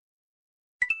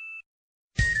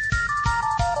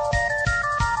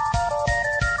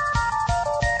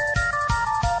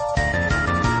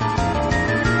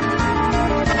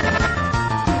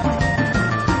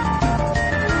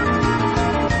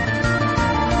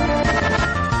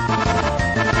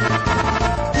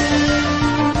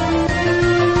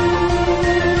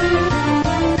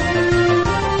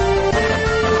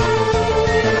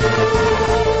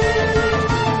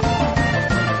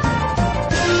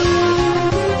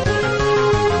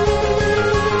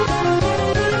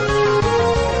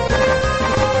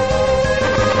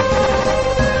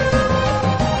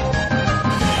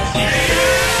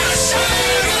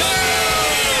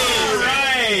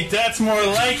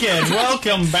Naked.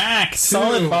 Welcome back.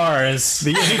 Solid bars.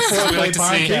 The 84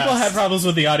 podcast. People had problems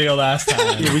with the audio last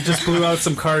time. Yeah, we just blew out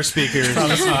some car speakers.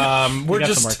 We're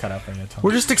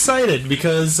just excited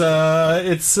because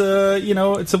it's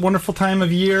it's a wonderful time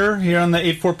of year here on the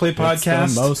 84 Play podcast.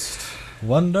 It's the most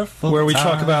wonderful where we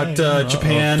talk about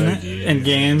Japan and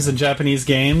games and Japanese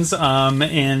games.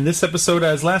 And this episode,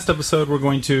 as last episode, we're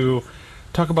going to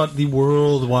talk about the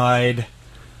wide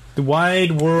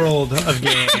world of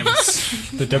games.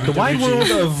 the wide world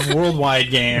of worldwide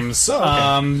games.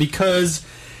 Because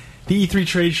the E3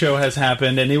 trade show has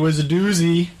happened, and it was a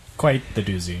doozy. Quite the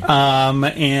doozy.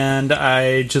 And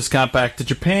I just got back to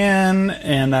Japan,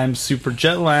 and I'm super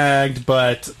jet-lagged,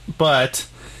 but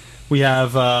we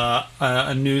have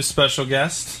a new special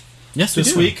guest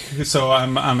this week, so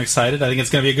I'm excited. I think it's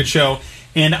going to be a good show.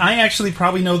 And I actually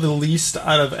probably know the least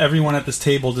out of everyone at this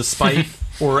table, despite,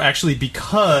 or actually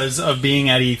because of being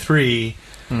at E3.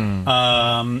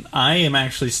 I am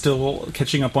actually still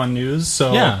catching up on news,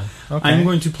 so I'm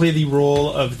going to play the role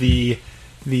of the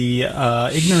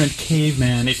ignorant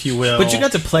caveman, if you will. But you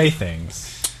got to play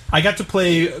things. I got to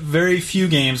play very few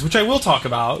games, which I will talk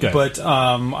about, but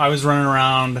I was running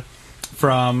around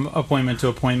from appointment to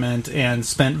appointment and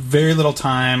spent very little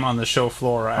time on the show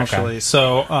floor, actually.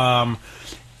 So,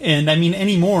 and I mean,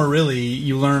 anymore, really,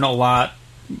 you learn a lot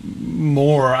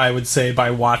more, I would say,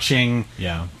 by watching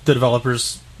the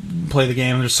developers play the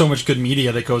game. There's so much good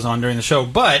media that goes on during the show.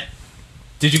 But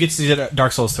did you get to see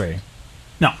Dark Souls 3?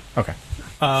 No. Okay.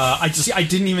 I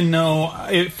didn't even know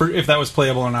if that was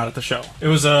playable or not at the show. It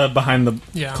was behind the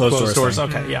closed doors.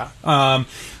 Okay, yeah.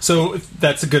 So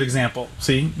that's a good example.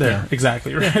 See there,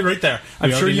 exactly, right there.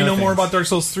 I'm sure you know more about Dark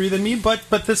Souls 3 than me, but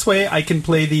this way I can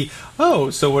play the.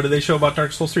 So what do they show about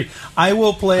Dark Souls 3? I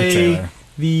will play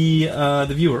the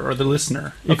viewer or the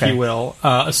listener, if you will,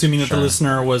 assuming that the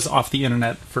listener was off the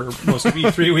internet for most of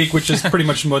E3 week, which is pretty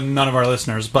much none of our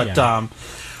listeners.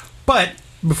 But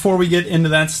before we get into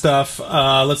that stuff,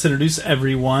 let's introduce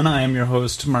everyone. I am your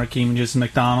host, Markeem Jason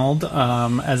McDonald.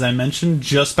 As I mentioned,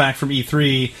 just back from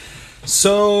E3,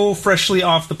 so freshly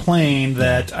off the plane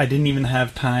that I didn't even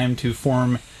have time to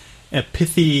form a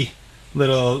pithy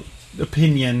little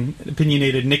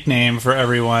opinionated nickname for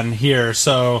everyone here.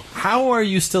 So, how are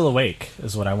you still awake?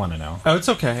 Is what I want to know. Oh, it's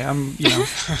okay. I'm,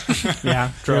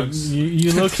 drugs.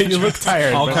 You look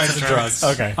tired. All kinds of drugs.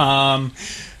 Okay.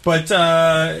 But,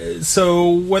 so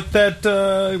what that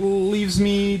leaves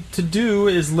me to do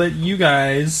is let you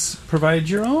guys provide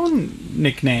your own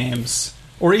nicknames.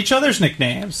 Or each other's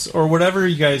nicknames. Or whatever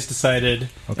you guys decided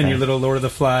in your little Lord of the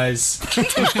Flies.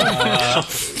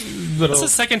 That's the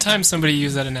second time somebody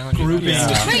used that analogy. Grouping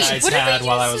that you guys had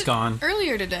while I was gone.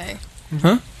 Earlier today.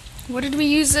 Huh? What did we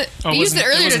use it? We used it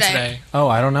earlier today. Oh,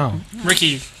 I don't know.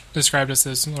 Ricky described us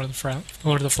as Lord of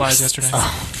the Flies yesterday.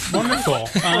 Wonderful.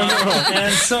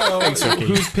 And so,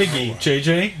 who's Piggy?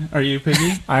 JJ? Are you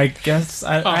Piggy? I guess.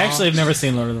 I actually have never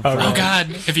seen Lord of the Flies. Oh, God.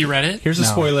 Have you read it? Here's a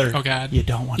spoiler. Oh, God. You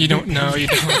don't want to be Piggy. No, you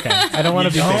don't. Okay. I don't want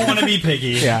to be Piggy. You don't want to be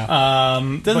Piggy.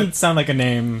 Yeah. Doesn't sound like a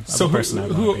name of a person.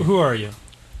 Who are you?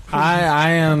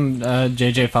 I am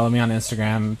JJ. Follow me on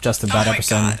Instagram,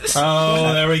 Justin.Epperson.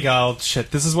 Oh, there we go.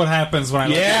 Shit, this is what happens when I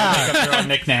let you make up your own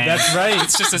nickname. That's right.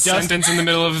 It's just a sentence in the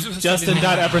middle of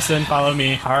Justin.Epperson. Follow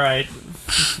me. All right.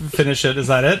 Finish it. Is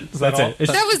that it? That's it.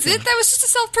 That was it? That was just a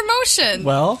self-promotion.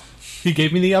 Well, he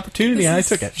gave me the opportunity and I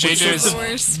took it.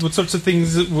 What sorts of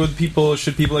things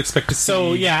should people expect to see?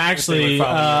 So yeah, actually,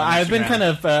 I've been kind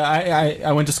of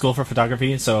I went to school for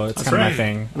photography, so it's kind of my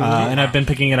thing, and I've been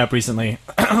picking it up recently.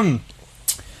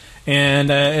 And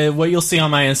what you'll see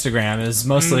on my Instagram is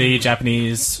mostly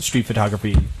Japanese street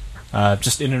photography.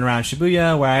 Just in and around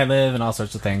Shibuya, where I live, and all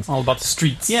sorts of things. All about the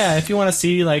streets. Yeah, if you want to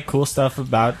see like cool stuff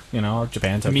about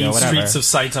Japan, Tokyo, whatever. Streets of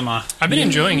Saitama. I've been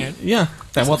enjoying it. Yeah.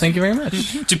 Well, thank you very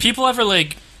much. Do people ever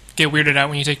get weirded out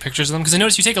when you take pictures of them? Because I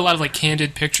notice you take a lot of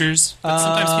candid pictures. But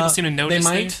sometimes people seem to notice. They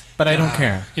might, but I don't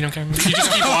care. You don't care. You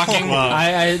just keep walking.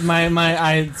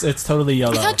 It's totally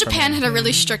YOLO. I thought Japan had a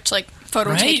really strict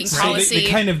photo taking policy. They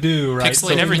kind of do, right?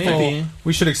 Pixelate everything.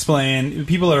 We should explain.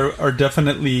 People are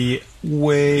definitely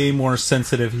way more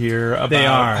sensitive here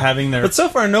about having their. But so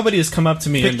far, nobody has come up to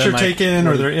me picture and been taken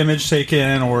or their image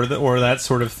taken or that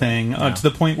sort of thing. To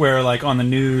the point where, on the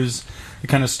news, the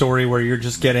kind of story where you're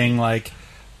just getting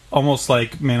almost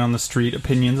man on the street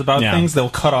opinions about things. They'll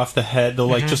cut off the head.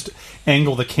 They'll just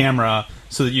angle the camera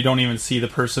so that you don't even see the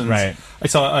person's. Right. I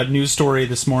saw a news story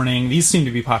this morning. These seem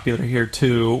to be popular here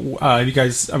too. I'm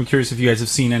curious if you guys have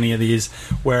seen any of these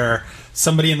where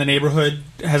somebody in the neighborhood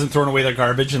hasn't thrown away their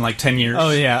garbage in 10 years. Oh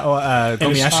yeah,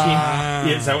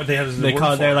 Gomiyashiki. Is that what they have? They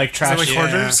call it. They're trash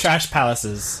hoarders, trash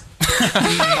palaces.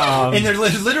 And they're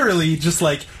literally just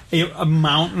like a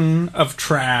mountain of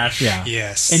trash. Yeah.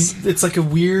 Yes. And it's like a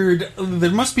weird.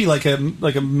 There must be like a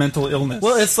mental illness.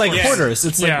 Well, it's like Hoarders.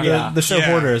 It's like the show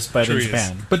Hoarders, but in True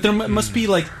Japan. But there must be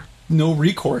like no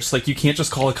recourse. Like you can't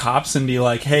just call the cops and be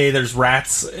like, "Hey, there's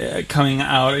rats coming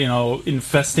out,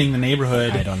 infesting the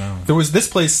neighborhood." I don't know. There was this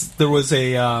place. There was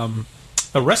a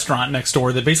restaurant next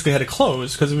door that basically had to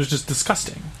close because it was just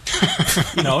disgusting.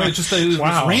 It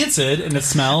was rancid and it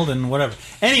smelled and whatever.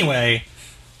 Anyway.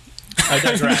 I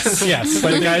digress. Yes,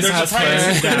 but guys, there's a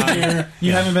fire down.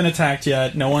 You haven't been attacked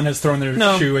yet. No one has thrown their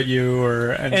shoe at you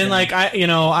or anything. And like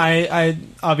I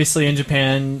obviously in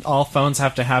Japan, all phones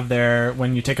have to have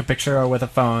when you take a picture or with a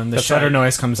phone, the shutter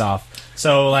noise comes off.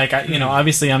 So like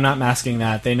obviously I'm not masking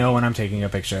that. They know when I'm taking a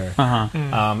picture.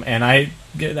 And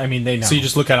they know. So you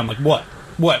just look at them like, what?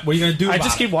 What are you going to do? I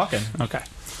just keep walking. Okay.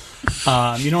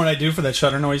 You know what I do for that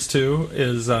shutter noise too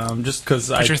is just because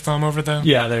put your thumb over the.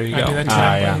 Yeah, there you go. I do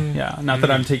that too. Yeah. Not that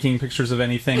I'm taking pictures of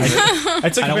anything. I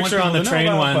took a picture on the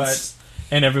train once,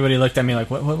 and everybody looked at me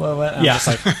like, "What?" And yeah, I'm just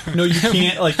like, no, you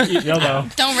can't. Like, YOLO.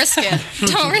 Don't risk it.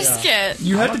 Don't risk it.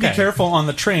 You have to be careful on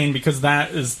the train because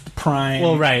that is the prime.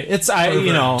 Well, right. It's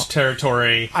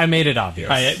territory. I made it obvious.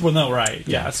 Right.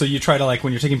 Yeah. So you try to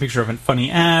when you're taking a picture of a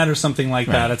funny ad or something like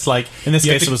that. It's like in this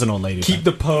case, it was an old lady. Keep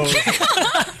the pose.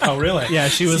 Oh, really? Yeah,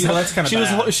 she was. That's kind of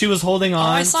bad. She was holding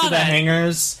on to the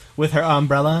hangers with her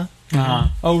umbrella.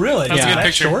 Oh, really? That's a good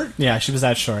picture. Short? Yeah, she was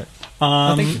that short.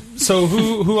 So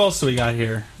who else do we got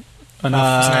here?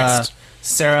 Next.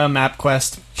 Sarah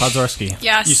MapQuest Podzorski.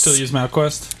 Yes. You still use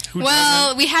MapQuest?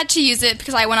 Well, we had to use it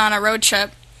because I went on a road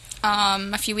trip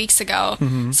a few weeks ago.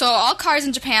 So all cars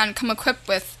in Japan come equipped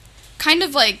with kind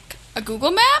of like a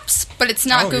Google Maps, but it's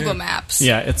not Google Maps.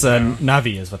 Yeah, it's a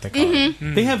Navi is what they call it.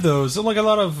 They have those. Like a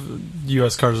lot of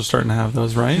U.S. cars are starting to have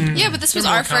those, right? Yeah, but this was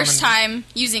our first time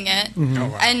using it. Oh,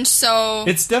 wow. And so...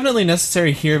 It's definitely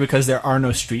necessary here because there are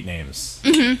no street names.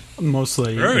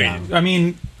 Mostly. Really? Yeah. I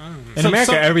mean... In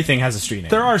America, everything has a street name.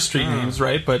 There are street names,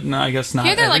 right? But no, I guess not.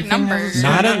 Here they're like everything numbers.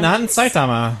 has- Not in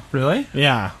Saitama. Really?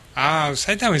 Yeah.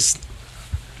 Saitama is...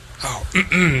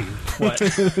 What? No,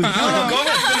 go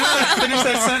ahead. Finish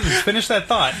that sentence. Finish that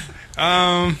thought.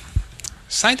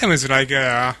 Saitama is like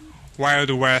Wild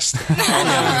West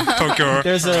of Tokyo.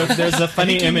 There's a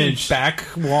funny image.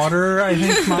 Backwater, I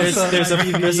think.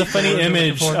 There's a funny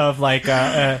image of like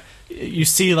you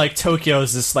see like Tokyo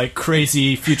is this like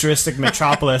crazy futuristic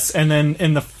metropolis, and then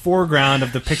in the foreground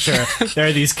of the picture there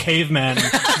are these cavemen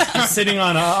sitting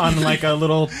on like a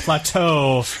little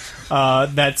plateau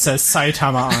that says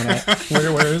Saitama on it.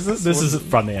 Where is this? This is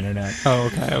from the internet. Oh,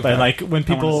 okay. But like when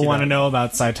people want to that. know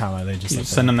about Saitama, they just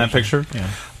Send them that picture. Yeah.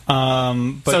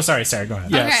 But So sorry, Sarah. Go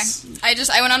ahead. Yes. Okay.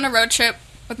 I went on a road trip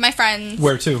with my friends.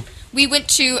 Where to? We went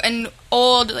to an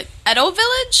old Edo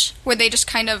village where they just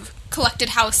kind of collected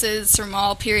houses from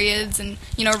all periods and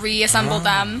reassembled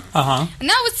them. And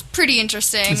that was pretty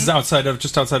interesting. This is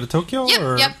just outside of Tokyo.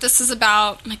 Yep. This is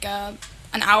about like an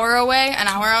hour away, an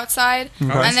hour outside.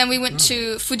 Okay. And then we went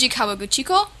to Fuji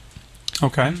Kawaguchiko.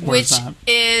 Okay. Which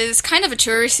is kind of a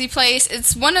touristy place.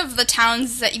 It's one of the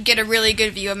towns that you get a really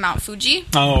good view of Mount Fuji.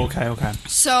 Oh, okay.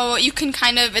 So you can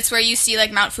it's where you see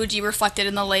like Mount Fuji reflected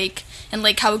in the lake and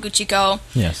Lake Kawaguchiko.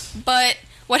 Yes. But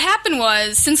what happened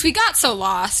was, since we got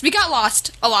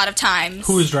lost a lot of times.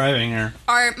 Who was driving here?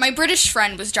 My British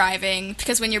friend was driving,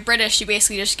 because when you're British, you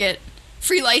basically just get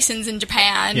free license in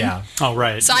Japan. Yeah. Oh,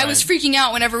 right. So I was freaking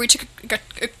out whenever we took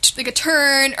a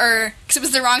turn, or because it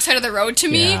was the wrong side of the road to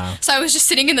me. Yeah. So I was just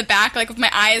sitting in the back, like with my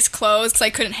eyes closed, because I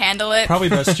couldn't handle it. Probably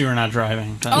best you were not driving.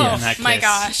 In that My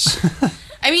case. gosh!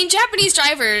 I mean, Japanese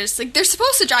drivers, they're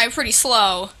supposed to drive pretty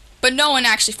slow, but no one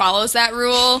actually follows that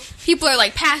rule. People are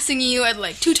passing you at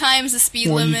 2 times the speed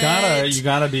limit. You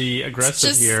gotta be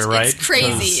aggressive here, right? It's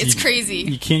crazy. It's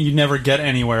crazy. You never get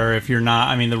anywhere if you're not.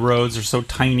 I mean, the roads are so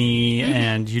tiny,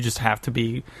 and you just have to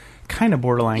be kind of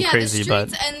borderline crazy. The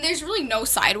streets, and there's really no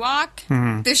sidewalk.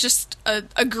 There's just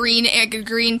a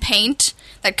green paint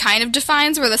that kind of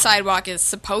defines where the sidewalk is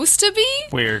supposed to be.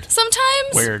 Weird.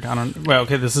 Sometimes. Weird. I don't. Well,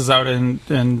 okay. This is out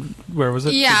in where was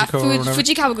it? Yeah, Fujiko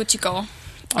Fuji Kawaguchiko.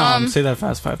 Say that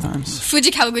fast 5 times. Fuji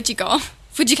Kawaguchiko.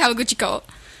 Fuji Kawaguchiko.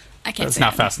 I can't That's say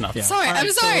not it. fast enough. Yeah. Sorry, I'm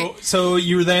sorry. So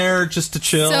you were there just to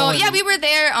chill? So yeah, we were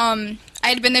there. I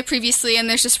had been there previously, and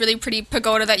there's this really pretty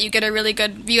pagoda that you get a really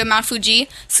good view of Mount Fuji.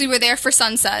 So we were there for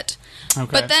sunset. Okay.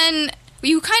 But then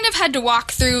we kind of had to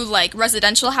walk through, like,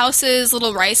 residential houses,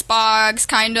 little rice bogs,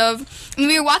 kind of. And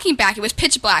we were walking back. It was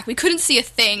pitch black. We couldn't see a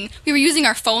thing. We were using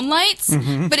our phone lights,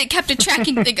 but it kept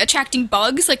attracting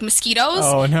bugs, like mosquitoes,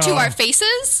 to our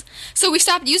faces. So we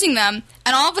stopped using them,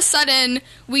 and all of a sudden,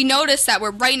 we noticed that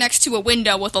we're right next to a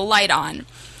window with a light on.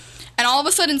 And all of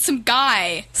a sudden, some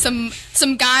guy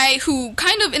who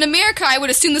kind of, in America, I would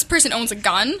assume this person owns a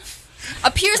gun,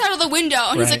 appears out of the window,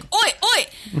 and he's like,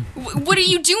 oi, what are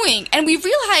you doing? And we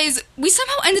realize we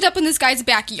somehow ended up in this guy's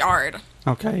backyard.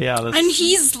 Okay, yeah. And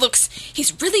he's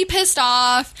really pissed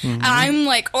off, and I'm,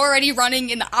 like, already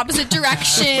running in the opposite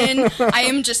direction. I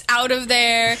am just out of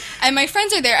there. And my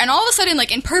friends are there, and all of a sudden,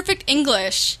 like, in perfect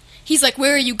English, he's like,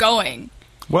 where are you going?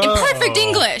 Whoa. In perfect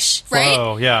English, right?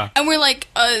 Whoa, yeah. And we're like,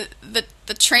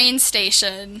 the train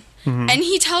station. And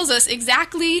he tells us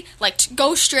exactly, like,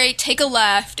 go straight, take a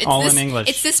left. It's all in English.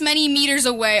 It's this many meters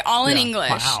away, all in English.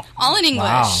 Wow. All in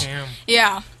English. Damn.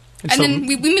 Yeah. And so, then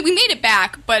we made it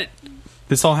back, but...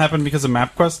 This all happened because of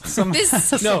MapQuest somehow?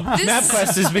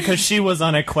 MapQuest is because she was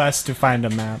on a quest to find a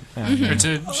map. Yeah.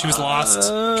 She was lost,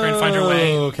 trying to find her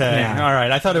way. Okay, Yeah. all right.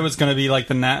 I thought it was going to be like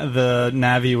the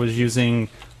Navi was using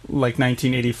like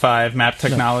 1985 map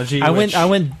technology. I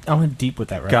went deep with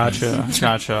that reference.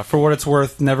 Gotcha. For what it's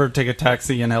worth, never take a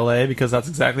taxi in LA because that's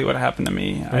exactly what happened to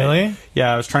me. Really?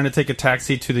 I was trying to take a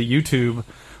taxi to the YouTube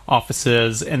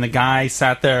offices, and the guy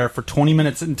sat there for 20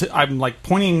 minutes. I'm like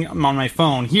pointing on my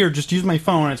phone. Here, just use my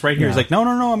phone. It's right here. Yeah. He's like, no,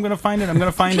 I'm going to find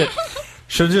it.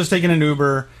 Should have just taken an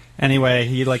Uber. Anyway,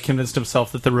 he like convinced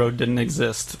himself that the road didn't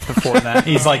exist before that.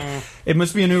 He's like, it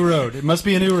must be a new road. It's It's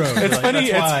like, funny.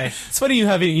 That's why. It's funny you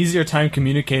have an easier time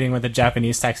communicating with a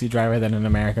Japanese taxi driver than an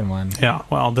American one. Yeah,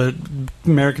 well, the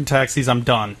American taxis, I'm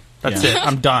done. That's it.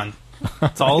 I'm done.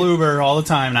 It's all Uber all the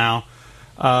time now.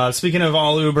 Speaking of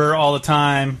all Uber all the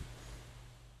time,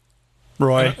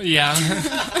 Roy. Yeah.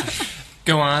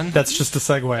 Go on. That's just a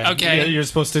segue. Okay. You're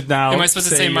supposed to now. Am I supposed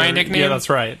to say my nickname? Yeah, that's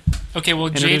right. Okay, well,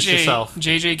 Introduce yourself.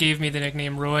 JJ gave me the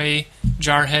nickname Roy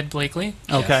Jarhead Blakely.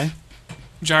 Okay.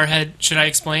 Jarhead, should I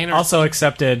explain? Or Also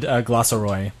accepted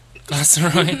Glossaroy.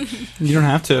 Roy? You don't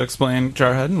have to explain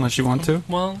Jarhead unless you want to.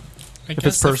 Well, I If guess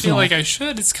it's I personal. feel like I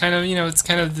should. It's kind of, it's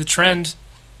kind of the trend,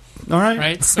 All right.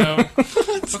 right? So,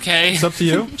 okay. It's up to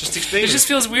you. It just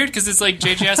feels weird because it's like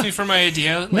JJ asked me for my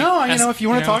idea. Like, No, if you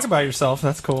want to talk it's- about yourself,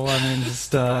 that's cool. I mean,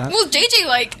 just. Well, JJ,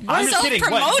 like, I'm just kidding.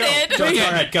 What? self-promoted. Go.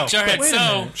 Jarhead, go. Jarhead, Wait a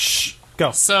so- minute. Shh.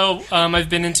 Go. So, I've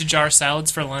been into jar salads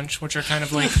for lunch, which are kind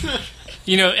of like,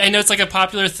 I know it's like a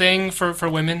popular thing for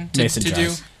women to Mason do.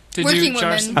 jars. To Working do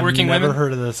jars, women. I've working never women.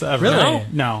 heard of this ever. Really?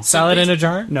 No. Salad in a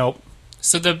jar? Nope.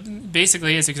 So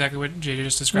basically it's exactly what JJ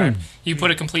just described. You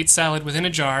put a complete salad within a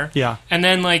jar. Yeah. And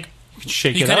then like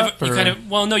Shake you it kind up. of you or- kind of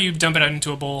well no you dump it out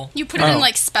into a bowl. You put it in,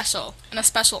 like, in a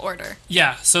special order.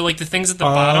 Yeah. So like the things at the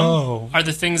bottom Oh. are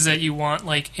the things that you want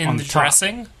like in On the the top.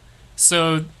 dressing.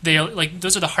 So they like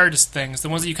those are the hardest things, the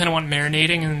ones that you kind of want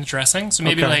marinating in the dressing. So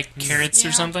maybe Okay. like carrots or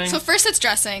Yeah. something. So first it's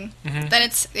dressing, then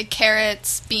it's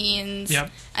carrots, beans, Yep.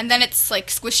 and then it's, like,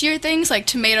 squishier things like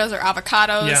tomatoes or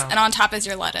avocados, Yeah. and on top is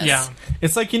your lettuce. Yeah.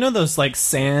 It's like, those like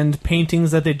sand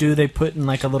paintings that they do. They put in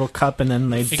like a little cup and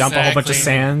then they dump a whole bunch of Exactly.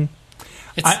 sand.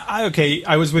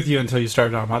 I was with you until you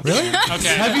started talking about this. Really?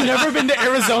 Okay. Have you never been to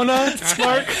Arizona,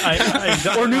 Clark?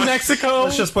 Or New Mexico?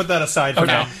 Let's just put that aside for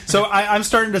Okay. now. So I'm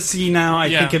starting to see now. I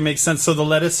Yeah. think it makes sense. So the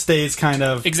lettuce stays kind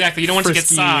of Exactly. You don't want it to get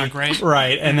frisky, sog, right?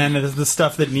 Right, and then the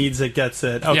stuff that needs it gets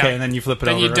it. Okay, Yeah. and then you flip it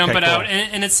Then over. you dump Okay, it out, cool.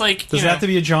 and it's like Does it have to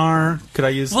be a jar? Could I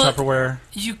use Well, Tupperware?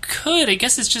 You could. I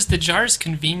guess it's just the jar's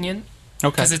convenient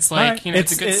Okay, because it's like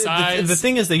it's a good size. The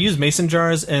thing is, they use mason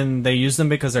jars and they use them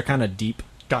because they're kind of deep.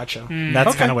 gotcha. That's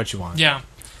Okay. kind of what you want.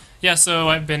 Yeah. So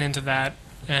I've been into that,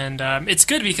 and it's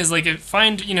good because like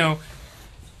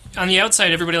on the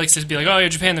outside everybody likes to be like, oh yeah,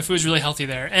 Japan, the food's really healthy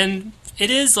there, and it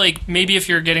is like maybe if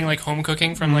you're getting like home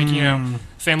cooking from like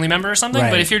family member or something, Right.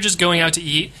 but if you're just going out to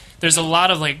eat, there's a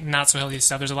lot of like not so healthy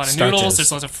stuff. There's a lot of Starches. noodles.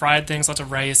 There's lots of fried things. Lots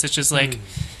of rice. It's just like.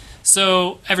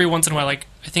 So every once in a while, like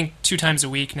I think 2 times a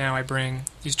week now, I bring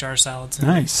these jar salads. And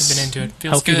Nice. I've been into it.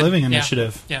 Feels Healthy good. living Yeah.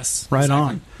 initiative. Yes. Right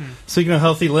exactly. on. Speaking of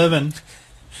healthy living,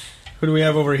 who do we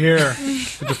have over here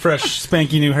with the fresh,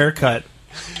 spanky new haircut?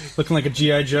 Looking like a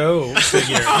G.I. Joe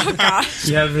figure. Oh, gosh.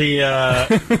 You have the,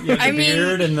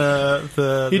 beard and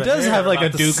the He does hair have like a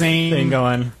about the Duke same, thing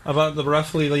going. About the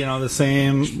roughly, the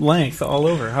same length all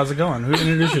over. How's it going? Who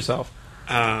introduce yourself?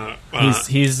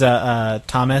 He's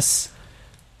Thomas.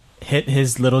 Hit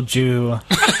his little Jew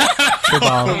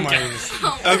football.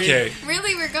 Okay.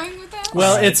 Really? We're going with that?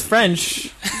 Well, it's French.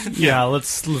 Yeah,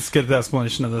 let's get the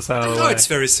explanation of this out of the No, way. it's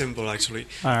very simple actually.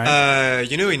 All right.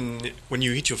 When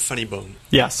you hit your funny bone,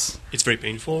 Yes. it's very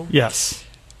painful. Yes.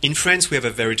 In France, we have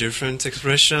a very different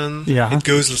expression. Yeah. It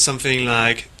goes something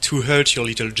like "to hurt your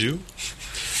little Jew,"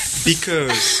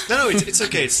 because it's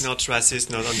okay. It's not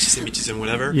racist, not anti-Semitism,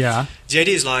 whatever. Yeah. The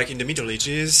idea is like in the Middle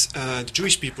Ages, the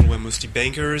Jewish people were mostly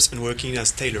bankers and working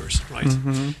as tailors, right?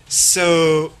 Mm-hmm.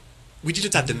 So we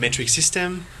didn't have the metric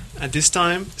system at this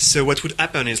time. So what would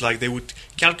happen is like they would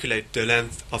calculate the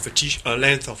length of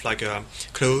length of like a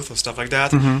cloth or stuff like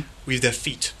that with their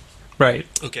feet. Right.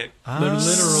 Okay. The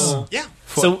literal. Yeah.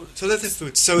 Foot. So that's the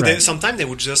foot. So sometimes they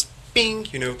would just ping,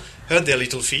 hurt their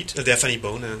little feet, their funny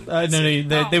bone, and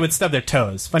They would stub their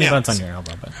toes. Funny bone's on your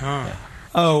elbow, but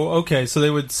Oh, okay. So they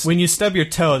would. when you stub your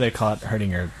toe, they call it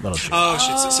hurting your little toe. oh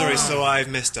shit! Sorry, so I've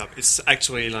messed up. It's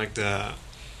actually like the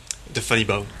funny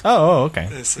bone. Oh, okay.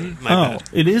 That's, my bad.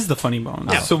 It is the funny bone.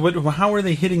 Yeah. So how are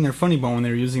they hitting their funny bone when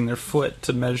they're using their foot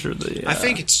to measure the? I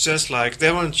think it's just like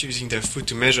they weren't using their foot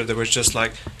to measure. They were just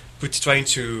like trying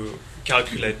to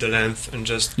calculate the length and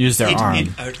just Use their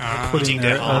arm. putting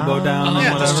their arm. elbow down.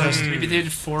 Yeah, or that's whatever. just- Maybe they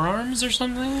did forearms or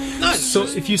something. No, So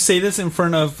if you say this in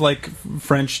front of like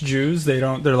French Jews, they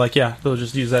don't. They're like, yeah, they'll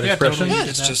just use that Yeah, expression. totally. yeah,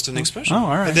 it's just an expression. Oh,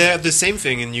 all right. And they have the same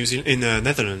thing in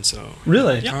Netherlands. So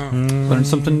Really? Yeah. Learn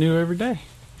something new every day.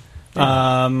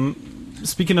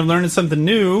 Speaking of learning something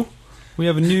new, we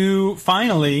have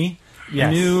finally, Yes.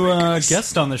 a new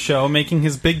guest on the show making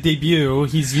his big debut.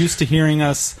 He's used to hearing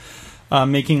us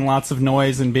making lots of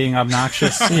noise and being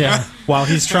obnoxious while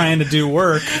he's trying to do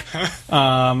work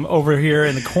over here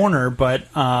in the corner. But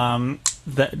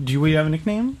do we have a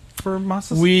nickname for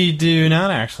Masa? We do not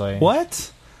actually.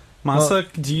 What? Masa,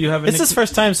 do you have a It's his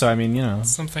first time, so I mean,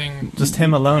 Something. just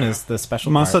him alone is the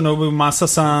special part. Masanobu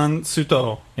Masa-san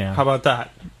Suto. Yeah. How about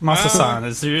that? Masa-san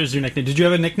is your nickname. Did you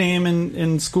have a nickname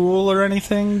in school or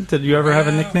anything? Did you ever have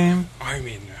a nickname? I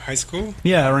mean, high school?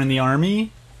 Yeah, or in the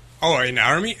army? Oh, in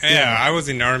army? Yeah, I was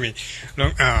in army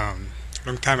long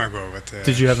time ago. But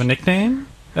Did you have a nickname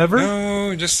ever?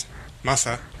 No, just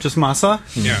Masa. Just Masa?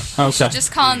 Yeah. Okay.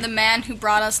 Just call him the man who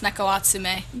brought us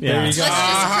Nekawatsume. There you Let's go.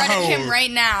 just credit him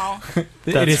right now.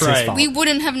 It is his right. fault. We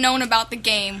wouldn't have known about the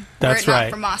game That's were it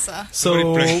right. not for Masa. So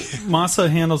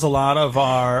Masa handles a lot of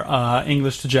our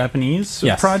English to Japanese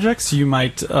Yes. projects. You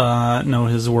might know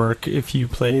his work if you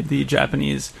played the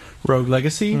Japanese Rogue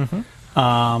Legacy.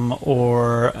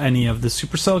 Or any of the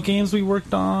Supercell games we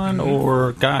worked on,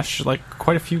 or gosh, like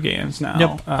quite a few games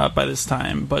now by this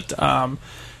time. But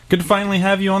good to finally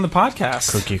have you on the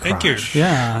podcast. Cookie Thank you. Crunch.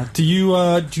 Yeah. Do you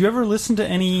ever listen to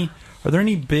any? Are there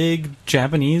any big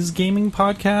Japanese gaming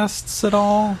podcasts at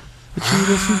all that you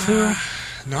listen to?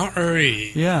 Not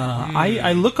really. Yeah,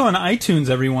 I look on iTunes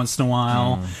every once in a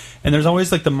while, and there's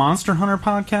always like the Monster Hunter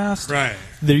podcast. Right.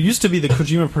 There used to be the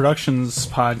Kojima Productions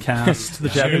podcast, the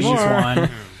Japanese one.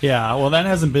 Yeah, well, that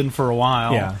hasn't been for a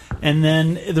while. Yeah. And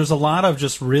then there's a lot of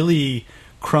just really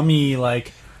crummy,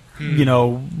 like,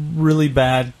 really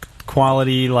bad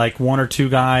quality, like one or two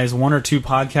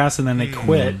podcasts, and then they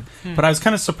quit. But I was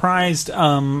kind of surprised.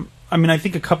 I mean, I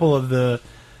think a couple of the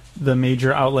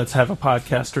major outlets have a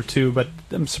podcast or two, but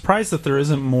I'm surprised that there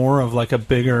isn't more of like a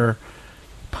bigger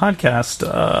podcast.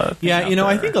 Yeah, I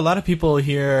there. think a lot of people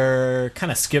here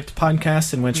kind of skipped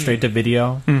podcasts and went straight to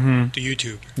video. To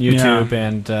YouTube. YouTube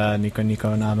and Nico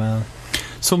Nico Nama.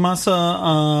 So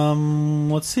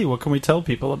Masa, let's see, what can we tell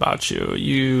people about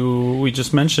you? We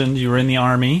just mentioned you were in the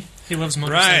army. He loves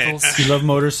motorcycles. Right. You love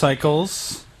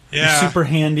motorcycles. Yeah. You're super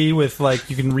handy with like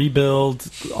you can rebuild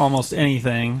almost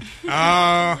anything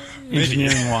Maybe.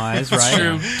 engineering wise, That's right?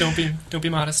 true. Don't be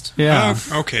modest. Yeah.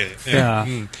 Okay.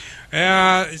 Yeah.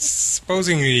 Yeah, it's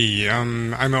supposedly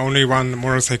I'm only one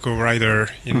motorcycle rider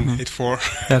in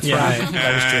 8.4. That's Yeah.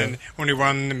 right. and only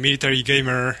one military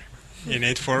gamer in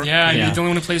 8.4. Yeah, Yeah. you're the only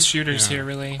one who plays shooters here,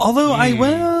 really. Although I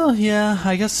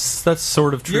guess that's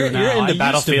sort of true You're now. in the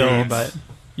I used to Battlefield. be, but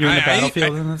you're in the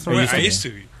Battlefield and that sort of I thing? used to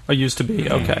be. I used to be.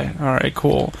 Okay. All right.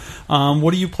 Cool.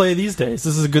 What do you play these days?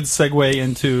 This is a good segue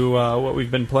into what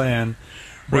we've been playing.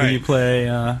 What do Right. you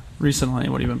play recently?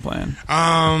 What have you been playing?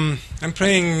 I'm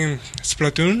playing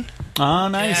Splatoon. Ah,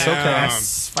 nice. Yeah. Okay.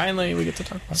 Yes, finally we get to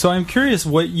talk about it. So I'm curious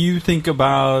what you think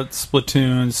about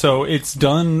Splatoon. So it's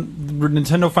done.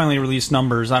 Nintendo finally released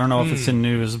numbers. I don't know if it's in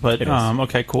news, but It is.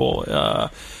 okay, cool.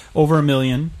 Over 1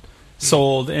 million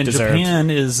sold, and Deserved. Japan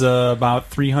is about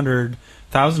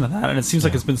 300,000 of that, and it seems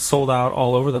like it's been sold out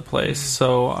all over the place.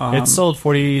 So It sold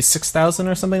 46,000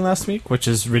 or something last week, which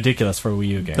is ridiculous for a Wii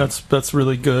U game. that's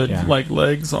really good, Yeah. like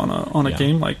legs on a Yeah.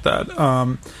 game like that.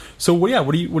 So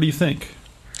what do you think?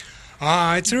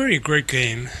 It's a really great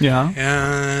game. Yeah.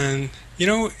 And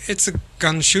it's a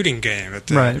gun shooting game, but,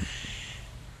 Right.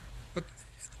 but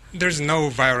there's no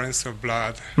violence or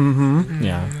blood. Mm-hmm.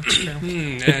 Yeah.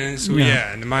 And so,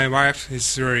 and my wife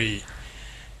is very...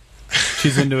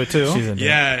 She's into it too? She's into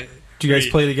it. Do you guys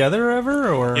play together ever?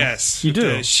 Or Yes. You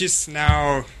do? She's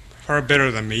now far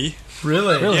better than me.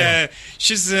 Really? Yeah,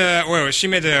 she's, she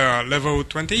made level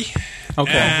 20.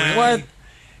 Okay. And, What?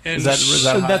 And Is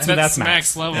that high? That's max.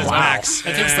 max level. That's Wow. max.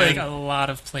 That feels And- like a lot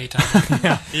of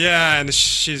playtime. Yeah, and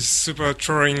she's super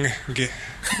touring.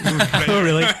 Oh,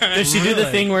 really? Does she do the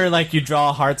Really? thing where like you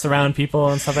draw hearts around people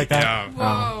and stuff like that? Yeah.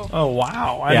 Whoa. Oh,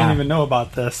 wow. I Yeah. didn't even know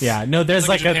about this. Yeah. No, there's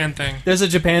like like a Japan thing. There's a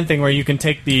Japan thing where you can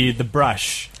take the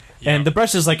brush. Yeah. And the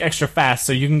brush is like extra fast,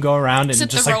 so you can go around and Is it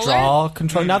just the like roller? draw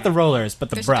control. Not the rollers, but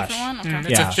the There's brush. a different one? Okay.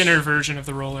 It's Yeah. a thinner version of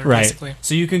the roller, Right. basically.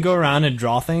 So you can go around and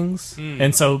draw things.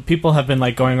 And so people have been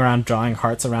like going around drawing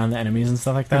hearts around the enemies and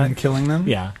stuff like And that. then killing them?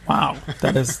 Yeah. Wow.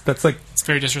 That's like It's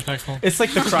very disrespectful. It's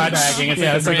like the cry bagging.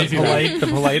 it's like the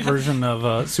polite version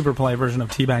of super polite version of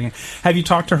teabagging. Have you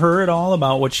talked to her at all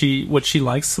about what she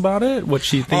likes about it? What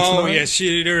she thinks Oh, about yeah, it?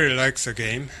 she really likes the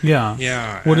game. Yeah.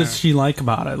 Yeah. What does she like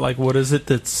about it? Like, what is it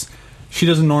that's... She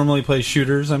doesn't normally play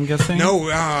shooters, I'm guessing? No,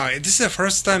 this is the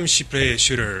first time she played a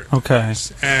shooter. Okay.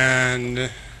 And,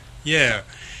 yeah.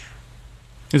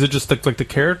 Is it just like the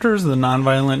characters, the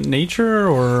non-violent nature,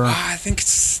 or... I think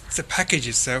it's the package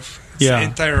itself. It's Yeah. the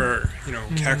entire,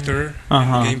 character,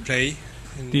 Uh-huh. gameplay.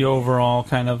 And the overall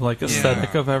kind of like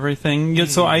aesthetic of everything? Yeah,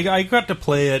 so I got to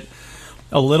play it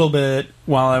a little bit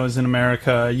while I was in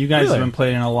America. You guys Really? have been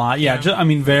playing it a lot. Yeah,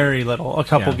 very little. A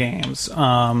couple games.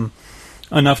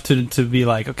 Enough to be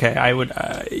like, okay, I would,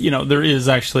 there is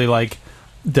actually like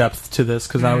depth to this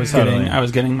because I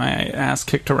was getting my ass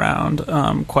kicked around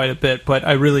quite a bit, but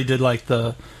I really did like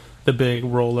the big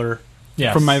roller.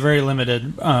 Yes. From my very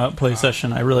limited play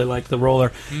session, I really liked the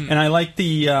roller, and I like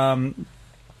the.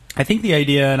 I think the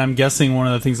idea, and I'm guessing one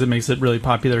of the things that makes it really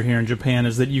popular here in Japan,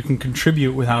 is that you can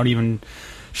contribute without even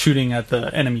shooting at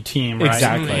the enemy team, right?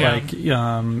 Exactly.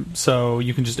 Yeah. Like, so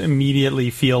you can just immediately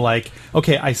feel like,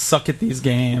 okay, I suck at these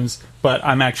games, but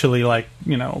I'm actually like,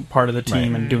 part of the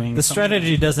team and doing The something.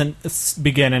 strategy doesn't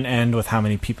begin and end with how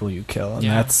many people you kill, and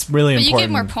Yeah. that's really But you important.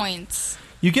 get more points.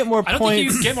 You get more I don't points.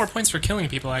 think you get more points for killing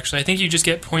people, actually. I think you just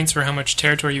get points for how much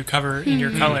territory you cover in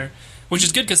your color. Which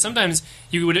is good, because sometimes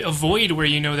you would avoid where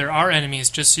there are enemies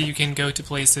just so you can go to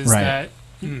places Right.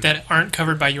 that aren't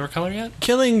covered by your color yet.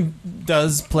 Killing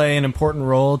does play an important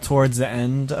role towards the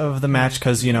end of the match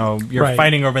because you're Right.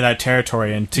 fighting over that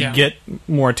territory, and to Yeah. get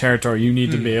more territory, you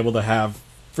need to be able to have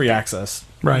free access.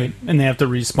 Right, and they have to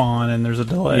respawn, and there's a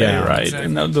delay, Yeah, right, exactly.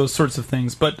 and those sorts of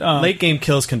things. But Late game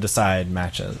kills can decide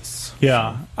matches.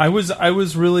 yeah, I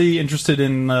was really interested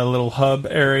in the little hub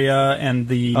area and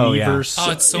the Oh, yeah. Miiverse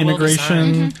Oh, it's so well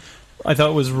integration. designed. I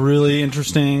thought it was really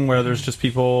interesting, where there's just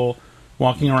people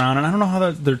walking around, and I don't know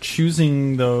how they're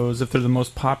choosing those, if they're the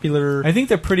most popular I think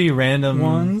they're pretty random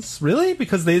ones. Really?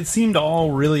 Because they seemed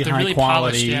all really They're high really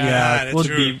quality. polished, yeah. Yeah, that's would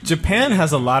true. be Japan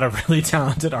has a lot of really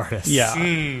talented artists.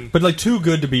 yeah. But like too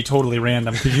good to be totally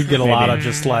random, because you get a lot of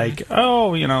just like,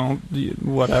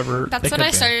 whatever. That's They what could I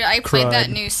be. started. I played that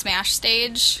Crud. new Smash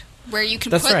stage where you can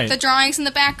That's put right. the drawings in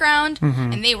the background,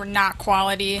 and they were not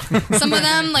quality. Some of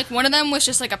them, like one of them was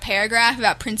just like a paragraph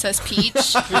about Princess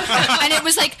Peach, and it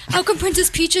was like, how come Princess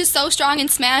Peach is so strong in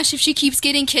Smash if she keeps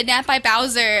getting kidnapped by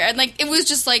Bowser? And like it was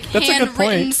just like That's a good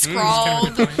handwritten, point.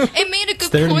 scrawled. It made a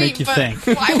good there to point, make you but think.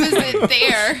 why was it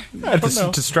there?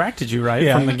 It distracted you, right?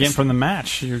 Yeah. From the game, from the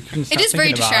match. You couldn't stop It is very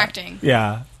thinking about distracting.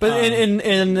 Yeah, but in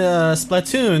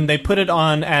Splatoon, they put it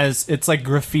on as it's like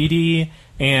graffiti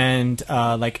and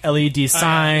like LED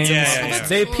signs. yeah.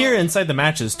 They Cool. appear inside the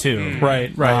matches too. Right,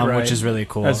 Which is really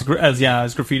cool. As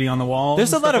graffiti on the wall.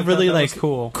 There's a and lot stuff of really that. That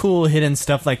was cool hidden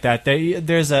stuff like that.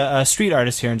 There's a street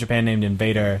artist here in Japan named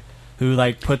Invader who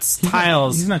like puts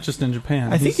tiles. He's not just in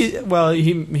Japan. I think he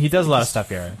does a lot of stuff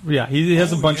here. Yeah, he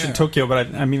has a bunch yeah. in Tokyo,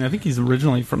 but I mean, I think he's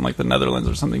originally from like the Netherlands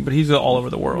or something. But he's all over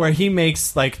the world. Where he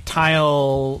makes makes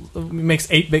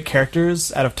 8-bit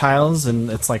characters out of tiles,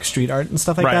 and it's like street art and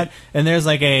stuff like Right. that. And there's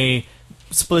like a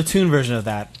Splatoon version of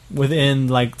that within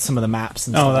like some of the maps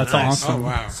and stuff. Oh, that's like that. awesome. Oh,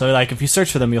 wow. So like if you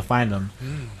search for them, you'll find them.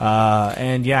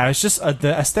 And yeah, it's just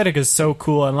the aesthetic is so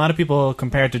cool, and a lot of people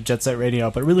compare it to Jet Set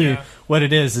Radio, but really what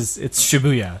it is it's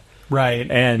Shibuya. Right.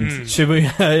 And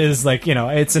Shibuya is like,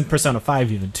 it's in Persona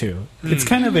 5 even too. It's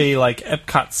kind of a like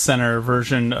Epcot Center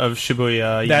version of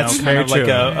Shibuya. That's kind very of like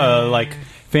true. a like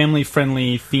family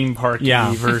friendly theme park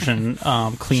Yeah. version,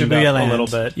 cleaned Shibuya up Land. a little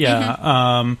bit.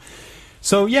 Yeah.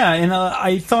 So yeah, and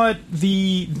I thought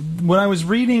when I was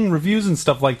reading reviews and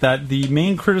stuff like that, the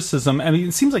main criticism, I mean,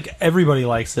 it seems like everybody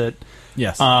likes it.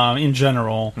 Yes. In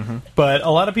general, but a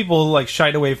lot of people like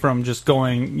shied away from just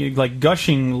going like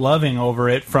gushing, loving over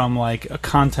it from like a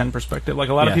content perspective. Like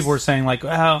a lot of people were saying like,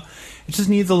 "Wow, it just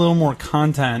needs a little more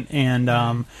content." And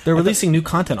they're releasing new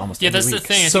content almost. Yeah, every that's week. the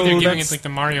thing. I So think they're giving that's- it like the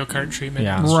Mario Kart treatment.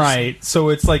 Yeah. It's just- right. So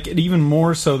it's like even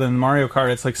more so than Mario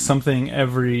Kart. It's like something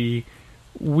every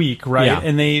week, right? Yeah.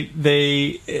 And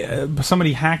they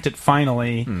somebody hacked it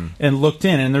finally and looked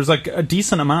in, and there's like a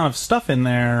decent amount of stuff in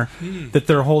there that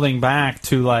they're holding back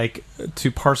to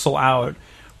parcel out.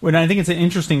 When I think it's an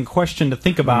interesting question to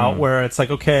think about, where it's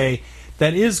like, okay,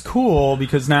 that is cool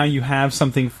because now you have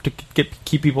something to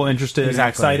keep people interested and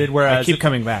excited. Whereas keep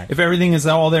coming back. if everything is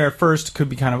all there at first, it could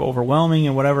be kind of overwhelming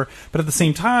and whatever. But at the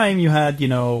same time, you had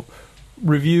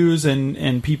reviews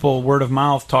and people word of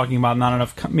mouth talking about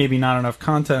maybe not enough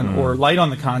content or light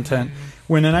on the content,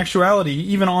 when in actuality,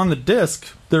 even on the disc,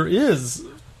 there is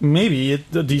maybe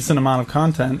a decent amount of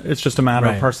content. It's just a matter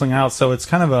of parceling out. So it's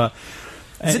kind of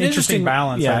an interesting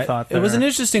balance. Yeah, I thought it was an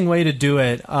interesting way to do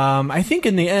it. I think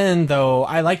in the end, though,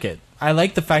 I like it. I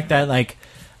like the fact that like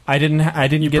I didn't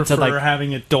get to like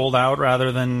having it doled out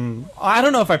rather than. I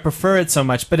don't know if I prefer it so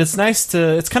much, but it's nice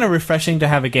to. It's kind of refreshing to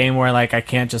have a game where like I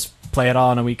can't just play it all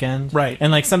on a weekend, right?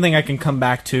 And like something I can come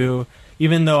back to,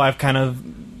 even though I've kind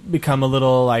of become a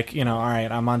little like all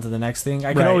right, I'm on to the next thing.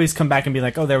 I can always come back and be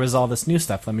like, oh, there was all this new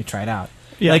stuff. Let me try it out.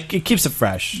 Yeah, like it keeps it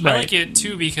fresh. I like it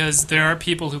too because there are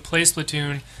people who play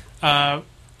Splatoon,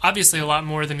 obviously a lot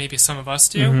more than maybe some of us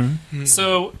do.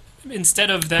 So instead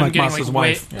of them like getting Moss's like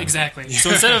wife. exactly,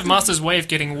 so instead of Moss's wife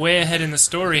getting way ahead in the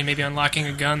story and maybe unlocking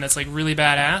a gun that's like really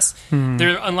badass,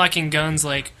 they're unlocking guns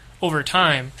like over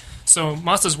time. So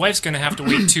Moss's wife's going to have to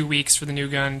wait 2 weeks for the new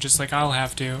gun, just like I'll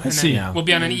have to. And then we'll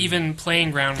be on an even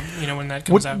playing ground, when that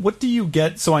comes out. What do you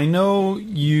get? So I know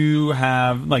you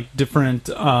have like different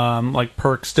like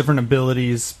perks, different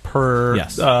abilities per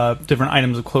different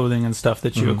items of clothing and stuff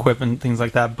that you equip and things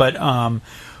like that. But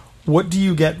what do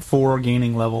you get for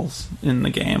gaining levels in the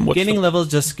game? Gaining levels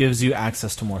just gives you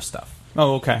access to more stuff.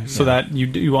 Oh, okay. So that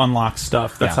you unlock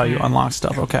stuff. That's how you unlock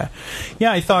stuff. Okay.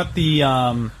 Yeah, I thought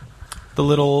the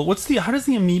little how does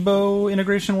the amiibo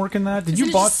integration work in that? Did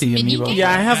you bought the amiibo? Game? Yeah,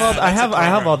 I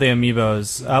have all the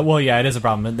amiibos. Well, yeah, it is a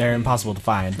problem. They're impossible to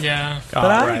find. Yeah,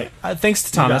 but thanks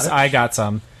to Thomas, I got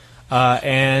some.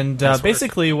 And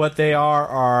basically, what they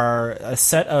are a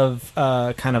set of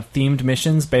kind of themed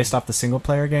missions based off the single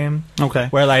player game. Okay,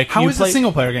 where like how is the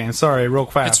single player game? Sorry, real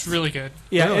fast. It's really good.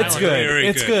 Yeah, really? it's good. Very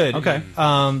It's good. Okay.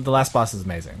 The last boss is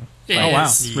amazing. Oh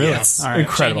wow, really? Yes. All right.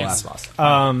 Incredible Genius. last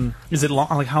boss. Is it long?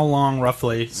 Like how long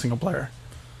roughly single player?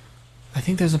 I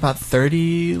think there's about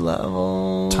 30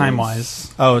 levels. Time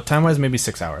wise. Oh, time wise, maybe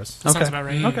 6 hours. That sounds about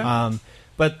right. Okay.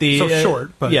 But the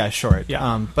short, but short.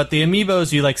 Yeah. But the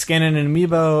amiibos, you like scan in an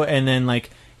amiibo, and then like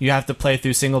you have to play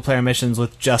through single player missions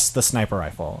with just the sniper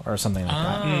rifle or something like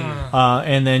that.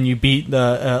 And then you beat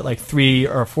the like 3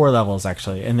 or 4 levels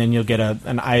actually, and then you'll get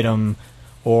an item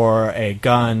or a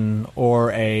gun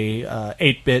or a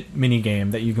 8-bit mini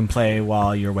game that you can play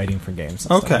while you're waiting for games.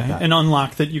 And stuff like that. And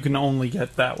unlock that you can only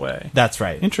get that way. That's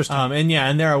right. Interesting.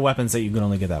 And there are weapons that you can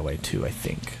only get that way too, I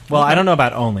think. Well, I don't know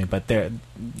about only, but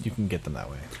you can get them that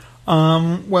way.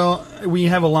 Well, we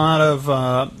have a lot of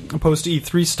post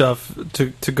E3 stuff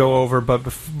to go over,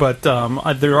 but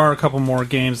there are a couple more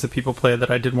games that people play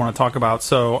that I did want to talk about.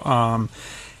 So,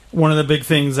 one of the big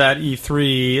things at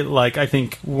E3, like I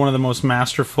think one of the most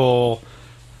masterful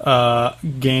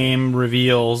game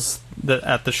reveals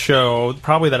at the show,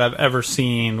 probably that I've ever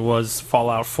seen, was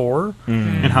Fallout 4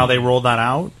 and how they rolled that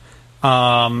out.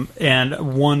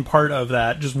 And one part of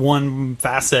that, just one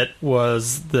facet,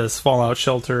 was this Fallout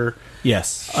Shelter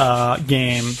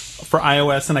game for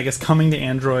iOS, and I guess coming to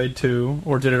Android too,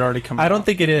 or did it already come out? I don't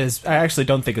think it is. I actually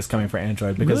don't think it's coming for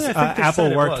Android because Really? I think they Apple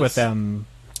said it worked was. with them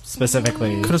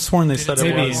specifically. Could have sworn they said it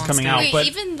Maybe. was coming out, Wait, but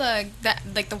even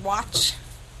the watch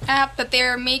app that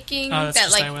they're making that's that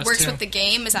just like iOS works too. with the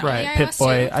game, is that Right, really Pip iOS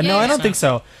Boy. too? No, I don't think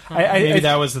so. maybe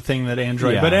that was the thing that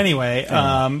Android. Yeah. But anyway,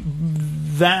 I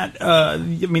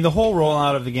mean, the whole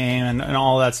rollout of the game and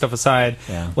all that stuff aside,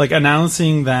 like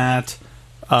announcing that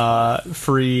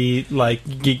free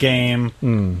game,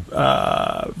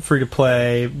 free to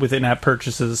play with in-app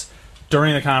purchases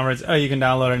during the conference. Oh, you can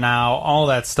download it now. All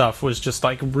that stuff was just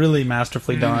like really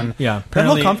masterfully done. Yeah, that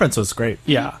whole conference was great.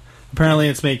 Yeah. Apparently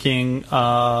it's making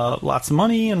lots of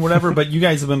money and whatever, but you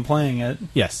guys have been playing it.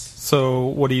 Yes. So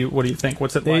what do you think?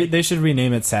 What's it like? They should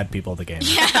rename it Sad People the Game.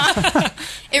 Yeah.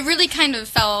 It really kind of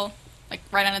fell like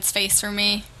right on its face for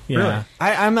me. Yeah.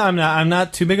 Really? I'm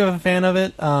not too big of a fan of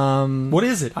it. What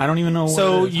is it? I don't even know.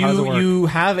 So what it is. How does it work? you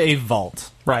have a vault,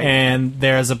 Right. And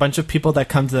there's a bunch of people that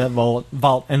come to that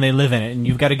vault, and they live in it, and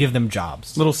you've got to give them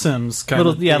jobs. little Sims, kind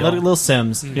of. Little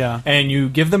Sims. Yeah. And you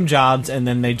give them jobs, and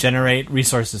then they generate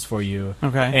resources for you.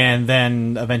 Okay. And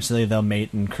then eventually they'll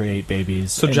mate and create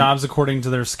babies. So And- jobs according to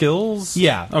their skills.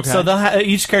 Yeah. Okay. So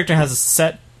each character has a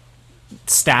set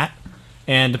stat,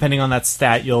 and depending on that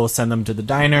stat, you'll send them to the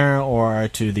diner or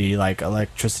to the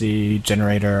electricity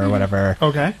generator or whatever.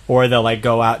 Okay. Or they'll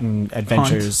go out and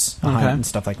adventures, Hunt. hunt Okay. and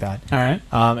stuff like that. All right.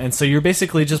 And so you're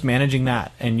basically just managing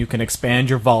that, and you can expand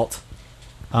your vault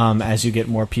as you get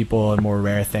more people and more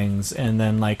rare things. And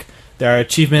then there are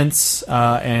achievements,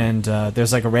 and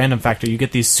there's a random factor. You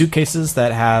get these suitcases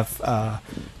that have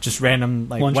just random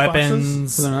Lunch weapons.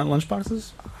 boxes? They're not lunch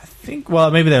boxes? Maybe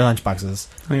they're lunchboxes.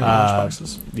 I think they're lunch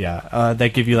boxes. Yeah, they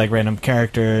give you random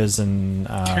characters and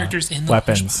Characters in the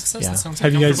weapons. lunchboxes? Yeah. That sounds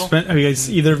Have you guys uncomfortable. spent? Have you guys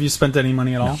either of you spent any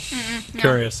money at all? No.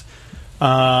 Curious.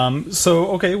 So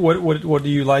okay, what do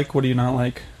you like? What do you not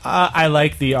like? I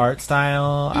like the art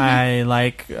style. I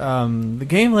like the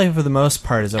gameplay for the most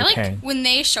part is I okay. like when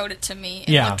they showed it to me. It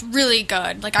Yeah. looked really good.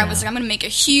 I was like, I'm going to make a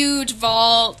huge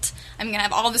vault. I'm going to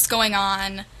have all this going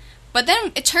on. But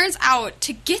then it turns out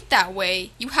to get that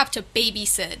way, you have to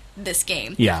babysit this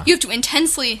game. Yeah. You have to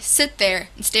intensely sit there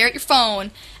and stare at your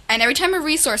phone, and every time a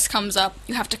resource comes up,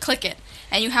 you have to click it.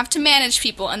 And you have to manage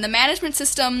people, and the management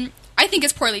system, I think,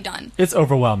 is poorly done. It's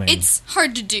overwhelming. It's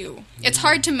hard to do. It's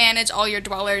hard to manage all your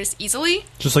dwellers easily.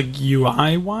 Just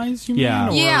UI wise, you Yeah.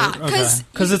 mean? Or- Yeah, okay.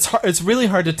 because it's really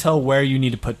hard to tell where you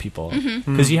need to put people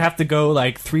because you have to go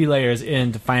 3 layers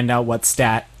in to find out what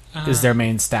stat is their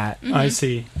main stat. I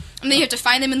see. And then you have to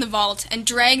find them in the vault and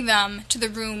drag them to the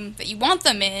room that you want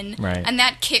them in. Right. And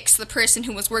that kicks the person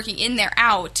who was working in there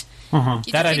out. Uh-huh.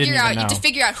 You That I have to didn't figure out. even You have to know.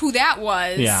 figure out who that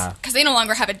was. Yeah. Because they no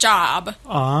longer have a job.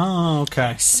 Oh,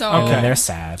 okay. So. And then they're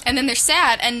sad. And then they're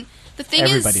sad. And the thing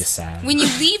Everybody's is, sad. when you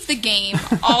leave the game,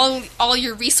 all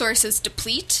your resources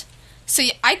deplete. So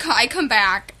I come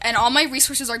back and all my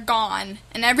resources are gone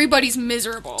and everybody's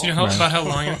miserable. Do you know about how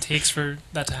long it takes for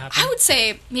that to happen? I would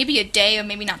say maybe a day of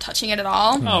maybe not touching it at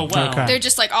all. Oh, wow. Okay. They're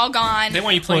just all gone. They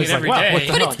want you playing it Well, every it's like, day. wow, what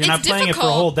the But hell? it's, You're not it's playing it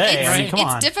difficult. for a whole day. It's, I mean, come it's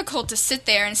on. difficult to sit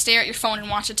there and stare at your phone and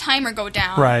watch a timer go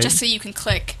down Right. just so you can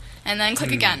click and then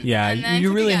click again. Yeah, and then you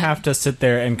click really again. have to sit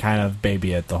there and kind of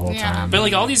baby it the whole Yeah. time.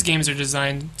 But all these games are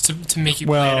designed to make you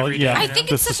play Well, it every day. yeah. I you know? think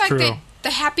This it's the is fact true. that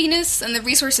the happiness and the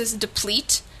resources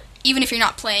deplete even if you're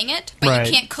not playing it, but Right.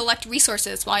 you can't collect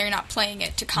resources while you're not playing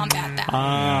it to combat that.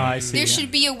 I see. There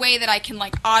should be a way that I can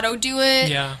auto do it,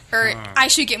 Yeah. or I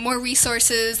should get more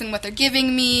resources than what they're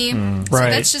giving me. So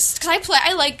Right. that's just because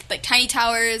I like Tiny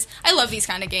Towers. I love these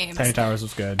kind of games, Tiny Towers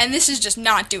was good. and this is just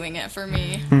not doing it for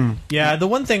me. Yeah, the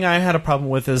one thing I had a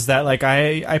problem with is that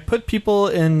I put people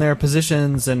in their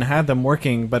positions and had them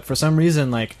working, but for some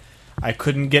reason I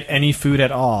couldn't get any food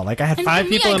at all. I had And 5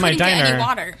 for me, people I in my couldn't get diner. any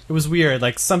water. It was weird.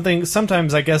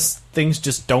 Sometimes I guess things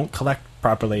just don't collect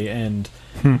properly, and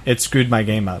it screwed my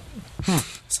game up. I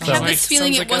had this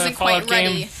feeling it wasn't quite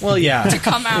ready Well, yeah, to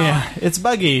come out. yeah, it's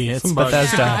buggy. It's Some bugs.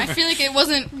 Bethesda. Yeah, I feel like it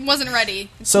wasn't ready.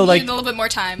 So, It needed a little bit more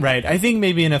time. Right. I think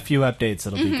maybe in a few updates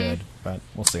it'll be good, but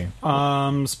we'll see.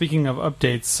 Speaking of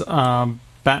updates,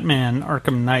 Batman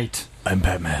Arkham Knight. I'm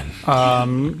Batman.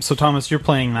 So Thomas, you're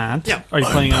playing that. Yeah. Are you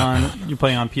playing on? You're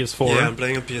playing on PS4. Yeah, I'm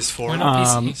playing on PS4. Why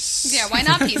not PC? Yeah, why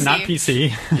not PC? Not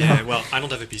PC. Yeah, well, I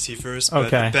don't have a PC first, but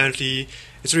Okay. apparently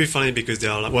it's really funny because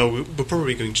there are we're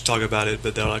probably going to talk about it,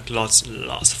 but there are lots and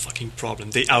lots of fucking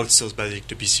problems. They outsourced basically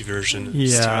the PC version.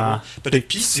 It's Yeah, terrible. But they the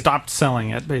PC, stopped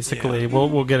selling it. Basically, Yeah.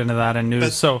 we'll get into that in news.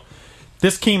 But- So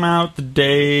this came out the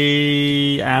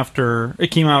day after.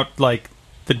 It came out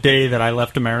the day that I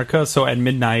left America. So at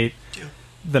midnight, Yeah.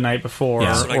 the night before,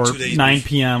 Yeah. So, or 2 days 9 before.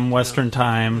 p.m. Western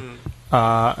time.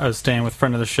 I was staying with a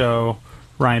friend of the show,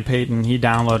 Ryan Payton. He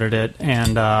downloaded it,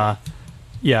 and I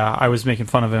was making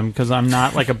fun of him because I'm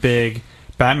not a big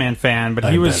Batman fan, but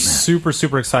he I'm was Batman.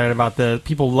 super excited about the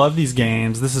people love these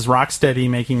games. This is Rocksteady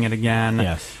making it again.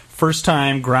 Yes. First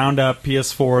time ground up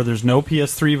PS4. There's no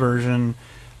PS3 version.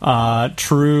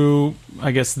 True,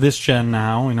 I guess this gen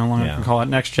now. We no longer Yeah. can call it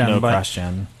next gen. No but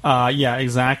cross-gen. yeah,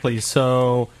 exactly.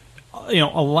 So,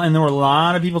 and there were a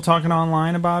lot of people talking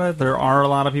online about it. There are a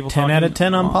lot of people 10 talking out of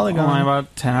 10 on Polygon. online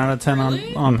about 10 out of 10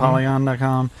 Really? on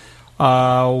Polygon.com.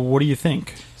 What do you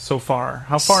think so far?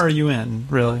 How far are you in,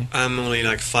 really? I'm only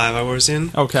 5 hours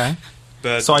in, Okay.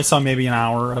 but So I saw maybe an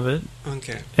hour of it,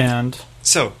 okay. and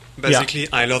So basically,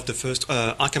 I loved the first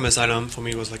Arkham Asylum. For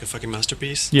me, it was a fucking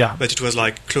masterpiece. Yeah. but it was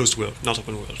closed world, not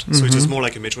open world. So it was more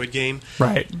like a Metroid game.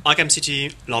 right. Arkham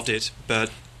City, loved it, but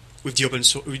with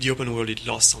the open world, it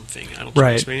lost something. I don't know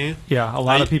Right. explain it. Yeah, a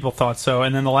lot of people thought so,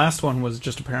 and then the last one was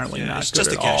just apparently Yeah, not it's good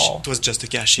just at a cash. all. It was just a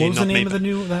cash. What was not the name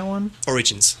made of that one?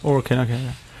 Origins. Oh, okay,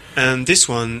 yeah. And this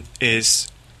one is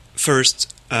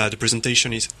first. The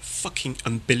presentation is fucking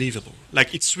unbelievable.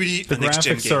 Like it's really The a next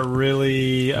gen graphics game. are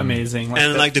really amazing.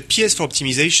 And like the PS4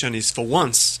 optimization is for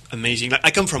once amazing. Like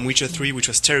I come from Witcher 3, which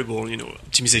was terrible,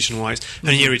 optimization wise,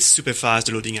 and here it's super fast.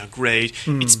 The loading are great.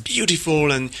 It's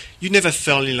beautiful, and you never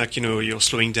feel like you're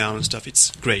slowing down and stuff.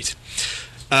 It's great.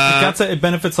 It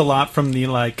benefits a lot from the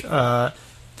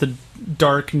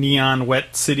dark neon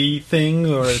wet city thing,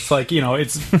 or it's like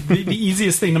it's the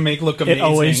easiest thing to make look amazing. It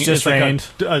always just It's like rained.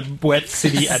 a wet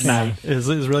city at night is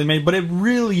really made, but it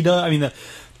really does. I mean, the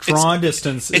draw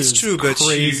distance it's is true, but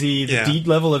crazy. The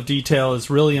level of detail is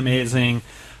really amazing.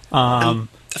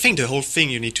 I think the whole thing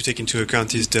you need to take into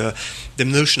account is the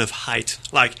notion of height.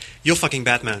 Like you're fucking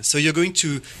Batman, so you're going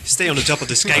to stay on the top of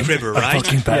the skyscraper, right?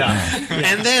 Fucking Batman.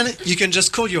 And then you can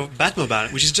just call your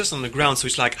Batmobile, which is just on the ground. So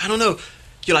it's like I don't know.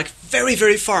 You're like very,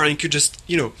 very far, and you could just,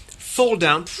 fall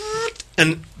down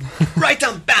and right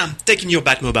down, bam, taking your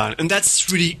Batmobile, and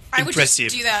that's really I would impressive.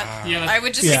 just do that. Yeah. I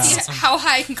would just Yeah. see how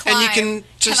high I can climb. And you can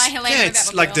just, I land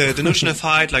it's my like Batmobile? the notion of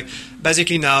height. Like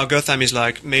basically now Gotham is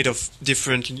like made of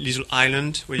different little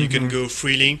island where you can go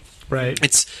freely. Right.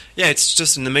 It's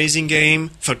just an amazing game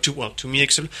to me.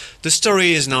 Actually, the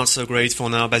story is not so great for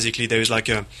now. Basically, there is like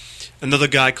another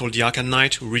guy called the Arkham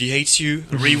Knight who really hates you,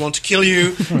 and really want to kill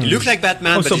you. He looks like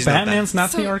Batman, Oh, but so he's Batman's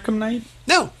not not the Arkham Knight? Batman.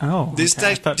 No. Oh, This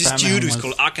okay. I thought this Batman dude who's was-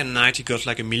 called Arkham Knight, he got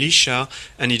like a militia,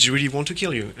 and he really want to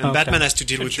kill you. And Okay. Batman has to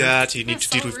deal with that. He needs to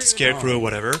so deal with the rude. Scarecrow,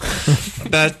 whatever.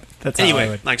 But That's how I anyway,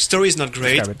 would like story is not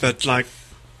great, describe it. but like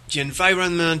the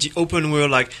environment, the open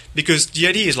world, like because the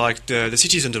idea is like the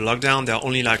city is under lockdown. There are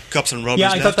only like cops and robbers Yeah,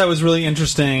 I left. thought that was really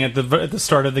interesting. At the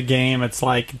start of the game, it's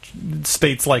like it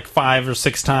states like 5 or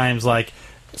 6 times like.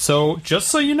 So, just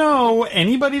so you know,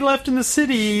 anybody left in the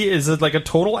city is like a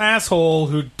total asshole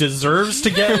who deserves to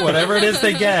get whatever it is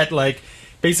they get. Like,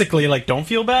 basically, like, don't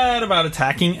feel bad about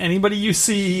attacking anybody you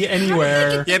see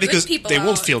anywhere. Yeah, because Good people they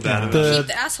won't out. feel bad about it. The- Keep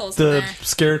the assholes in The there.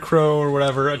 scarecrow or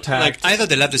whatever Like attacked. either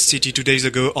they left the city 2 days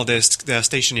ago, or they're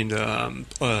stationed in the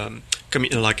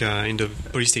in the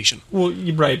police station. Well,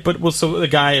 right, but so the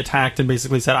guy attacked and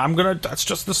basically said, that's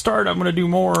just the start, I'm gonna do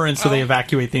more, and so they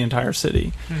evacuate the entire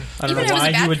city. I don't Even if know I was why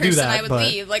a bad he would person, do that, I would but...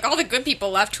 leave. Like all the good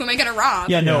people left. Who am I going to rob?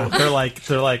 Yeah, no, they're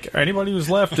like anybody who's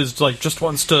left is like just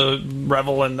wants to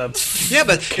revel in the Yeah,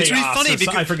 but it's really chaos funny or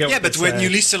because I forget what but they when say. you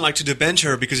listen like to the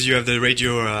banter because you have the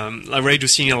radio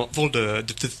signal of all the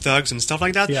thugs and stuff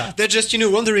like that. Yeah. They're just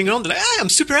wandering around. They're like, I'm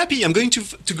super happy. I'm going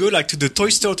to go like to the toy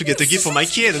store to get a gift for my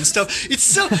kid and stuff. It's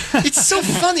so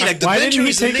funny. Like the Why banter didn't he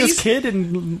is take his amazing. kid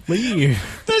and leave?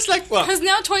 But it's like well. Because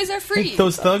now toys are free.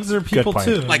 Those thugs are people point.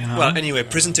 too. Like you know? well, anyway,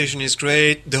 presentation is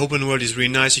great. The open world is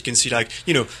really nice. You can see like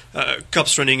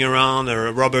cops running around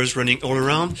or robbers running all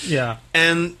around. Yeah.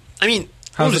 And I mean,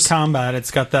 all How's this- the combat? It's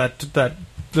got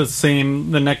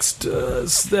the next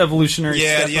evolutionary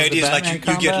Yeah, step the of idea is like Batman you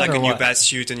get combat, like or a new what? bat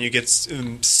suit and you get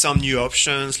some new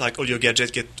options. Like all your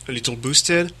gadgets get a little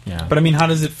boosted. Yeah. But I mean, how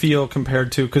does it feel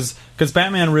compared to because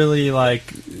Batman really like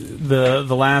the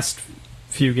last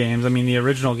few games? I mean, the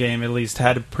original game at least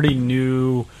had a pretty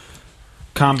new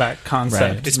combat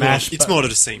concept. Right. It's Mash more of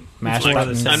the same. Mash Like,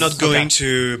 buttons. I'm not going Okay.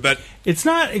 to, but It's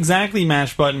not exactly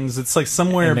mash buttons. It's like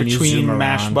somewhere And then you between zoom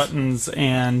mash around. buttons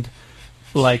and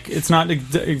like it's not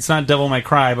Devil May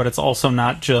Cry, but it's also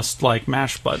not just like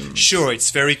mash buttons. sure, it's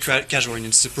very casual in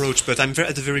its approach. But I'm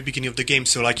at the very beginning of the game,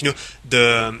 so like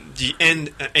the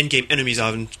end game enemies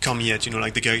haven't come yet.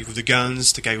 Like the guy with the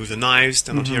guns, the guy with the knives,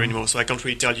 they're not here anymore. So I can't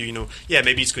really tell you. Yeah,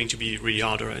 maybe it's going to be really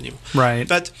harder anymore. Right.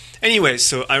 But anyway,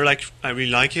 so I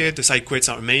really like it. The side quests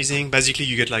are amazing. Basically,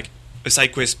 you get like a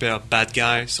side quest per bad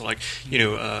guy. So like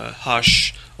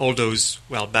Hush, all those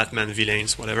Batman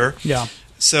villains, whatever. Yeah.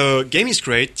 So game is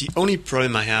great. The only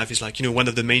problem I have is like one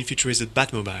of the main features is the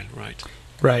Batmobile, right?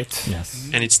 Right.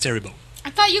 Yes. And it's terrible. I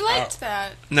thought you liked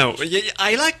that. No,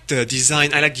 I like the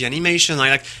design. I like the animation. I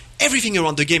like everything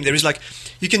around the game. There is like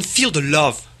you can feel the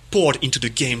love poured into the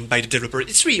game by the developer.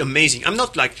 It's really amazing. I'm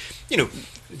not like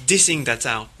dissing that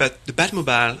out, but the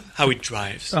Batmobile, how it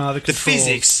drives, The the controls.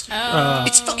 physics, Oh.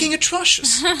 it's fucking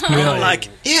atrocious. Really? Like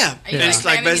yeah, Are you and it's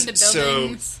like cramming into so.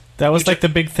 buildings? That was like the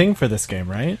big thing for this game,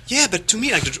 right? Yeah, but to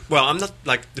me, I'm not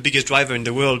like the biggest driver in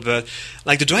the world, but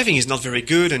like the driving is not very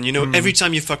good, and every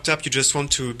time you fucked up, you just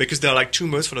want to, because there are like two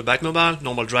modes for the Batmobile,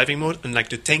 normal driving mode and like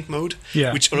the tank mode,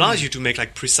 which allows you to make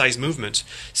like precise movement.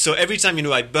 So every time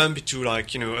I bump into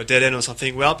like a dead end or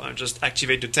something, well, I just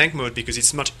activate the tank mode because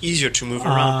it's much easier to move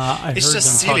around. I it's heard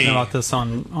just them silly. talking about this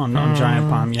on Giant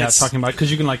Bomb. Yeah, talking about because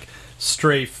you can like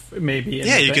strafe maybe.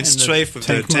 You can strafe with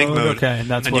the tank mode. Okay,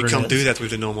 that's and what you it can't is. do that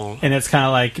with the normal. And it's kind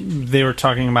of like they were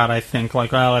talking about. I think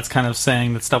like, well, that's kind of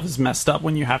saying that stuff is messed up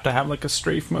when you have to have like a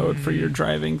strafe mode for your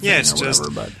driving. Thing It's or just.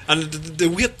 whatever, And the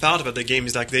weird part about the game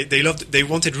is like they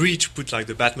wanted really to put like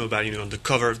the Batmobile on the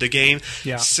cover of the game.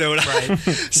 Yeah. So like,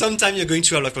 sometimes you're going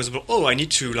to have like, for example, I need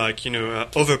to like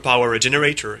overpower a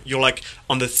generator. You're like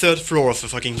on the third floor of a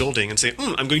fucking building and say,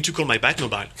 I'm going to call my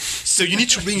Batmobile. So you need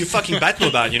to bring your fucking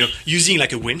Batmobile, using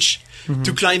like a winch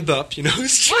to climb up,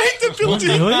 straight the building.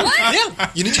 Really?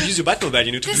 Yeah, you need to use your Batmobile,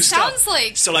 to do This stuff. sounds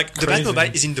like So like the Crazy.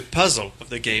 Batmobile is in the puzzle of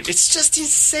the game. It's just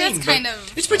insane. That's but kind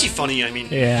of- It's pretty funny. I mean,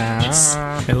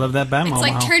 Yeah. I love that Batmobile. It's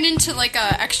like turned into like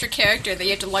a extra character that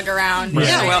you have to lug around.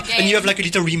 Yeah, during well, the game. and you have like a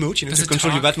little remote, Does to it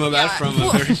control your talk? Batmobile Yeah. from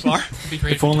very far. It'd be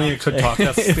great if only it could talk.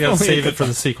 That's, If we gotta only save it it for could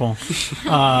the sequel.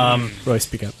 Roy,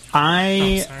 speak up.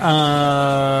 I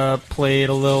played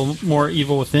a little more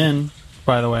Evil Within,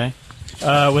 by the way.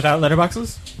 Without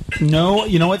letterboxes? No,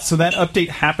 you know what? So that update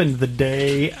happened the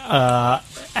day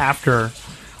after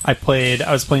I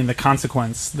was playing the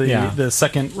Consequence, the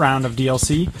second round of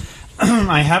DLC.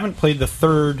 I haven't played the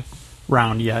third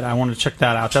round yet. I want to check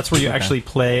that out. That's where you actually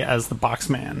play as the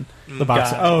Boxman. The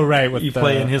box. guy. Oh, right. With You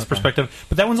play in his perspective.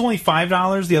 But that one's only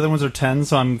 $5. The other ones are $10,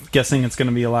 so I'm guessing it's going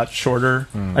to be a lot shorter.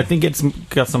 I think it's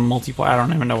got some multiplayer. I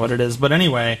don't even know what it is. But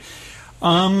anyway,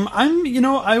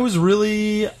 I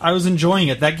was enjoying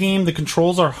it. That game, the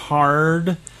controls are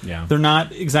hard. Yeah. They're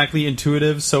not exactly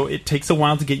intuitive, so it takes a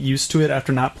while to get used to it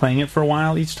after not playing it for a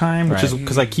while each time, which is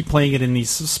because I keep playing it in these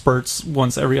spurts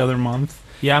once every other month.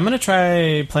 Yeah, I'm gonna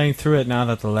try playing through it now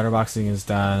that the letterboxing is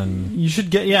done. You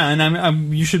should get you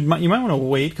might want to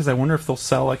wait because I wonder if they'll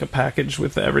sell like a package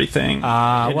with everything.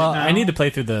 Well, I need to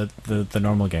play through the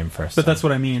normal game first. But that's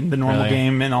what I mean, the normal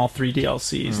game and all 3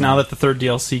 DLCs. Now that the third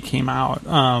DLC came out,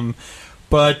 the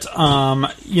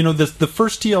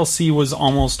first DLC was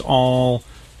almost all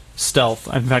stealth.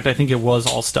 In fact, I think it was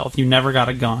all stealth. You never got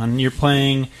a gun. You're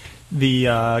playing the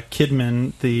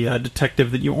Kidman, the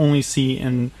detective that you only see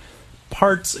in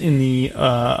parts in the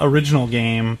original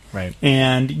game, right?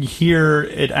 And here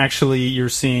it actually you're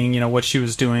seeing what she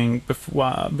was doing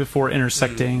before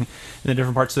intersecting in the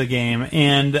different parts of the game,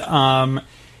 and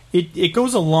it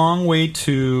goes a long way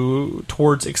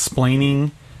towards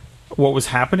explaining what was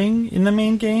happening in the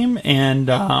main game,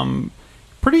 and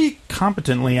pretty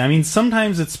competently. I mean,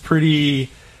 sometimes it's pretty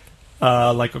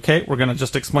okay, we're gonna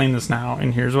just explain this now,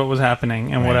 and here's what was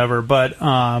happening and whatever, but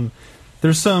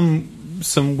there's some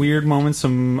weird moments,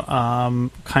 some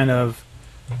kind of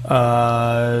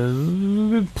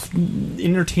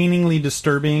entertainingly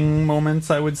disturbing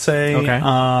moments, I would say. Okay.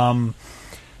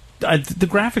 The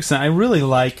graphics, I really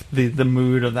like the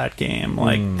mood of that game.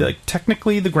 Like,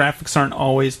 technically, the graphics aren't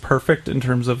always perfect in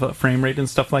terms of frame rate and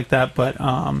stuff like that, but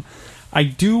I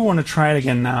do want to try it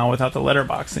again now without the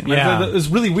letterboxing. Yeah. It was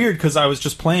really weird because I was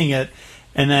just playing it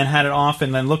and then had it off,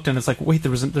 and then looked, and it's like, wait,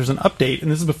 there's an update, and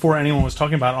this is before anyone was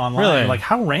talking about it online. Really? Like,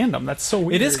 how random? That's so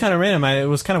weird. It is kind of random. It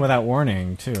was kind of without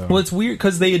warning too. Well, it's weird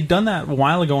because they had done that a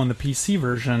while ago in the PC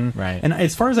version, right? And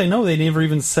as far as I know, they never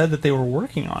even said that they were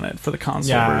working on it for the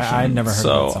console version. I never heard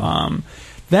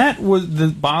that.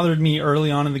 That bothered me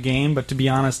early on in the game, but to be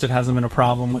honest, it hasn't been a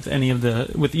problem with either of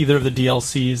the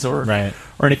DLCs or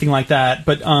anything like that.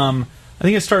 But I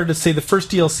think I started to say the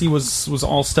first DLC was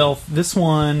all stealth. This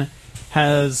one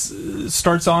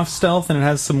starts off stealth, and it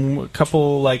has a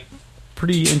couple like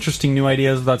pretty interesting new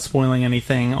ideas without spoiling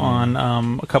anything on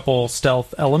a couple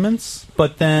stealth elements,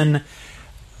 but then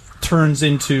turns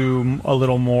into a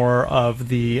little more of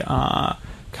the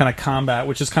kind of combat,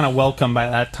 which is kind of welcome by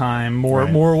that time. More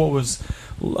what was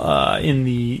in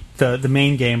the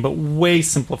main game, but way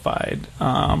simplified.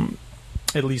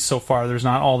 At least so far, there's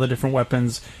not all the different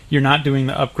weapons. You're not doing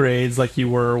the upgrades like you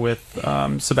were with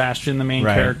Sebastian, the main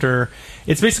character.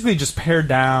 It's basically just pared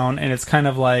down, and it's kind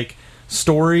of like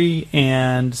story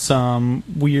and some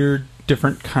weird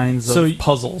different kinds of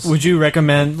puzzles. Would you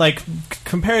recommend,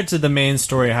 compared to the main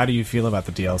story, how do you feel about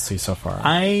the DLC so far?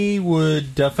 I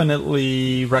would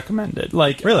definitely recommend it.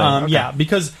 Really? Okay. Yeah,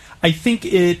 because I think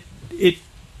it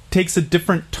takes a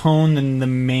different tone than the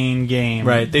main game.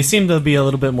 Right. They seem to be a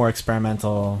little bit more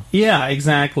experimental. Yeah,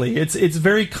 exactly. It's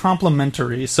very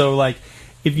complimentary. So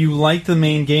if you like the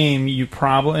main game, you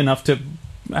probably enough to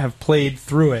have played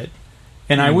through it.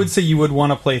 And I would say you would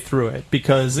want to play through it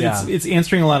because it's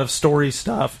answering a lot of story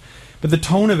stuff, but the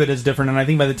tone of it is different. And I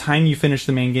think by the time you finish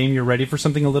the main game, you're ready for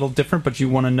something a little different, but you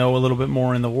want to know a little bit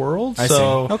more in the world. I see.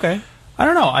 Okay. I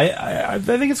don't know. I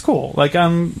think it's cool. Like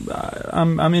I'm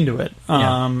into it.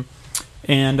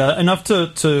 And enough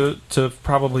to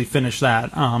probably finish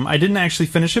that. I didn't actually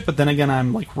finish it, but then again,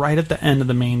 I'm like right at the end of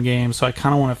the main game, so I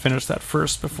kind of want to finish that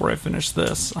first before I finish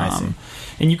this. I see.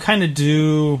 And you kind of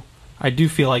do. I do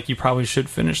feel like you probably should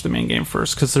finish the main game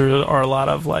first because there are a lot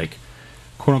of like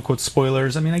quote unquote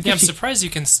spoilers. I mean, I guess I'm surprised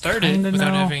you can start it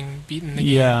without having beaten the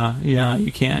game. Yeah,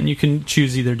 you can. You can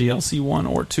choose either DLC 1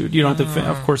 or 2. You don't have to,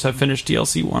 of course, have finished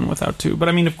DLC 1 without 2. But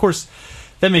I mean, of course,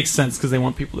 that makes sense because they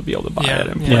want people to be able to buy it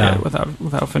and play it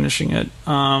without finishing it.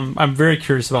 I'm very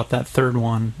curious about that third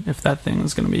one, if that thing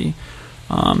is going to be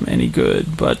any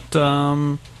good. But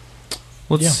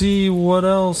let's see what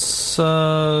else.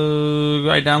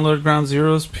 I downloaded Ground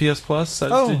Zeroes PS Plus.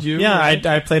 Did you? Yeah,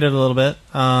 I played it a little bit.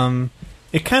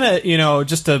 It kind of,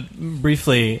 just to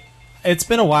briefly, it's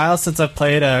been a while since I've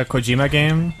played a Kojima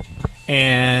game,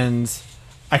 and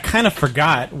I kind of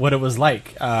forgot what it was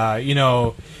like.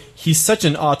 He's such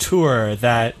an auteur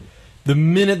that the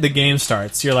minute the game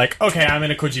starts, you're like, okay, I'm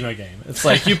in a Kojima game. It's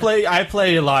like I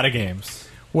play a lot of games.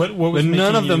 What was but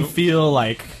none of them feel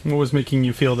like... What was making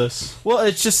you feel this? Well,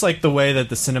 it's just like the way that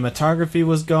the cinematography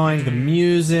was going, the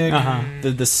music,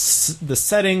 the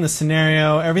setting, the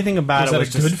scenario, everything about it was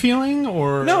just... Was that a good feeling?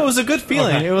 Or no, it was a good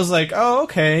feeling. Okay. It was like, oh,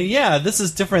 okay, yeah, this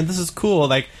is different, this is cool.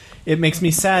 Like, it makes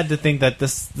me sad to think that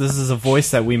this is a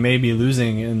voice that we may be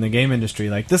losing in the game industry.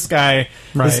 Like, this guy...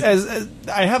 Right.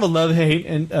 I have a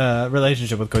love-hate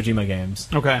relationship with Kojima games.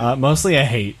 Okay. Mostly I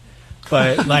hate.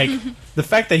 But, like... The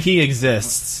fact that he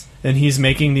exists and he's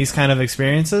making these kind of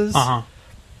experiences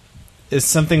is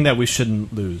something that we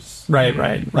shouldn't lose. Right.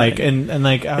 Like and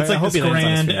like it's like this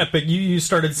grand epic. You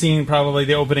started seeing probably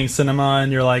the opening cinema, and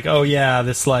you're like, oh yeah,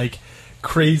 this like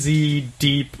crazy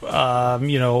deep,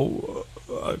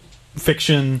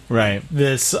 fiction. Right.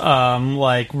 This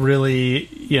like really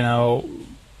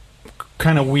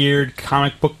kind of weird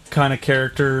comic book kind of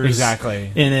characters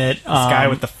in it. This guy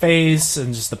with the face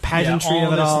and just the pageantry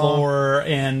of it all. This lore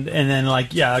and then like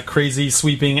crazy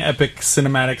sweeping epic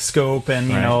cinematic scope and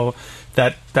you know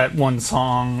that one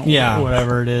song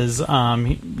whatever it is. I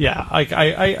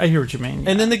hear what you mean.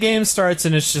 And then the game starts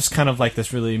and it's just kind of like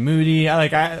this really moody.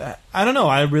 I don't know.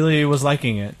 I really was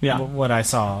liking it. Yeah. What I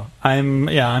saw.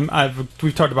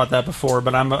 We've talked about that before,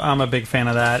 but I'm a big fan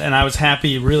of that, and I was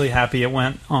really happy it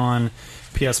went on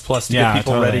PS Plus to get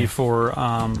people ready for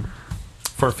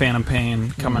Phantom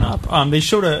Pain coming up. They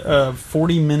showed a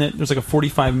 40-minute. There's like a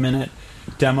 45-minute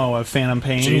demo of Phantom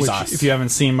Pain, which, if you haven't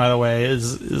seen, by the way,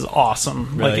 is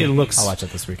awesome. Really? Like it looks. I'll watch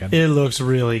it this weekend. It looks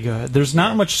really good. There's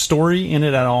not much story in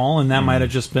it at all, and that might have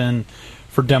just been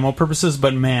for demo purposes.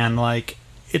 But man, like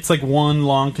it's like one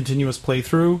long continuous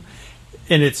playthrough,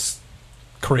 and it's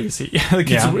crazy.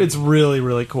 It's really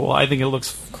really cool. I think it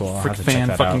looks cool.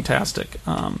 Fan-fucking-tastic.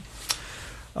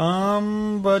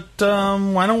 But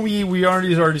why don't we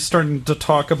already starting to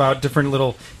talk about different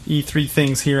little E3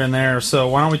 things here and there, so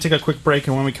why don't we take a quick break,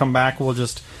 and when we come back we'll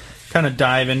just kind of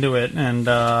dive into it and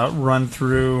run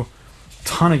through a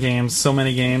ton of games, so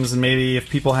many games, and maybe if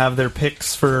people have their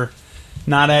picks for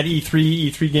not at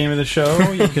E3 game of the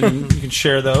show, you can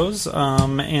share those,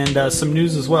 and some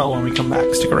news as well when we come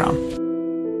back. Stick around.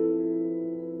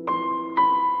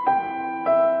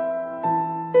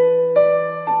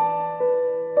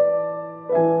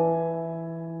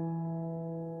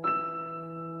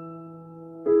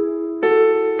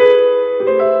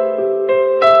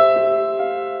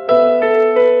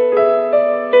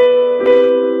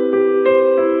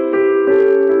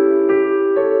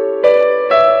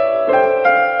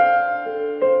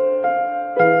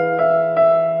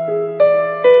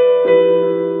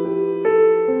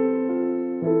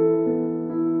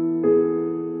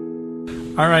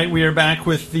 We are back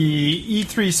with the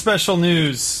E3 special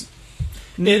news.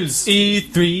 It's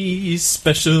E3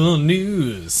 special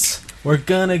news. We're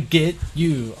gonna get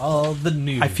you all the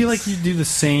news. I feel like you do the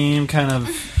same kind of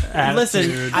attitude. Listen,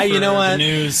 you know what? The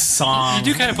news song. You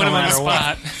do kind of put him on the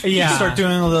spot. Yeah. You start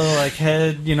doing a little like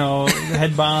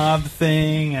head bob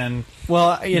thing, and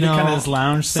you know, kind of this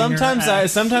lounge singer.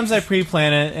 Sometimes I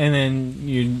pre-plan it, and then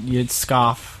you'd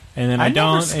scoff. And then I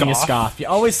don't, and you scoff. You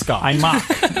always scoff. I mock.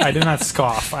 I do not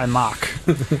scoff. I mock.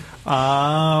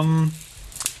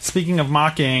 Speaking of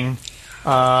mocking,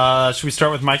 should we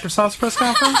start with Microsoft's press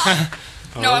conference?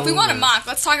 No, if we want to mock,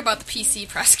 let's talk about the PC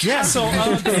press conference. Yeah, so,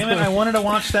 damn it, I wanted to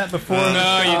watch that before. No,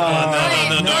 I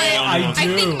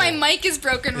think my mic is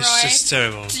broken, Roy. It's just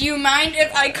terrible. Do you mind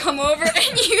if I come over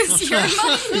and use your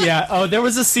mic? Yeah. Oh, there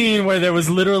was a scene where there was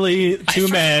literally two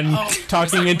men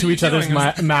talking into each other's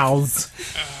mouths.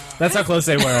 That's how close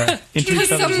they were. Because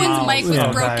someone's mic was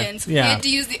Yeah. broken, so we Yeah. had to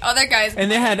use the other guy's And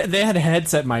mic. they had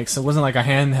headset mics, so it wasn't like a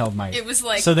handheld mic. It was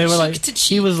like so they were like cheek to he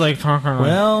cheek. was like talking.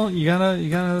 Well, you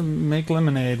gotta make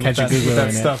lemonade with Catch a that, with Googler that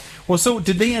in it. stuff. Well, so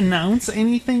did they announce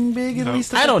anything big at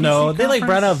least? At I the don't know. PC They like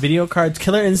brought out conference? video cards.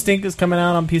 Killer Instinct is coming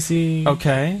out on PC.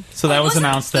 Okay, so that was Wasn't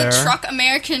announced the there.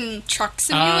 American Truck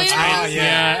Simulator? That's right.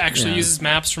 yeah. Actually Yeah. uses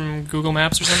maps from Google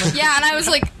Maps or something. Yeah, and I was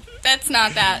like, that's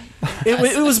not that. It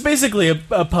was basically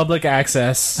a public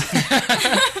access.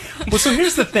 Well, so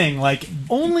here's the thing: like,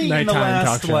 only in the Nighttime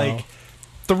last talk show. like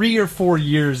 3 or 4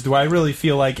 years do I really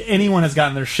feel like anyone has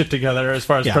gotten their shit together as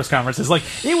far as Yeah. press conferences. Like,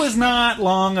 it was not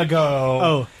long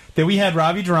ago. That we had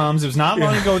Robbie Drums. It was not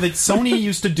long ago that Sony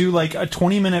used to do like a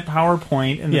 20-minute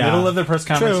PowerPoint in the Yeah. middle of their press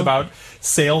conference True. about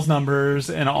sales numbers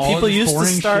and all People of this used to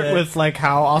boring start shit. with like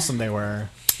how awesome they were.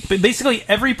 But basically,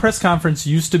 every press conference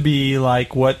used to be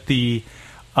like what the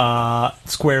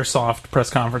Squaresoft press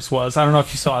conference was. I don't know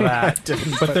if you saw that,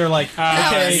 but they're like,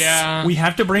 okay, yeah. we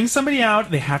have to bring somebody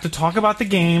out. They have to talk about the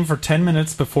game for 10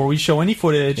 minutes before we show any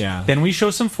footage. Yeah. Then we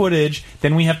show some footage.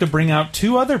 Then we have to bring out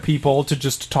 2 other people to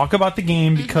just talk about the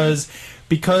game because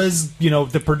you know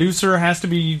the producer has to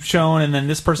be shown and then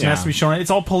this person has Yeah. to be shown.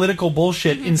 It's all political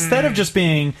bullshit instead of just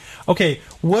being okay.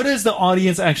 What does the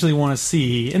audience actually want to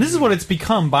see? And this is what it's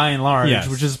become by and large, Yes.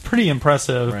 which is pretty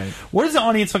impressive. Right. What does the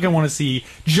audience fucking want to see?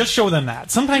 Just show them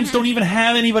that. Sometimes don't even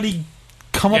have anybody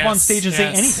come up on Yes, stage and say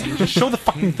yes. anything. Just show the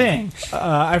fucking thing.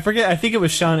 I forget. I think it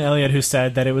was Sean Elliott who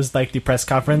said that it was like the press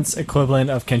conference equivalent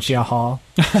of Kenshia Hall.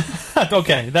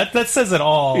 Okay, that says it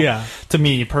all. Yeah. To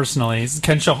me personally,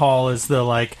 Kensha Hall is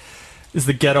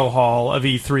the ghetto hall of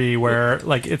E3 where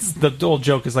like it's the old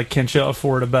joke is like Kensha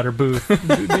afford a better booth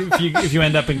if you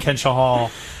end up in Kensha Hall.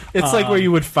 It's like where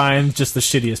you would find just the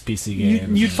shittiest PC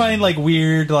games. You'd find like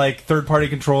weird like third-party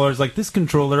controllers like this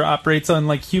controller operates on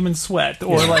like human sweat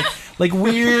or like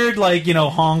weird like you know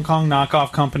Hong Kong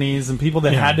knockoff companies and people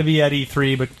that Yeah. had to be at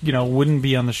E3 but you know wouldn't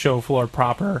be on the show floor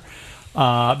proper.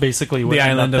 Basically, would the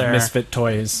end island up of there. misfit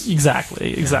toys.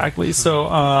 Exactly. So,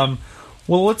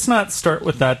 well, let's not start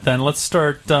with that then. Let's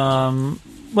start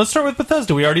with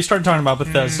Bethesda. We already started talking about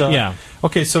Bethesda. Yeah.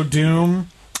 Okay, so Doom.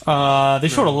 They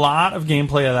showed a lot of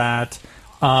gameplay of that.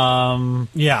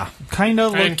 Yeah. Kind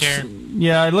of I didn't looked. care.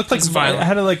 Yeah, it looked like It's violent. it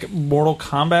had a like Mortal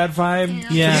Kombat vibe.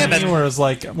 Yeah, but- where it was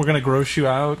like we're gonna gross you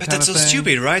out. But kind that's of so thing.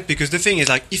 stupid, right? Because the thing is,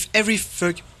 like, if every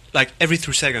 3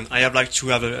 seconds I have like to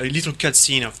have a little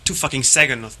cutscene of 2 fucking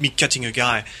seconds of me cutting a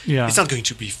guy, Yeah. it's not going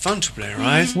to be fun to play,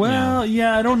 right? Well,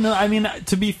 yeah, I don't know. I mean,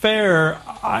 to be fair,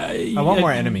 I want more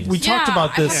enemies. We talked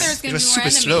about I thought this. there was It gonna was be super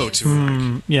more slow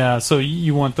enemies. to. Yeah, so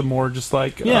you want the more just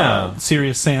like Yeah.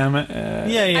 Serious Sam. Yeah.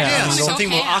 Yeah, so something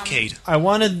more ham. arcade. I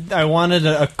wanted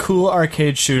a cool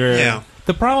arcade shooter. Yeah.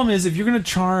 The problem is if you're going to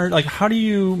charge, like, how do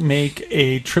you make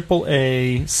a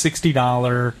AAA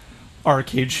 $60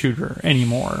 arcade shooter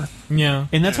anymore? Yeah.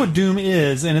 And that's what Doom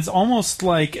is, and it's almost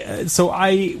like so.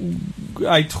 I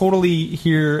totally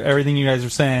hear everything you guys are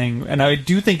saying, and I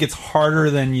do think it's harder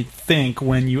than you think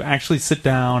when you actually sit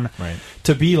down Right.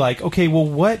 to be like, okay, well,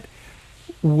 what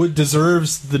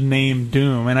deserves the name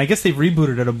Doom? And I guess they've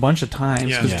rebooted it a bunch of times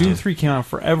Yeah. because Yeah. Doom 3 came out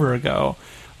forever ago,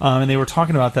 and they were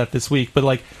talking about that this week. But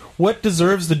like, what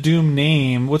deserves the Doom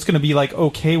name? What's going to be like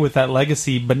okay with that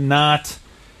legacy, but not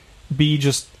be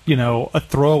just a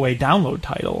throwaway download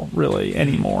title really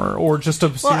anymore, or just a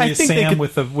Well, I serious think they Sam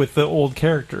could- with the old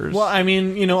characters? Well, I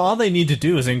mean, all they need to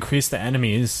do is increase the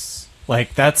enemies.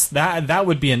 Like that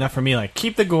would be enough for me. Like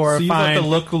keep the gore. so you fine. thought the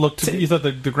look looked, you thought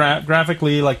the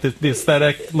graphically like the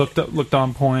aesthetic looked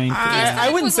on point. The I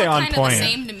aesthetic wouldn't was say all on kind point. of the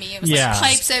same to me. It was Yeah. like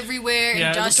pipes everywhere,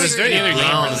 Yeah, it was industrial. very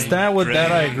brown.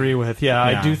 That I agree with. Yeah,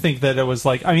 I Yeah. do think that it was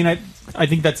like. I mean, I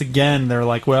think that's again. They're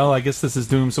like, well, I guess this is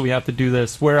Doom, so we have to do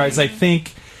this. Whereas I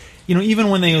think, even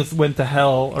when they went to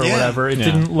hell or Yeah. whatever, it Yeah.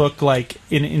 didn't look like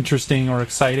an interesting or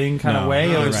exciting kind of No, way.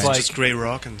 no, It was right. like just grey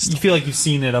rock and you stuff. feel like you've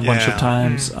seen it a bunch of Yeah.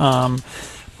 times.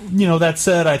 That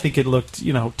said, I think it looked,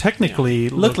 technically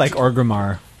looked like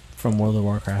Orgrimmar from World of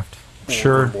Warcraft.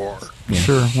 sure.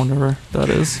 Sure, whatever that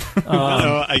is.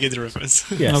 No, I get the reference.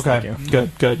 Yes, Okay, thank you.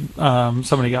 good.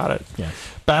 Somebody got it. Yeah.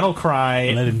 Battle Cry.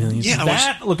 11 million. Yeah,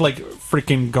 That looked like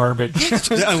freaking garbage.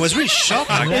 I was really shocked.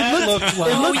 Like, It looked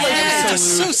like it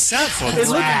was so sad for them.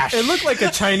 It looked like a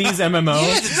Chinese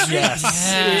MMO. Yeah.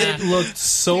 It looked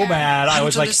so bad. I don't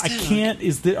was like, understand. I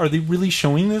can't. Are they really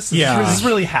showing this? Yeah. Is this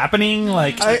really happening?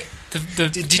 Like, The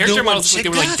Did character no one models looked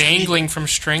like they check were like that? dangling from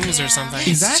strings or something.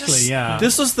 exactly. just- Yeah.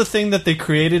 This was the thing that they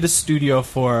created a studio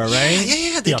for, right?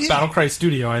 Yeah, they yeah, did. Battle Cry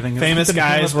Studio. I think is Famous the name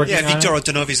guys of it. working Yeah, on Victor it.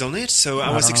 Otonov is on it, so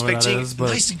I was don't know what that expecting. is, but-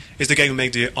 Nice. It's the guy who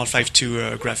made the Half-Life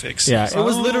 2 graphics. Yeah, it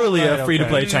was Oh, literally right, a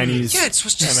free-to-play okay. Chinese Yeah, it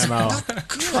was just MMO. not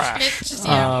good. It's just,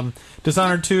 yeah.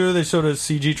 Dishonored 2. They showed a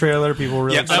CG trailer. People were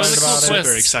really Yeah, that was excited a cool about super it.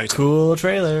 twist. excited. Cool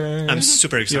trailer. I'm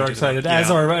super excited. You're excited, Yeah.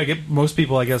 as are I get most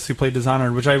people, I guess, who play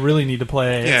Dishonored, which I really need to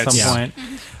play Yeah, at some it's-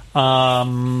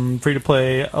 point. Free to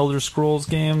play Elder Scrolls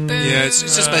game. Yeah, it's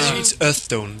just basically it's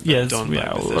Earthstone. Yeah, it's- done yeah,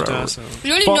 by whatever. Bethesda. So. We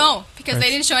don't even know because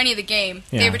they didn't show any of the game.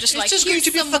 Yeah. They were just like, just going "Here's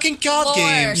to be a some fucking card lore.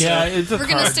 game. Yeah, it's a We're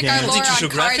gonna card stick game. our lore Did you on show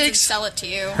cards and graphics? sell it to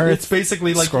you." It's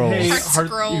basically like, Scrolls. hey, Heart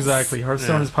scrolls. exactly.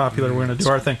 Hearthstone Yeah. is popular. We're going to do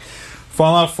our thing.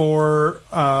 Fallout 4.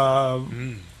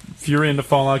 If you're into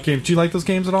Fallout games, do you like those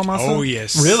games at all, Masa? Oh,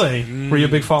 yes. Really? Were you a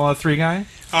big Fallout 3 guy?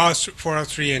 Fallout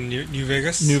 3 and New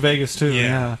Vegas. New Vegas too. Yeah.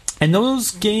 Yeah. And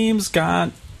those games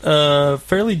got a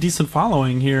fairly decent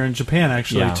following here in Japan,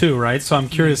 actually, Yeah. too. Right? So I'm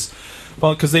curious.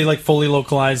 Well, because they like fully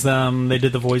localized them, they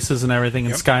did the voices and everything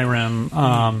in Yep.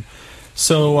 Skyrim.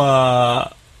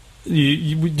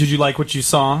 Did you like what you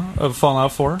saw of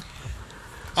Fallout 4?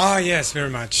 Oh, yes, very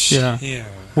much. Yeah. Yeah.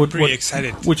 What- Pretty what-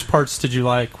 excited. Which parts did you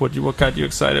like? What got you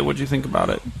excited? What did you think about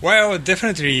it? Well,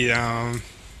 definitely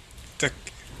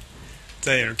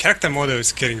the character model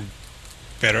is getting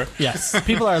better. Yes,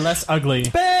 people are less ugly.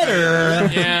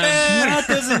 Better. Yeah. That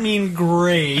doesn't mean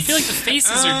great. I feel like the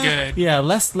faces are good. Yeah,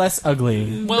 less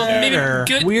ugly. Well, better.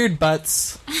 maybe good. Weird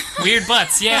butts. Weird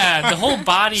butts. Yeah, the whole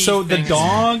body. So the thing is-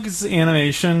 dog's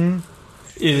animation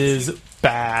is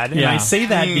bad, and Yeah. I say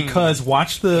that because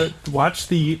watch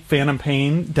the Phantom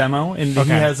Pain demo, and he Okay.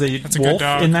 has a That's a good wolf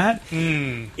dog. in that.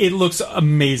 It looks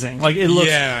amazing. Like it looks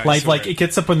Yeah, like sure. it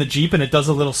gets up on the Jeep and it does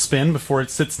a little spin before it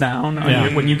sits down.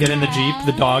 Yeah. When you get in the Jeep,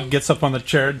 the dog gets up on the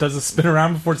chair, it does a spin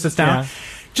around before it sits down. Yeah.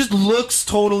 Just looks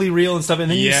totally real and stuff, and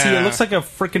then you see it Yeah. looks like a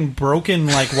freaking broken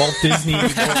like Walt Disney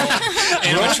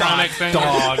animatronic thing.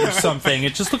 dog or something.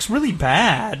 It just looks really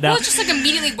bad. Now, Well, it just like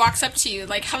immediately walks up to you,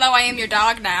 like, "Hello, I am your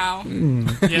dog now. Yeah,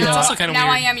 it's also kind of Now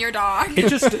weird. I am your dog." it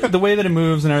just the way that it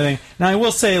moves and everything. Now I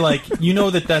will say, like, you know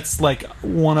that's like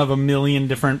one of a million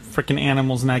different freaking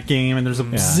animals in that game, and there's a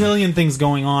zillion things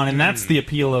going on, and that's the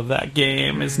appeal of that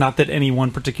game. It's not that any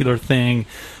one particular thing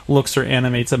looks or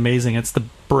animates amazing. It's the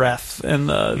breadth and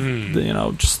the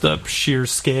just the sheer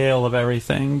scale of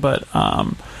everything. But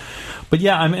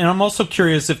yeah, I'm also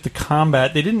curious if the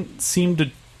combat, they didn't seem to,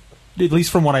 at least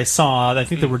from what I saw, I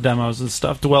think there were demos and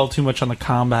stuff, dwell too much on the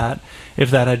combat, if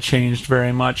that had changed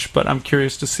very much. But I'm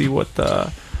curious to see what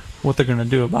they're going to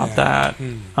do about that.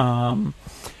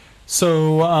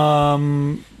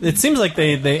 It seems like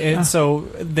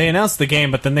they announced the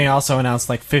game, but then they also announced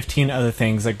like 15 other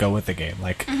things that go with the game,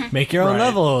 like make your own Right.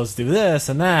 levels, do this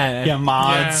and that. Yeah,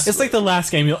 mods. It's like the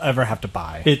last game you'll ever have to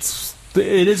buy.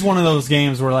 It is one of those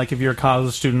games where, like, if you're a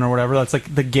college student or whatever, that's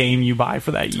like the game you buy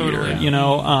for that year. Totally. You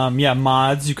know,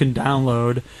 mods you can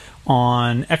download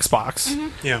on Xbox.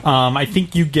 Yeah. I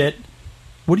think you get.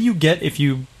 What do you get if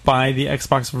you buy the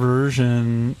Xbox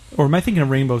version? Or am I thinking of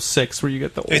Rainbow Six, where you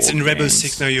get the old It's in Rainbow games?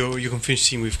 6 now. You're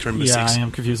confusing with Rainbow Yeah, 6. I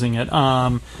am confusing it.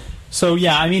 So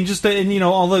yeah, I mean, just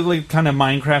all the like kind of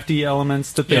Minecrafty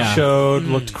elements that they Yeah. showed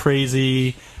looked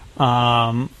crazy.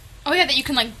 Oh yeah, that you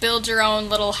can like build your own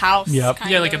little house. Yep. kind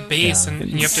Yeah, like a of. base, Yeah. and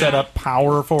You you have set to up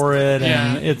power for it, Yeah.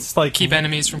 and it's like keep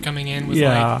enemies from coming in with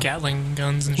Yeah. like Gatling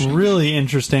guns and shit. really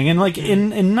interesting, and like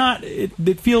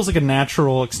it feels like a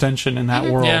natural extension in that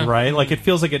world, Yeah. right? Like it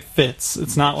feels like it fits.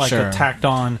 It's not like Sure. a tacked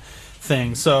on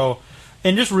thing. So,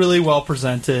 and just really well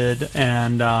presented,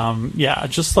 and yeah,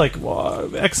 just like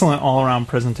excellent all around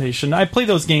presentation. I play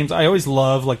those games. I always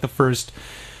love like the first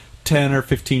 10 or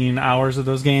 15 hours of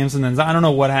those games, and then I don't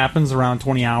know what happens around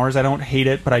 20 hours. I don't hate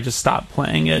it, but I just stop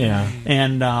playing it. Yeah.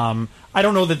 And I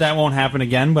don't know that won't happen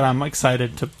again, but I'm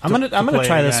excited to. I'm gonna play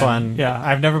try it this again. one. Yeah,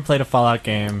 I've never played a Fallout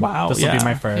game. Wow, this will yeah. be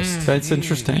my first. that's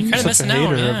interesting. You're I'm kinda such a missing out,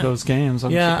 hater yeah. of those games.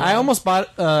 I'm Yeah, super- I almost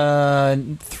bought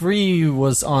 3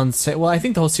 was on sale. Well, I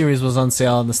think the whole series was on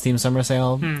sale in the Steam Summer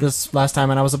Sale this last time,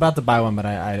 and I was about to buy one, but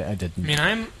I didn't.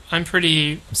 I mean, I'm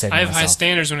pretty. saving I have high myself.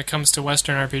 standards when it comes to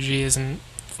Western RPGs, and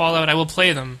Fallout, I will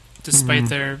play them despite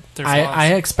their flaws.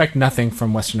 I expect nothing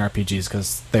from Western RPGs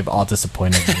because they've all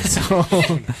disappointed me.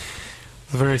 So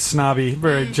It's very snobby,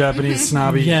 very Japanese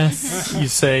snobby. Yes. You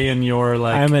say in your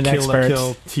like I'm an Kill la expert.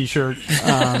 Kill t-shirt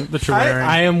that you're wearing.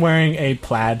 I am wearing a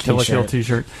plaid Kill la Kill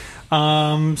t-shirt.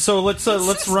 t-shirt. So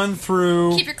let's run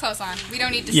through. Keep your clothes on. We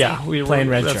don't need to see. Yeah, Plain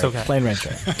red that's shirt. okay. Plain red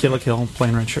shirt. Kill la Kill,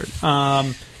 plain red shirt.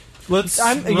 Let's.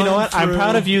 You know what? I'm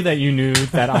proud of you that you knew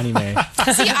that anime.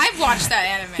 See, I've watched that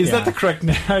anime. Is that the correct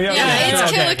name? Yeah,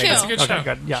 it's Kill la Kill. It's a good show.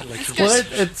 Good. Yeah. It's Well,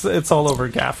 just- it's all over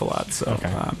Gaff a lot. So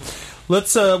Okay.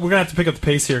 let's. We're gonna have to pick up the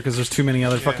pace here because there's too many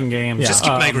other fucking games. Just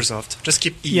keep Microsoft. Just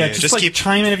keep EA. Yeah, just like keep.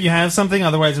 chime in if you have something.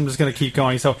 Otherwise, I'm just going to keep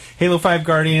going. So, Halo 5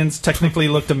 Guardians technically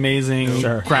looked amazing.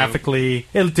 Sure. Graphically,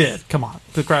 it did. Come on,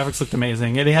 the graphics looked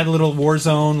amazing. They had a little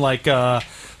Warzone like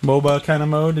MOBA kind of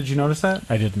mode. Did you notice that?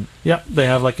 I didn't. Yep, they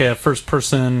have like a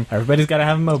first-person. Everybody's got to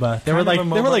have a MOBA. There were Kind of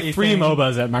like a MOBA-y 3 thing.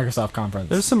 MOBAs at Microsoft conference.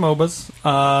 There's some MOBAs.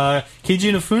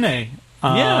 Keiji Inafune.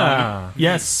 Yeah.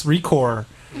 Yes, Recore.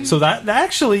 So that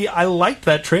actually, I liked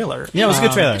that trailer. Yeah, it was a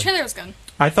good trailer. The trailer was good.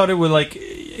 I thought it would like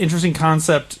interesting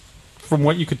concept from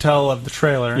what you could tell of the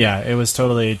trailer. Yeah, it was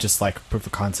totally just like proof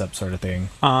of concept sort of thing.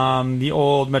 The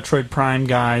old Metroid Prime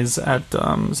guys at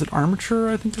is it Armature?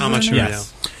 I think. is their Armature, name?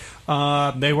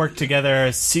 Yes. They worked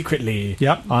together secretly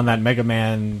Yep. on that Mega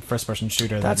Man first-person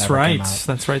shooter. That's never right. Came out.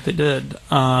 That's right. They did.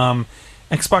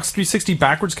 Xbox 360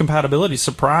 backwards compatibility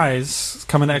surprise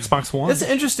coming to Xbox One. That's an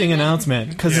interesting announcement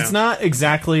because Yeah. it's not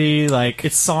exactly like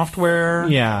It's software.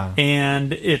 yeah.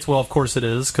 And it's of course it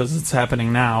is because it's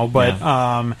happening now. But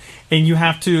and you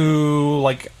have to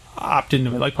like opt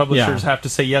into it. Like publishers Yeah. have to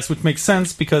say yes, which makes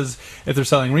sense because if they're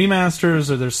selling remasters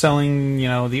or they're selling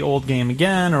the old game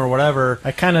again or whatever.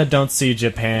 I kind of don't see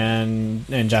Japan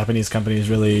and Japanese companies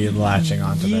really latching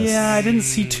onto this. Yeah, I didn't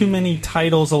see too many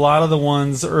titles. A lot of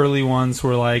the early ones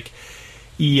were like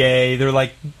EA. They're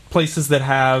like places that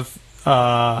have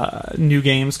new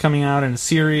games coming out in a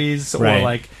series, or Right.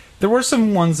 like there were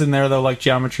some ones in there though, like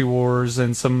Geometry Wars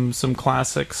and some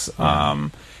classics.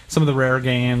 Some of the rare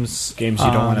games Games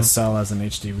you don't want to sell as an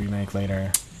HD remake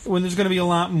later. when there's going to be a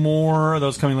lot more of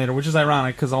those coming later, which is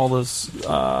ironic because all those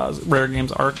rare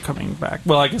games are coming back.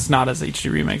 Well, I guess not as HD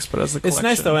remakes, but as a collection. It's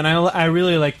nice though, and I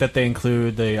really like that they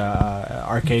include the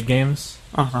arcade games.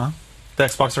 The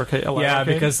Xbox Arcade. Yeah,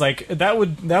 Arcade? because like that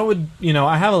would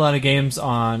I have a lot of games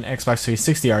on Xbox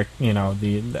 360,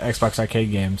 the Xbox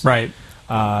arcade games, right.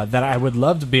 that I would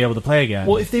love to be able to play again.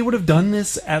 Well, if they would have done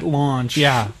this at launch,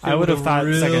 Yeah, I would have thought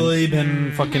really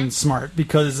been fucking smart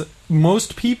because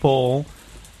most people,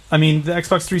 I mean, the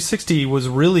Xbox 360 was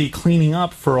really cleaning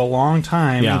up for a long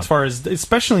time Yeah. as far as,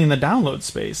 especially in the download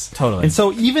space. Totally. And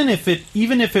so even if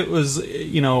it was,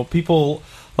 people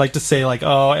like to say like,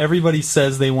 oh, everybody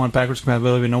says they want backwards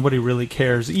compatibility, but nobody really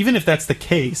cares. Even if that's the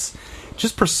case,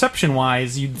 just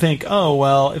perception-wise, you'd think, oh,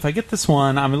 well, if I get this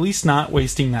one, I'm at least not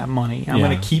wasting that money. I'm Yeah.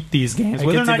 going to keep these games. I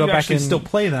Whether get or to not go you back actually and- still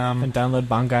play them. and download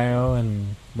Bangai-O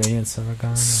and Radiant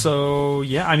Silvergun. So,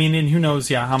 yeah, I mean, and who knows,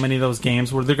 how many of those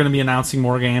games where they're going to be announcing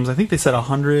more games. I think they said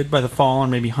 100 by the fall, or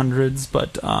maybe hundreds,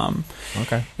 but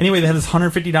Okay. anyway, they had this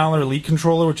 $150 Elite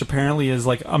controller, which apparently is,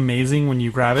 like, amazing when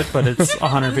you grab it, but it's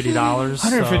 $150.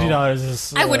 $150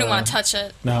 is. I wouldn't want to touch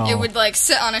it. No. It would like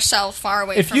sit on a shelf far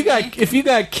away If from you got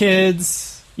me.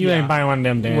 kids, you Yeah. ain't buying one of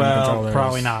them damn Well, controllers.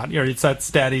 probably not. It's that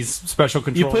Daddy's special You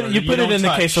controller. put it don't in the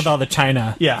touch. case with all the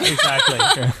China. Yeah,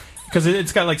 exactly. Because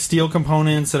it's got, like, steel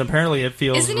components, and apparently it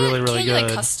feels Isn't really, it? really Can you good.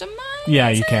 like customize? Yeah,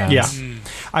 you can. Yeah.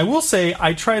 I will say,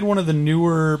 I tried one of the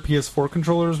newer PS4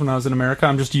 controllers when I was in America.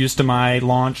 I'm just used to my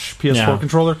launch PS4 Yeah.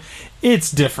 controller.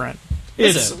 It's different.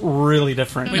 Is It's it? really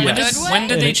different. In a Yes. good way? When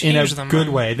did they in change a them? good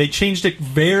way. They changed it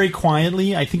very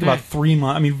quietly. I think about 3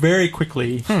 months. I mean, very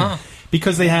quickly.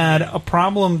 Because they had a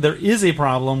problem. There is a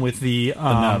problem with the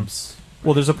nubs.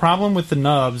 Well, there's a problem with the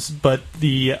nubs, but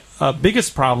the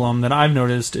biggest problem that I've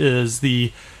noticed is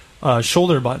the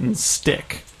shoulder buttons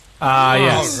stick.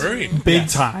 Yes. Oh, really? Big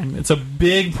time. It's a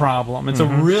big problem. It's a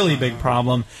really big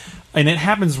problem. And it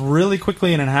happens really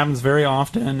quickly, and it happens very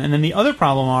often. And then the other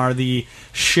problem are the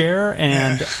share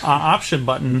and option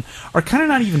button are kind of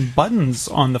not even buttons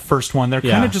on the first one. They're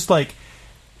kind of just like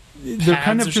they're Pads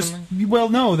kind of or just something? well,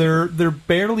 no, they're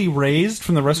barely raised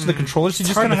from the rest of the controllers. So you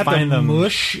just hard kind of to have to find them.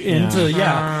 mush into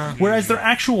Whereas they're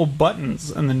actual buttons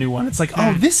in the new one. It's like,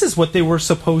 oh, this is what they were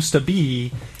supposed to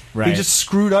be. Right. They just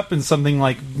screwed up in something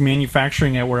like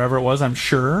manufacturing it wherever it was, I'm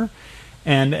sure.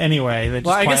 And anyway, they just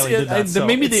Well, I guess quietly did that. So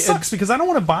maybe it sucks because I don't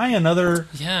want to buy another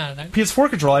Yeah. That, PS4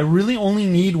 controller. I really only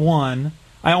need one.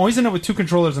 I always end up with 2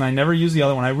 controllers, and I never use the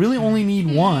other one. I really only need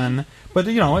one, but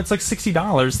it's like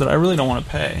 $60 that I really don't want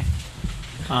to pay.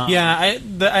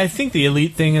 I think the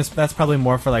Elite thing that's probably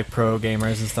more for like pro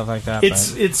gamers and stuff like that.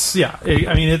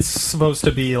 I mean, it's supposed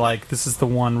to be like this is the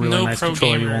one really nice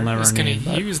controller you will never need.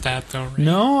 Going to use that though. Right?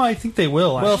 No, I think they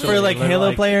will. Well, actually. for like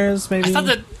Halo players, maybe. I thought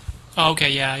that. Oh,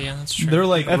 okay, yeah, that's true. They're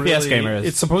like FPS really, gamers.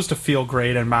 It's supposed to feel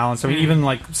great and balanced. I mean, even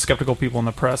like skeptical people in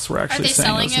the press were actually saying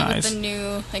it was nice. Are they selling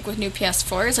it with the new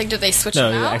PS4s? Like, did they switch no,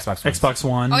 them out? Xbox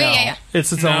One. Oh yeah.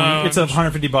 It's its own. It's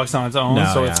 $150 on its own,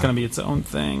 it's going to be its own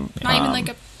thing. Not even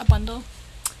like a bundle.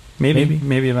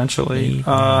 Maybe eventually.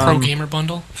 Pro gamer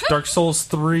bundle. Dark Souls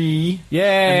 3.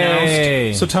 Yay!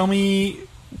 Announced. So tell me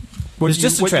what you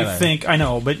think. I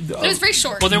know, but it was very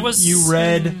short. Well, there was you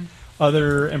read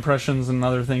other impressions and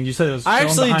other things. You said it was. I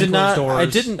actually did not.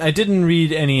 Doors. I didn't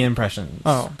read any impressions.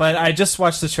 Oh, but I just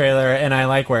watched the trailer and I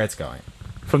like where it's going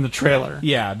from the trailer.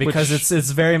 Yeah, because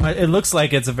it's very much. It looks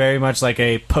like it's very much like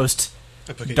a post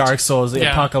Dark Souls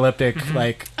apocalyptic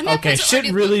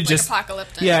shit really just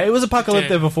apocalyptic. Yeah, it was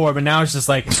apocalyptic before, but now it's just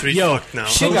like shit got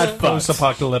fucked.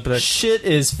 Post-apocalyptic. Shit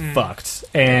is fucked,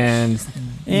 and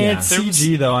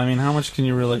CG though. I mean, how much can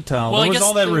you really tell? Well, there was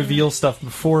all that reveal stuff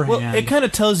beforehand. Well, it kind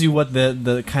of tells you what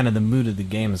the kind of the mood of the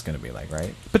game is going to be like,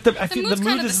 right? But I think the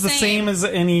mood is the same as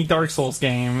any Dark Souls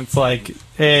game. It's like,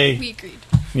 hey, we agreed.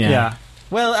 Yeah.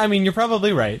 Well, I mean, you're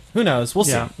probably right. Who knows? We'll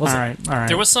see. All right.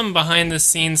 There was some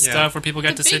behind-the-scenes stuff where people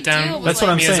got to sit down. That's what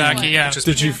I'm Miyazaki, saying. Yeah.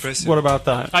 Did you? What about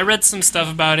that? I read some stuff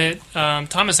about it.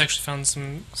 Thomas actually found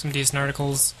some decent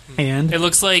articles. And it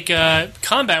looks like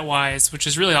combat-wise, which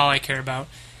is really all I care about.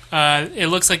 It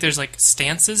looks like there's like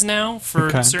stances now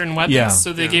for certain weapons. Yeah.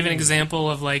 So they gave an example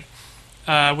of like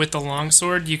with the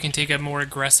longsword, you can take a more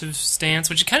aggressive stance,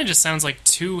 which kind of just sounds like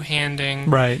two-handing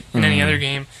in any other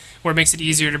game. Where it makes it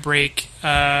easier to break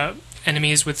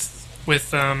enemies with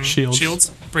shields,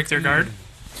 break their guard.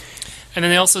 And then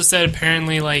they also said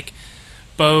apparently like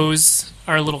bows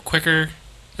are a little quicker,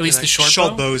 at least the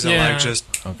short bows are like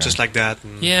just like that.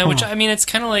 Yeah, which I mean, it's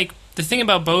kind of like the thing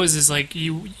about bows is like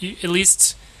you at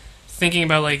least thinking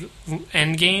about like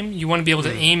end game, you want to be able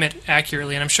to aim it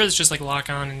accurately, and I'm sure it's just like lock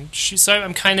on and shoot. So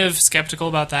I'm kind of skeptical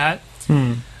about that.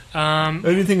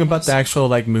 Anything about the actual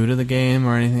like mood of the game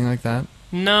or anything like that?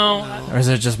 No. Or is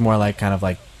it just more like kind of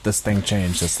like this thing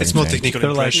changed? It's more technical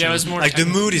impression. Yeah, it was more like the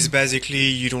mood is basically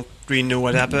you don't really know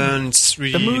what happened. It's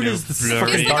really the mood is the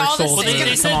blurry. Dark Souls.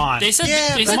 Well, they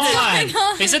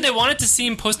said they wanted to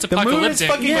seem post-apocalyptic. The mood is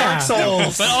fucking Dark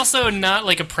Souls, but also not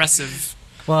like oppressive.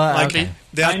 Well, like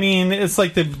I mean, it's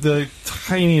like the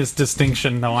tiniest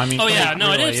distinction, though. I mean,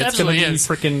 it is absolutely is.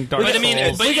 Freaking Dark Souls. But I mean,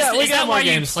 is that why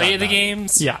you play the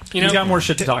games? Yeah, you know, we got more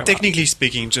shit to talk about. Technically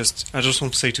speaking, I just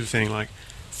want to say two things. Like,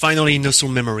 finally, no soul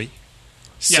memory.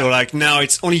 So like now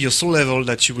it's only your soul level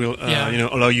that you will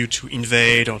allow you to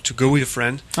invade or to go with a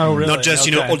friend. Oh really? Not just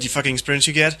all the fucking experience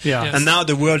you get. Yeah. Yes. And now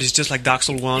the world is just like Dark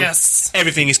Souls 1. Yes.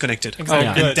 Everything is connected. Exactly.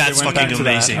 Oh, good. And that's fucking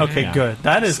amazing. Okay, good.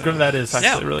 That is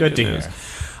actually really good news.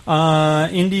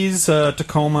 Indies,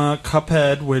 Tacoma,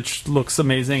 Cuphead, which looks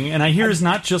amazing, and I hear is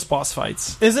not just boss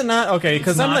fights. Is it not? Okay,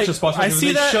 because I'm like, just boss fights. I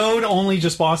see they showed only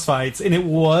just boss fights, and it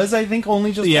was, I think,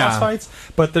 only just boss fights,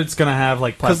 but it's going to have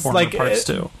like platform parts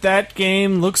too. That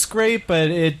game looks great, but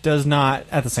it does not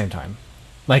at the same time.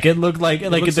 Like it looked like the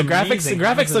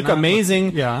graphics look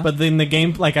amazing, but then the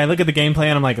game, like I look at the gameplay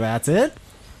and I'm like, that's it.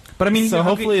 But I mean, so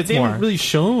hopefully it's they more. haven't really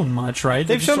shown much, right?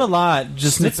 They've shown a lot.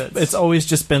 Just it's always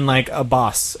just been like a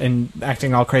boss and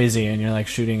acting all crazy, and you're like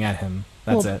shooting at him.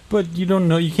 That's it. But you don't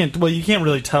know. You can't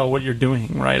really tell what you're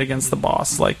doing right against the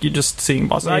boss. Like you're just seeing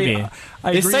bosses. Maybe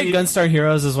they cite Gunstar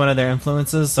Heroes as one of their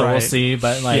influences, so we'll see.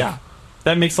 But like,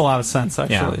 that makes a lot of sense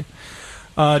actually.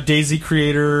 Yeah. Daisy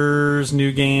creators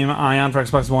new game Ion for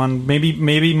Xbox One.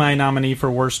 Maybe my nominee for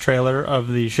worst trailer of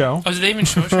the show. Oh, did they even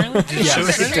show a trailer?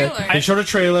 They showed a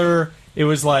trailer. It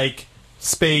was like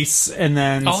space, and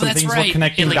then some things were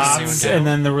connecting dots, and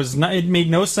then there was it made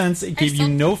no sense. It gave you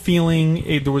no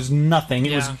feeling. There was nothing.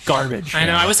 It was garbage. I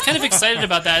know. I was kind of excited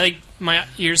about that. Like my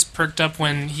ears perked up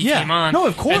when he came on. No,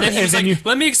 of course. And then he was like,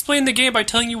 "Let me explain the game by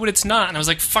telling you what it's not." And I was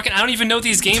like, "Fucking, I don't even know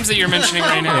these games that you're mentioning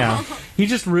right now." Yeah. He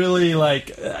just really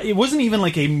like. It wasn't even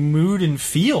like a mood and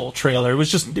feel trailer. It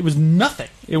was nothing.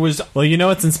 It was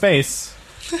it's in space.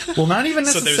 Well, not even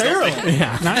necessarily.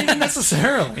 Not even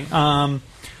necessarily.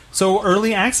 So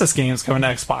early access games coming to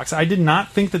Xbox. I did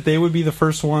not think that they would be the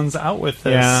first ones out with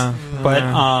this. Yeah, but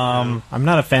I'm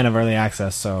not a fan of early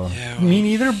access, so me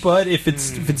neither. But if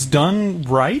it's done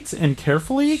right and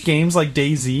carefully, games like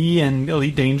DayZ and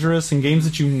Elite Dangerous and games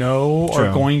that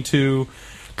are going to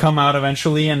come out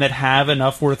eventually and that have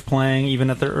enough worth playing even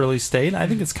at their early state, I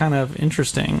think it's kind of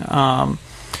interesting.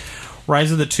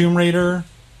 Rise of the Tomb Raider.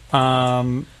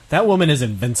 That woman is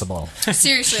invincible.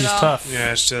 Seriously, She's though. tough.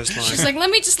 Yeah, it's just like She's like, let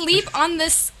me just leap on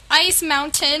this ice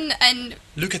mountain and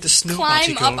look at the snow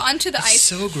climb particle. up onto the It's ice.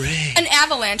 so great. An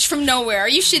avalanche from nowhere. Are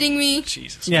you shitting me?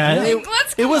 Jesus. Yeah, Like,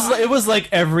 let's it go was on. it was like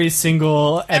every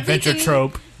single adventure Everything-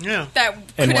 trope. Yeah. That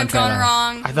In could one have gone trailer.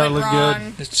 wrong. I thought it went looked wrong.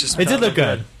 good. It's just It did look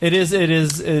good. good.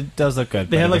 It does look good.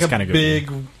 They but had it like was a kinda big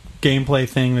goofy. gameplay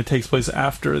thing that takes place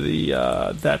after the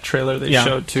that trailer they Yeah.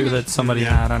 showed too that somebody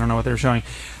Yeah. had. I don't know what they were showing.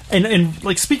 And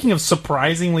like speaking of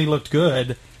surprisingly looked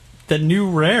good, the new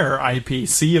Rare IP,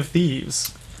 Sea of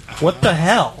Thieves. What the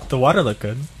hell? The water looked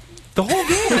good. The whole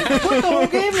game. The whole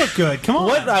game looked good. Come on.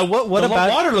 What the about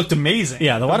water looked amazing.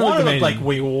 Yeah, the water looked amazing. like,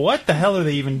 wait, what the hell are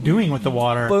they even doing with the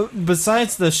water? But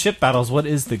besides the ship battles, what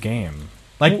is the game?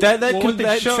 Like Well, that what they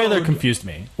that trailer showed- confused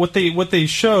me. What they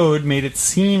showed made it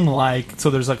seem like so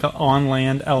there's like an on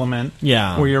land element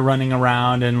Yeah. where you're running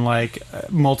around and like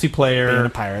multiplayer Being a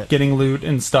pirate. getting loot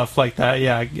and stuff like that,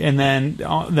 yeah, and then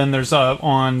there's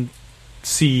on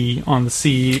the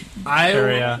sea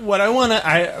area. What I want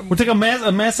to We'll take a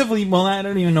massively, well, I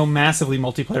don't even know massively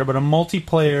multiplayer, but a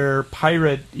multiplayer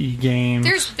pirate-y game.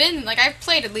 There's been, like, I've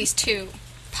played at least 2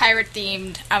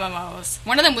 pirate-themed MMOs.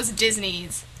 One of them was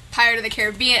Disney's Pirate of the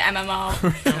Caribbean MMO.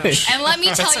 And let me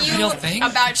tell a you real thing?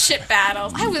 about ship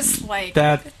battles. I was like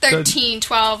That- 13,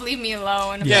 12, leave me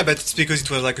alone. Yeah, but it's because it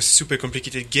was like a super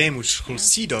complicated game which is called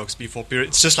Sea Dogs before period.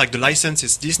 It's just like the license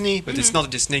is Disney, but it's not a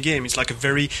Disney game. It's like a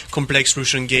very complex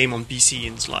Russian game on PC,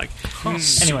 and it's like Anyway,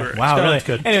 super- wow, That's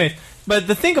really good. Anyway, but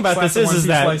the thing about Slap this the is One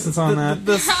that Piece license on that.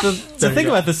 the There you thing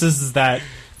go. about this is that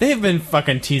they have been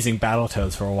fucking teasing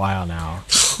Battletoads for a while now,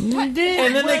 and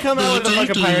then they come out with a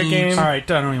fucking pirate game. All right,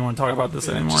 I don't even want to talk about this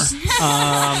anymore.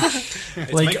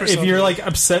 It's Like, if Microsoft. you're like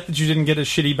upset that you didn't get a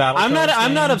shitty battle, I'm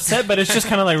not upset, but it's just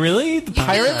kind of like, really, the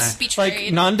pirates, betrayed.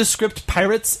 like nondescript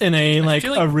pirates in a like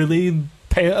feel a like- really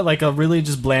like a really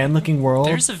just bland looking world.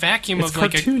 There's a vacuum It's of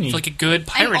like cartoony. a good I'm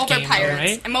pirate over game, though, pirates.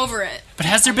 right? I'm over it. But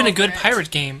has there I'm been a over good it.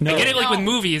 pirate game? No. I get it like with No.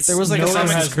 movies. There was like No,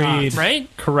 Assassin's has not. Creed, right?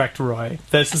 Correct, Roy.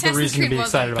 This is the Assassin's reason to be Creed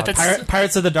excited wasn't. about But that. that's-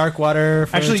 Pirates of the Dark Water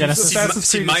for Actually, Genesis. Assassin's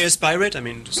Sid Creed- Meier's Pirate. I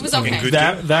mean, It was fucking okay. good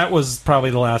game. That was probably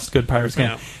the last good Pirates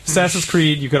game. Yeah. Assassin's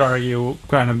Creed, you could argue,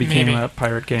 kind of became Maybe. a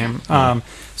pirate game.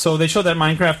 So they showed that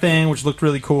Minecraft thing, which looked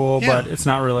really cool, Yeah. but it's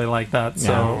not really like that.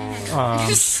 So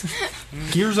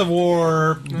Gears of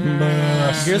War,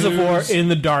 Gears of War in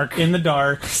the dark. in the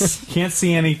dark, can't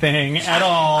see anything at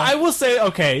all. I will say,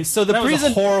 okay, so the that was a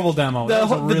reason horrible demo. That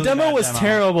was a the really demo bad was demo.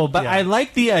 terrible, but Yeah. I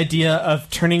like the idea of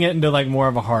turning it into like more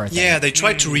of a horror thing. Yeah, they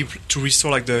tried to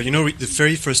restore like the the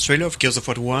very first trailer of Gears of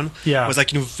War 1 Yeah. was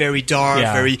like very dark,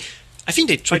 Yeah. very. I think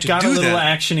they It tried to got a do little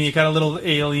that. actiony. It got a little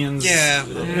aliens. Yeah. a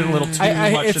little too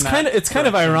much. It's kind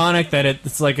of ironic that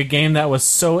it's like a game that was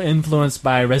so influenced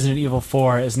by Resident Evil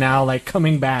 4 is now like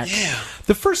coming back. Yeah.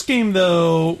 The first game,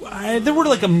 though, there were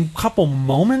like a couple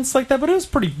moments like that, but it was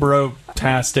pretty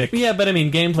bro-tastic. Yeah, but I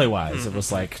mean, gameplay wise, it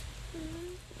was like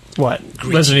What?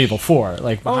 Resident Evil 4.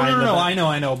 Like, Oh behind no, the-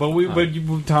 I know.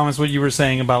 But Thomas, what you were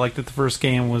saying about like that the first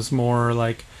game was more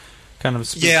like kind of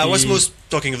spooky. Yeah, I was most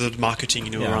talking of the marketing,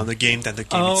 Yeah. around the game than the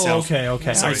game Oh, itself.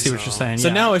 okay. Sorry, I see what so- you're saying. So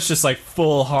yeah. now it's just like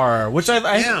full horror, which I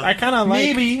kind of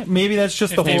like. maybe that's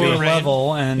just the If they horror do it right.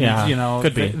 level, and Yeah, you know,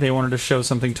 could be. they wanted to show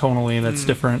something tonally that's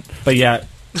different. But yeah,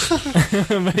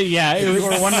 but yeah, it We was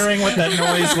were wondering what that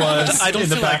noise was I don't in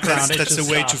the feel like background. that's It the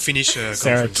just way stopped. to finish a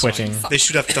Sarah conference. twitching. They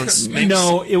should have done. Maybe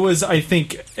No, it was. I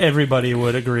think everybody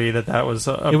would agree that was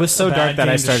a. It was so a bad dark that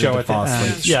I game to started show to at the fall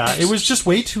end. asleep. Yeah, it was just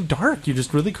way too dark. You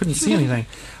just really couldn't see anything.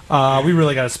 We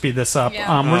really got to speed this up. Yeah.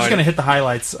 We're just Oh, going to yeah. hit the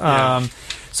highlights.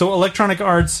 So, Electronic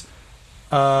Arts,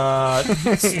 Star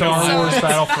Wars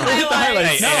Battlefront.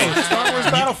 Hey, No, Star Wars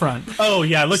Battlefront. Oh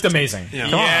yeah, it looked amazing. Yeah.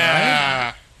 Come on,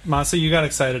 Yeah, Masa, you got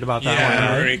excited about that one, yeah,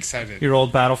 right? very excited. Your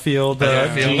old Battlefield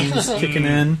genes kicking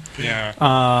in. Yeah,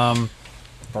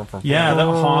 Yeah, the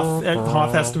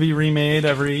Hoth has to be remade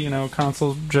every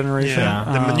console generation.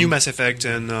 Yeah, the new Mass Effect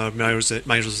and Mirror's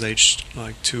Edge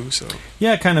 2. So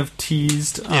Yeah, kind of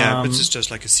teased. yeah, but it's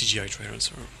just like a CGI trailer.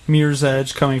 So Mirror's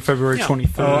Edge coming February Yeah.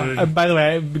 23rd. By the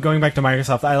way, going back to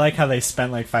Microsoft, I like how they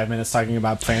spent like 5 minutes talking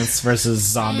about Plants vs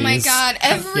Oh Zombies. my god,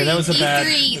 every that was a bad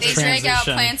E3 they drag out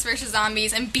transition. Plants vs.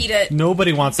 Zombies and beat it.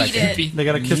 Nobody wants that Beat game. it. They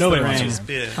got to kiss Nobody the wants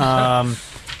ring. yeah.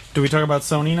 Do we talk about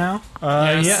Sony now?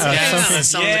 Yes. Yeah, Yes. Sony- That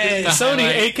sounds like Yay, a-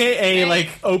 Sony, aka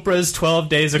like Oprah's 12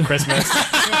 Days of Christmas.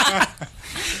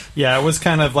 Yeah, it was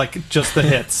kind of like just the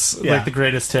hits, Yeah. like the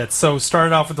greatest hits. So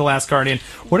started off with The Last Guardian.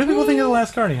 What do people think of The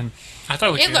Last Guardian? I thought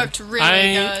it looked It good. looked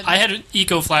really good. I had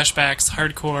eco flashbacks,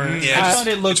 hardcore. Yeah, I thought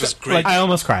it looked was great. like I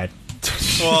almost cried.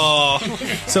 Oh,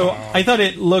 So I thought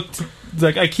it looked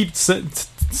like I keep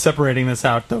separating this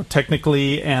out though,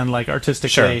 technically and like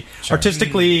artistically. Sure.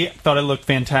 Artistically, thought it looked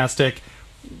fantastic.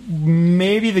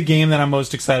 Maybe the game that I'm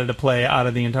most excited to play out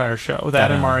of the entire show.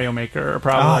 That and Mario Maker are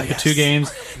probably the two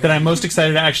games that I'm most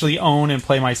excited to actually own and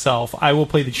play myself. I will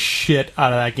play the shit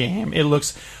out of that game. It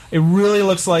really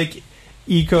looks like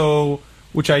Eco,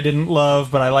 which I didn't love,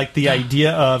 but I like the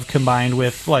idea of, combined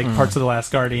with like parts of The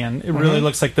Last Guardian. It really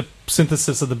looks like the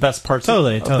synthesis of the best parts of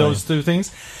those two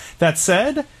things. That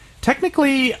said,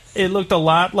 technically, it looked a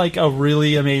lot like a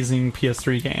really amazing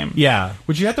PS3 game. Yeah.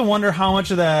 Which you have to wonder how much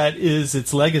of that is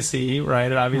its legacy,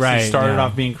 right? It obviously started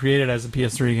off being created as a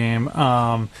PS3 game.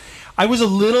 I was a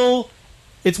little...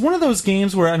 It's one of those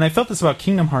games where, and I felt this about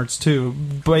Kingdom Hearts too,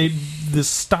 but the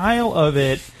style of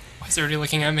it... Why is everybody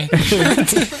looking at me?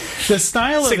 The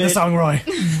style Sing of it... the song, Roy.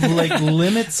 like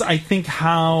limits, I think,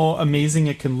 how amazing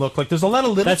it can look. Like there's a lot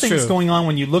of little things going on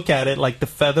when you look at it, like the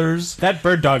feathers. That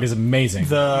bird dog is amazing.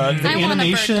 The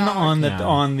animation on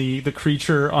the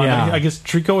creature. I guess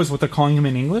Trico is what they're calling him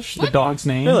in English. The dog's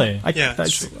name. Really? I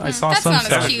saw that's some not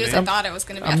stuff. as cute as I thought it was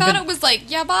going to be. I thought it was like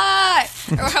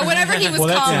 "Yabai" or whatever he was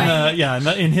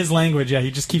calling. In his language,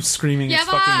 he just keeps screaming his Yabai.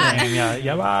 fucking name. Yeah,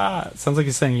 Yabai. Sounds like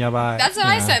he's saying Yabai. That's what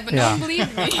I said, but no one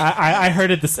believed me. I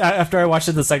heard it after I watched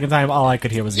it the second time. All I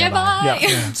could hear was Yabai.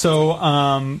 Yeah. So,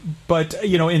 but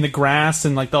in the grass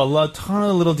and like a ton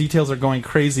of little details are going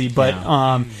crazy. But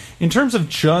in terms of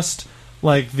just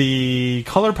like the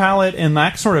color palette and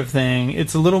that sort of thing,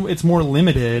 it's more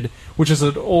limited, which is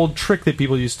an old trick that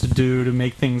people used to do to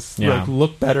make things like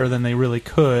look better than they really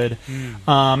could.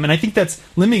 And I think that's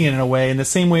limiting it in a way. In the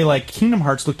same way, like Kingdom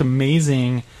Hearts looked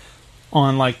amazing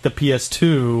on like the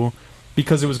PS2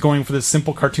 because it was going for this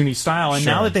simple cartoony style, and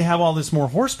now that they have all this more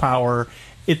horsepower,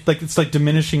 it's like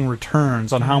diminishing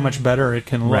returns on how much better it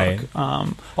can look.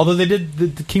 Although they did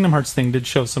the Kingdom Hearts thing did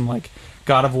show some like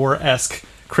God of War-esque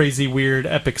crazy, weird,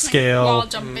 epic scale wall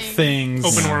jumping things.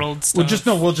 Open world stuff.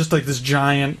 Just like this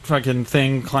giant fucking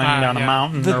thing climbing down a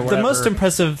mountain or whatever. The most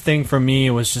impressive thing for me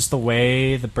was just the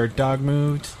way the bird dog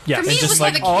moved. Yeah, For me, and it just was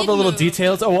like how the all kid the little moved.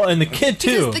 details. Oh, well, and the kid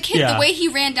too. Because the kid, the way he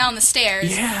ran down the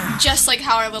stairs, just like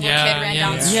how our little kid ran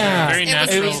down the stairs. Yeah. Very It was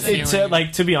natural amazing. feeling.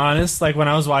 Like, to be honest, like when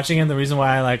I was watching it, the reason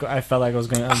why I felt like I was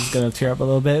gonna tear up a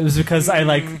little bit was because I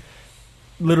like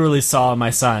literally saw my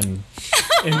son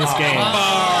in this game.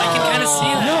 I can kind of see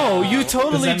that. No, you Does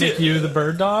totally that make you the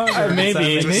bird dog? Or maybe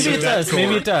does that make you it does.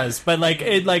 Maybe it does. But like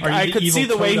it, like Are you I the could evil see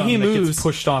the way totem he that gets moves,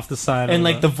 pushed off the side, and of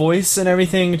like the voice and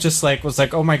everything, just like was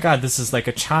like, oh my god, this is like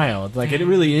a child. Like it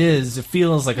really is. It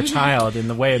feels like a child in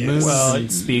the way it moves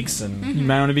and speaks. And You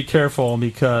might want to be careful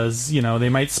because they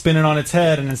might spin it on its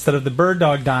head, and instead of the bird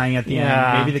dog dying at the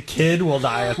end, maybe the kid will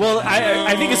die. At the end.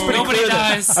 I think it's pretty Nobody clear.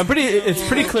 dies. It's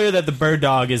pretty clear that the bird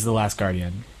dog is the last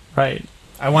guardian. Right.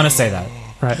 I want to say that.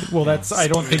 Right. Well, that's. I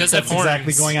don't think does that's have horns,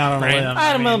 exactly going out on right? a limb.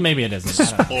 I don't know. Maybe it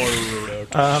isn't. I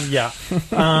don't know. Yeah.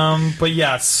 But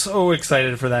yeah, so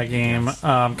excited for that game.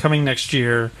 Coming next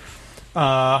year.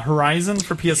 Horizon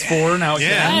for PS4 now.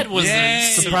 That was the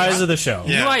Surprise of the show.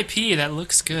 UIP. That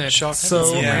looks good. Shock. That's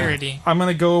So- a Yeah. rarity. I'm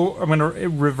gonna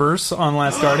reverse on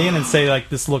Last Guardian and say like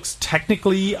this looks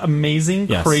technically amazing,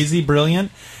 Yes. crazy,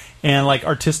 brilliant, and like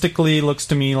artistically looks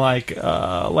to me like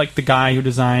the guy who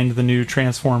designed the new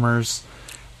Transformers.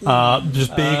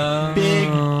 Just big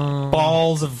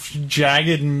balls of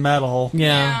jagged metal.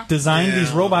 Yeah. Designed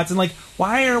these robots, and like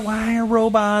why are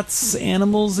robots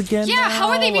animals again? Yeah, now? how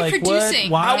are they Like, reproducing?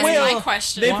 what? Why? Is my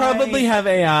question. They probably have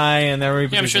AI and they're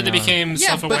Yeah, I'm sure they became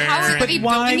Yeah, but self-aware. how are they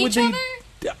why building would each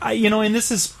they- other? and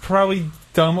this is probably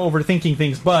dumb overthinking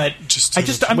things, but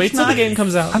I'm Wait till the game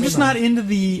comes out. I'm just not into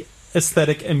the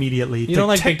aesthetic immediately. You don't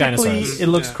like big Technically, dinosaurs. It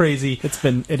looks crazy. It is.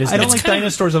 I don't It's like kind of-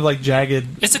 dinosaurs of like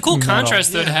jagged. It's a cool metal.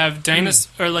 contrast though to have dinosaurs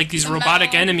or like these The robotic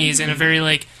metal. enemies in a very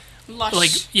like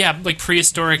Lush.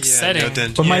 prehistoric setting.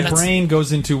 But my That's- brain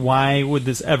goes into why would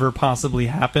this ever possibly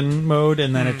happen mode,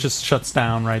 and then it just shuts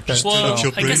down right there. Well,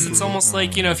 Your I guess brain. it's almost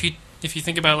like if you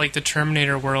think about like the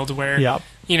Terminator world where Yep.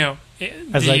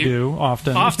 As the- I do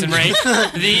often. Often, right?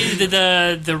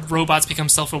 the robots become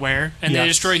self-aware and they Yes.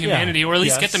 destroy humanity, or at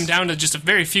least Yes. get them down to just a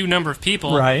very few number of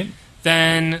people. Right.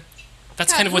 Then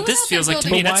that's God, kind of what who this out there feels like to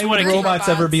building me. That's Why what would it robots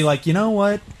ever be like? You know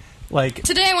what? Like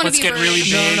Today I want to Let's be get a really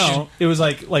bird. big. No. It was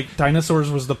like dinosaurs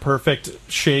was the perfect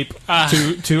shape Ah.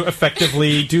 to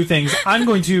effectively do things. I'm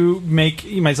going to make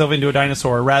myself into a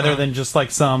dinosaur rather than just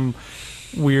like some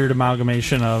weird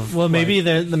amalgamation of. Well, maybe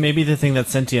like, the thing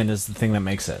that's sentient is the thing that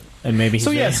makes it, and maybe he's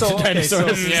So yeah, really so into okay, so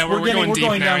dinosaurs. Yeah, we're we're going deep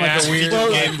going down now, like yeah. a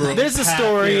weird. Well, there's a story,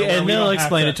 path here where and we they'll don't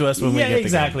explain have it to us when we get the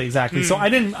game. exactly. So I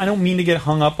don't mean to get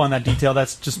hung up on that detail.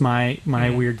 That's just my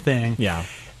weird thing. Yeah.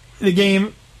 The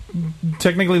game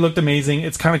technically looked amazing.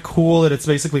 It's kind of cool that it's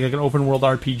basically like an open world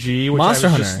RPG, which Monster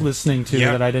I was Hunter. just listening to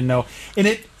that I didn't know, and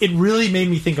it really made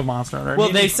me think of Monster Hunter.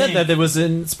 Well, they said that there was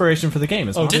inspiration for the game.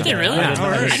 As well. Did they really?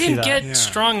 Yeah, I didn't get Yeah.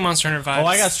 strong Monster Hunter vibes. Oh,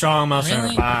 I got strong Monster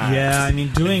Really? Hunter vibes. Yeah, I mean,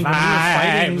 when you were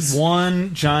fighting Vibes.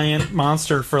 one giant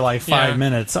monster for like 5 Yeah.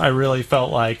 minutes, I really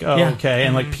felt like, Yeah. okay,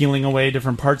 and like peeling away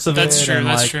different parts of That's it. true. and,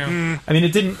 That's like, true. I mean,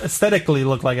 it didn't aesthetically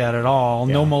look like that at all.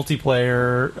 No Yeah.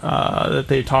 multiplayer that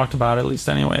they talked about, at least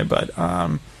anyway. But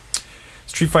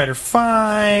Street Fighter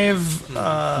V,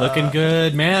 Looking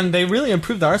good, man. They really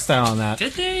improved the art style on that.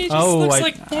 Did they? It just Oh, looks I-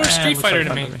 like more it Street looks Fighter like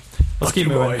to me. fun Let's keep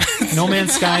moving. No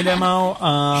Man's Sky demo.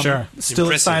 Sure. Still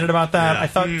Impressive. excited about that. Yeah. I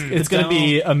thought It's going to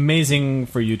be amazing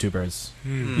for YouTubers.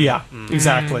 Yeah,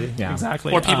 exactly. Yeah.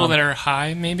 Exactly. Or people that are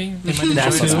high, maybe they might them enjoy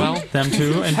it as too. well. Them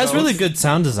too. And It has both. really good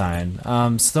sound design.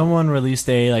 Someone released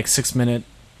a 6-minute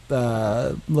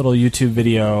little YouTube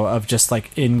video of just like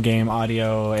in-game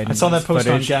audio. And I saw that post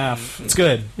footage. on Gaff. It's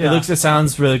good. Yeah. It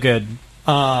sounds really good.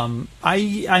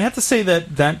 I have to say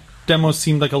that demo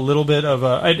seemed like a little bit of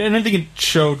a. I didn't think it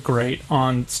showed great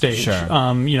on stage. Sure.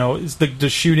 It's the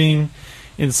shooting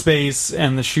in space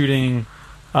and the shooting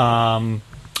on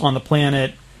the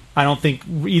planet. I don't think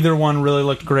either one really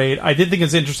looked great. I did think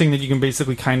it's interesting that you can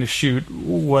basically kind of shoot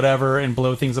whatever and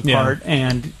blow things apart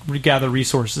and gather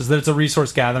resources. That it's a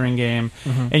resource gathering game,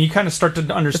 and you kind of start to It's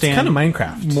understand kind of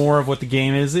Minecraft. more of what the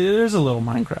game is. There's a little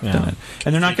Minecraft in it,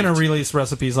 and they're not going to release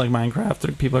recipes like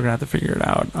Minecraft. People are going to have to figure it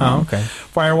out. Okay.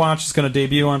 Firewatch is going to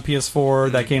debut on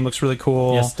PS4. That game looks really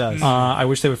cool. Yes, it does. I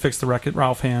wish they would fix the Wreck-It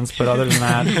Ralph hands, but other than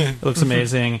that, it looks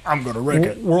amazing. I'm going to wreck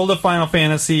it. World of Final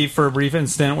Fantasy for a brief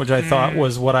instant, which I thought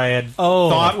was what I had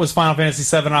thought was Final Fantasy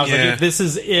VII. I was like, Yeah. if this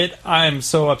is it, I'm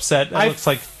so upset. It looks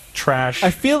like trash. I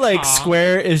feel like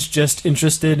Square is just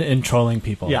interested in trolling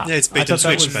people. yeah, Yeah, it's I bait and thought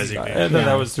that switch, was- basically. I thought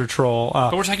that was their troll.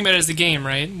 But we're talking about it as a game,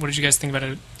 right? What did you guys think about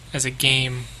it as a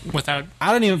game without?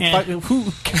 I don't even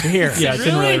who cares. yeah, it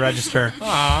didn't really Really? register.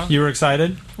 Aw. You were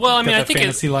excited? Well, I mean, Got I that think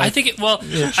fantasy it. life I think it. Well,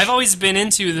 itch. I've always been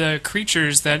into the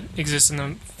creatures that exist in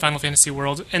the Final Fantasy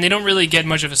world, and they don't really get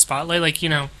much of a spotlight. Like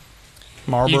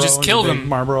Marlboro, you just kill the big them.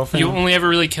 Marlboro fan. You only ever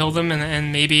really kill them,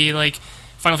 and maybe like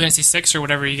Final Fantasy VI or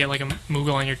whatever, you get like a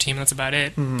Moogle on your team. That's about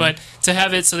it. Mm-hmm. But to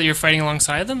have it so that you're fighting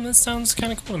alongside them, that sounds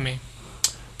kind of cool to me.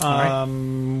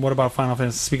 What about Final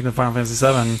Fantasy? Speaking of Final Fantasy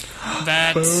VII,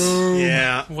 That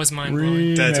Yeah, was mind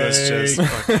blowing. that was just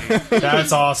fucking.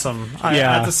 that's awesome. I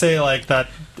have to say, like that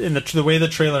in the way the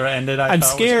trailer ended, I'm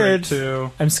thought scared. was great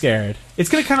too. I'm scared. It's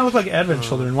gonna kind of look like Advent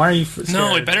Children. Why are you scared?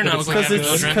 No, it better not look like Advent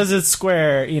Children. Because it's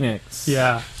Square Enix.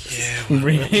 Yeah, Yeah, you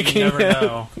Remaking never it.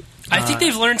 know. I think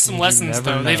they've learned some lessons never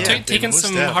though. know. They've Yeah, they taken must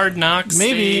some have. hard knocks.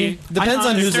 Maybe. Depends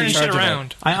on They're who's in turning charge shit of it.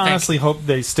 around. I think. honestly hope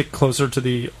they stick closer to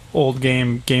the old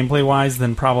game gameplay wise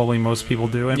than probably most people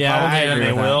do, and Yeah, probably I then agree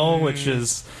they with that. will, which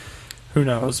is who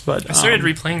knows. But I started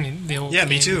replaying the old. Yeah,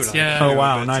 me too, games. like- Yeah. Oh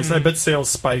wow, but- nice! I bet sales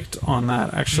spiked on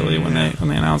that actually when they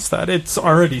announced that. It's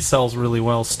already sells really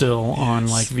well still on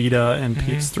like Vita and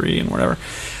PS3 and whatever.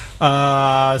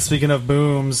 Speaking of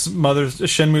booms,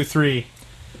 Shenmue 3.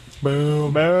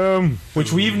 Boom,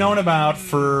 which we've known about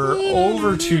for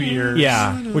over 2 years.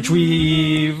 Yeah. which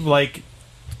we like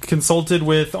consulted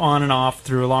with on and off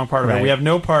through a long part of it. Right. We have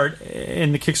no part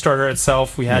in the Kickstarter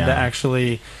itself. We had to Yeah.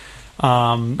 actually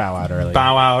Bow out early.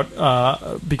 bow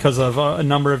out because of a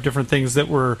number of different things that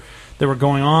were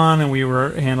going on, and we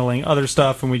were handling other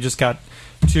stuff, and we just got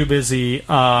too busy.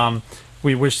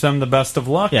 We wish them the best of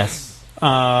luck. Yes.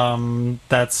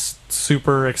 That's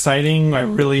super exciting. I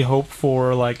really hope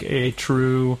for like a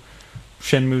true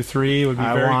Shenmue 3. It would be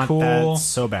I very want cool that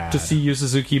so bad. to see Yu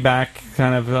Suzuki back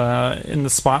kind of in the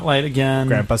spotlight again.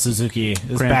 Grandpa Suzuki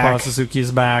is Grandpa back. Suzuki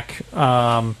is back.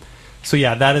 So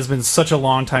yeah, that has been such a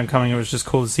long time coming. It was just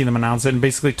cool to see them announce it, and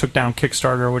basically took down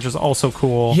Kickstarter, which is also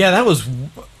cool. Yeah, that was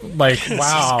like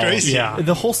wow. crazy. Yeah.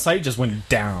 The whole site just went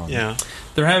down. Yeah,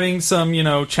 They're having some,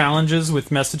 challenges with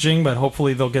messaging, but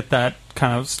hopefully they'll get that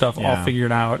kind of stuff all Yeah.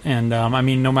 figured out. And I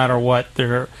mean, no matter what,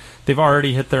 they've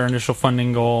already hit their initial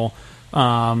funding goal.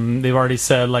 They've already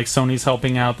said like Sony's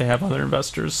helping out. They have other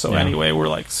investors. So Yeah. anyway, we're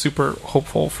like super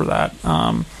hopeful for that.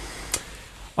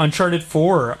 Uncharted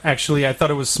 4, actually, I thought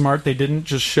it was smart. They didn't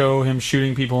just show him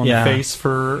shooting people in Yeah. the face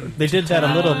for. They did that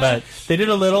a little bit. They did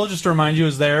a little just to remind you it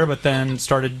was there, but then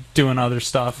started doing other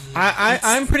stuff.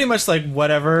 I'm pretty much like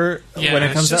whatever Yeah, when it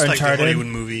it's comes it's just to like the Uncharted. Hollywood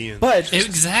movie. And But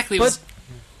Exactly. It but was-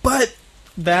 but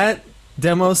that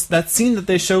demos, that scene that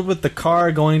they showed with the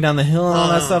car going down the hill and all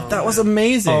that stuff, that was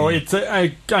amazing. Oh, it's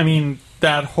I mean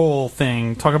that whole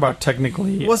thing. Talk about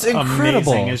technically Was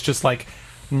incredible. amazing. It's just like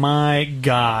my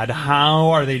God,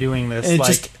 how are they doing this? And it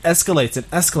just escalates and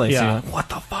escalates. Yeah. You're like, what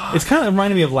the fuck? It's kind of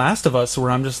reminding me of Last of Us,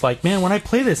 where I'm just like, man, when I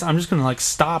play this, I'm just gonna like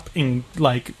stop and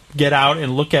like get out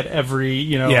and look at every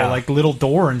like little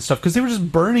door and stuff, because they were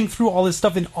just burning through all this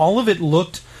stuff, and all of it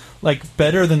looked like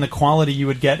better than the quality you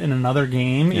would get in another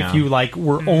game if you like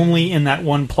were only in that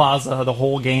one plaza the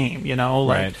whole game.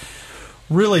 Like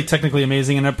really technically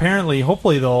amazing, and apparently,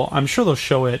 hopefully I'm sure they'll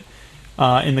show it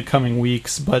in the coming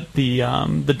weeks, but the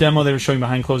demo they were showing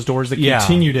behind closed doors that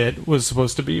continued it was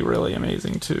supposed to be really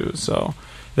amazing too. So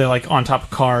they're like on top of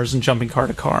cars and jumping car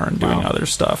to car and doing other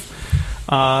stuff.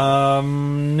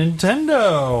 Nintendo.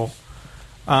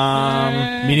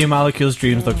 Media Molecules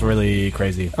Dreams looked really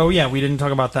crazy. Oh yeah, we didn't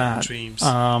talk about that. Dreams.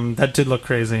 That did look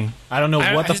crazy. I don't know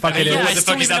what the fuck it is. I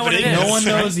still don't even know what it is. No one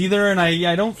knows either, and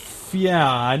I don't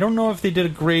know if they did a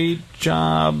great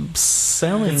job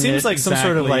selling it. It seems like some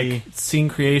sort of like scene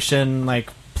creation, like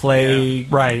play,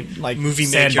 right? Like movie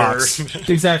sandbox.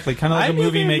 maker. Exactly, kind of like a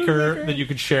movie maker that you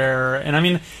could share, and I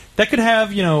mean that could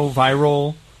have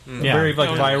viral, very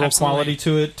like viral quality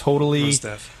to it. Totally. Most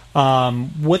stuff.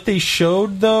 What they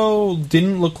showed though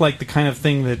didn't look like the kind of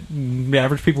thing that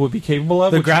average people would be capable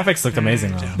of. The graphics looked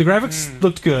amazing though. The graphics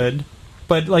looked good.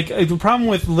 But like the problem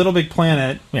with Little Big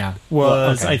Planet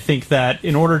was I think that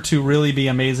in order to really be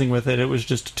amazing with it, it was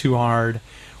just too hard,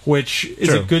 which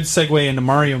is a good segue into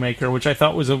Mario Maker, which I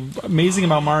thought was amazing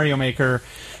about Mario Maker,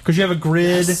 because you have a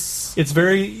grid. Yes. It's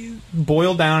very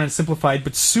boiled down and simplified,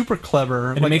 but super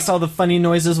clever. And it makes all the funny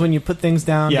noises when you put things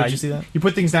down. Yeah, Did you see that? You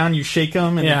put things down, you shake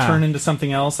them, and they turn into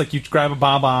something else. Like you grab a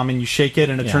bomb and you shake it,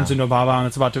 and it turns into a bomb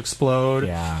that's about to explode.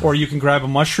 Yeah. Or you can grab a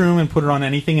mushroom and put it on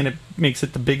anything, and it makes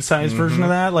it the big size version of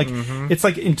that. Like it's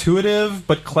like intuitive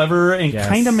but clever, and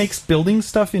kind of makes building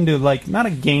stuff into like not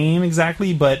a game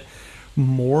exactly, but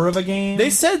more of a game. They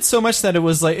said so much that it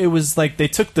was like they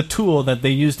took the tool that they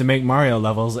used to make Mario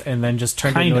levels and then just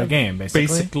turned it into a game,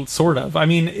 basically. Sort of. I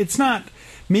mean, it's not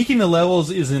making the levels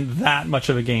isn't that much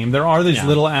of a game. There are these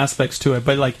little aspects to it,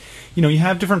 but like you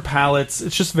have different palettes.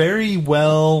 It's just very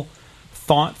well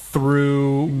thought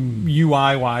through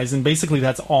UI wise, and basically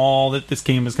that's all that this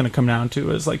game is going to come down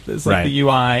to is like the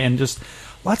UI and just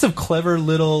lots of clever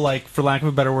little, like, for lack of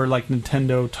a better word, like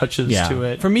Nintendo touches to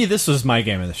it. For me, this was my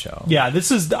game of the show. Yeah,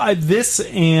 this is this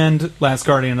and Last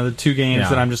Guardian are the two games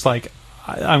that I'm just like,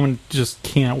 I just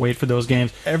can't wait for those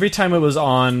games. Every time it was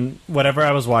on, whatever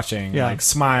I was watching, like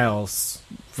smiles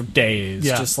for days.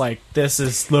 Just like,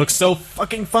 looks so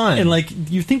fucking fun. And like,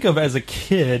 you think of as a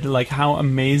kid, like how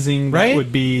amazing that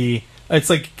would be. It's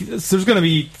like, there's going to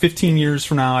be 15 years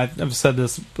from now, I've said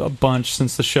this a bunch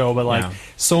since the show, but like,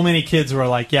 so many kids were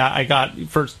like, I got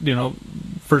first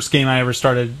game I ever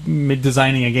started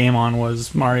designing a game on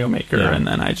was Mario Maker, and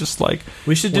then I just like...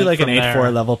 We should do like an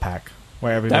 8-4 level pack,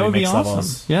 where everybody makes levels. That would be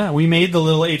awesome. Yeah, we made the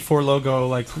little 8-4 logo,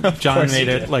 like, John made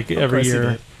it, like, every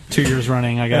year, 2 years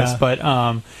running, I guess, but...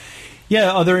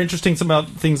 other interesting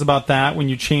things about that, when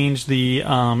you change the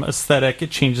aesthetic,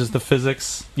 it changes the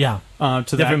physics. Yeah. To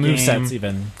different that move sets,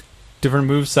 even. Different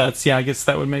move sets. Yeah, I guess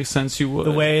that would make sense. You would.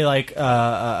 The way like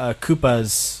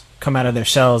Koopas come out of their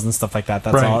shells and stuff like that.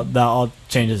 That's all. That all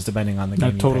changes depending on the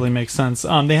game. That totally makes sense.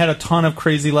 They had a ton of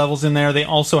crazy levels in there. They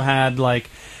also had like.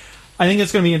 I think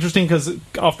it's going to be interesting because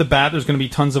off the bat, there's going to be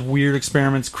tons of weird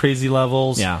experiments, crazy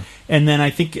levels. Yeah. And then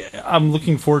I think I'm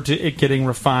looking forward to it getting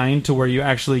refined to where you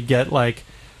actually get like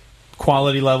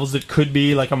quality levels that could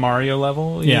be like a Mario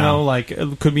level. You know, like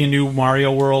it could be a new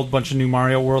Mario World, bunch of new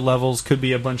Mario World levels, could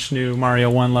be a bunch of new Mario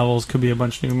 1 levels, could be a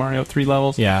bunch of new Mario 3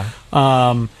 levels. Yeah.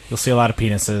 You'll see a lot of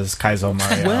penises, Kaizo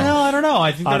Mario. Well, I don't know.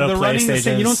 I think they're running the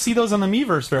same. You don't see those on the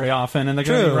Miiverse very often, and they're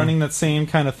going to be running that same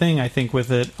kind of thing, I think,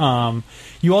 with it.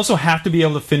 You also have to be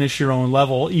able to finish your own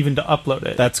level, even to upload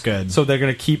it. That's good. So they're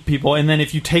going to keep people, and then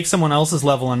if you take someone else's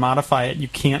level and modify it, you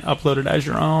can't upload it as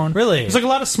your own. Really? There's like a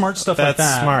lot of smart stuff like that.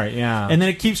 That's smart, yeah. And then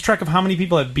it keeps track of how many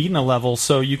people have beaten a level,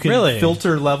 so you can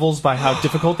filter levels by how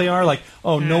difficult they are. Like,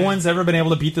 no one's ever been able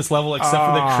to beat this level except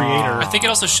for the creator. I think it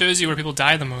also shows you where people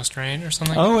die the most, right? Or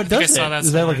something. Oh, it does. I saw that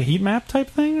Is that like a heat map type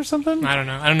thing or something? I don't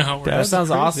know. I don't know how it works. That sounds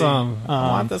crazy. Awesome. I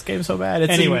want this game so bad.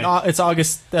 It's anyway, it's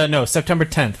September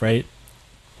 10th, right?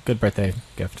 Good birthday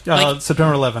gift.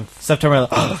 September 11th. September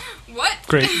 11th. What?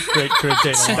 Great date.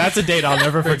 That's a date I'll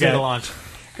never forget. Launch.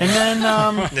 And then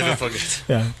never forget.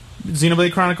 Yeah,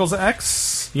 Xenoblade Chronicles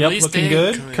X. Yep, Release looking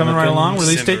date. good. Coming right along.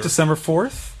 Release date December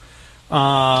 4th.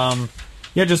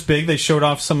 Just big. They showed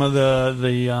off some of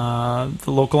the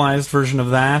localized version of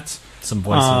that. Some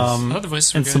voices. The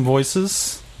voices and good. some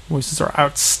voices. Voices are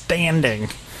outstanding.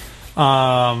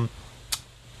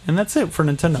 And that's it for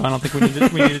Nintendo. I don't think we need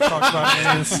to talk about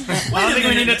any of this. I don't think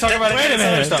we need to talk about any of this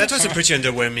other stuff. That was a pretty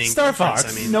underwhelming Star conference,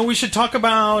 Fox. I mean, No, we should talk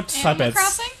about Animal Puppets.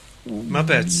 Crossing?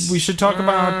 Muppets. we should talk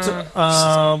about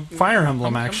Fire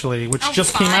Emblem actually, which Oh,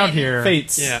 just came out fine. here.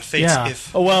 Fates. Yeah, Fates. Yeah.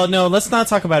 If Oh, well, no, let's not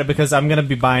talk about it because I'm going to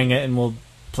be buying it and we'll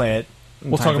play it. in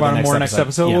We'll time talk for about the it more next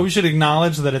episode. Yeah. Well, we should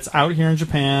acknowledge that it's out here in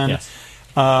Japan. Yes.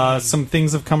 Some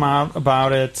things have come out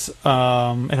about it.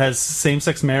 It has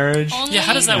same-sex marriage. Only, Yeah,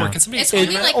 how does that Yeah. work? Can somebody It's explain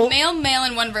only that? like male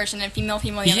in one version and female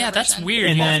in the other Yeah, that's version. weird.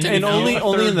 And You then- have to And know.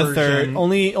 only in the third third, version.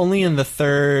 only in the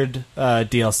third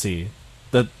DLC,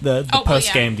 the well,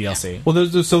 post game yeah. DLC. Well,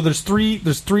 there's three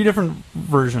different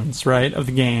versions, right, of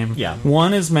the game. Yeah.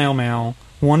 One is male,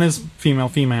 one is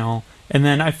female, and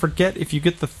then I forget if you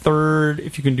get the third,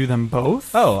 if you can do them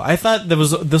both. Oh, I thought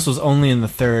this was only in the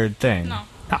third thing. No.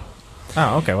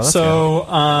 Oh, okay. Well, that's So,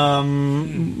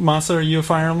 Masa, are you a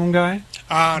Fire Emblem guy?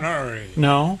 Not really.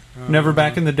 No, never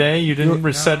back in the day. You didn't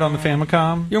reset on the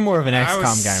Famicom. good. You're more of an I XCOM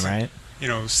was- guy, right?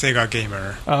 Sega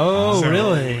gamer. Oh, So,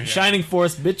 really? yeah. Shining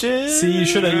Force, bitches. See, you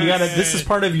should have. You got to. This is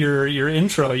part of your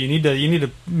intro. You need to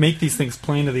make these things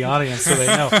plain to the audience so they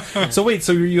know. So wait,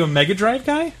 so are you a Mega Drive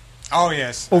guy Oh,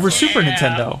 yes. over Super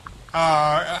Nintendo?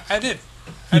 I did.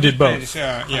 You did play both. this,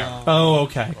 yeah. Oh,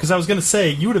 okay. Because I was gonna say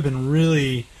you would have been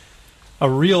really a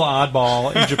real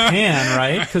oddball in Japan,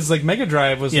 right? Because like Mega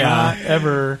Drive was not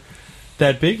ever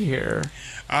that big here.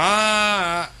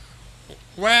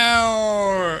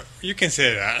 Well, you can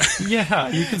say that. Yeah,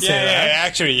 you can say yeah, that.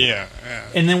 actually, yeah.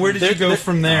 And then where did you go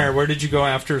from there? Where did you go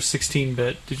after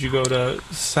 16-bit? Did you go to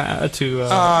Saturn?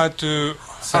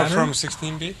 From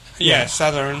 16-bit? Yeah,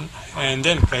 Saturn, and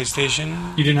then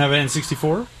PlayStation. You didn't have an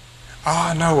N64?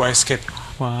 No, I skipped.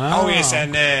 Wow. Oh, yes,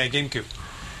 and GameCube.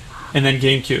 And then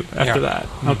GameCube after that.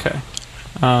 Okay.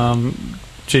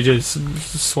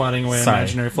 JJ's swatting away Sorry.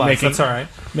 imaginary flags. That's all right.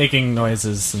 Making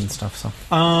noises and stuff. So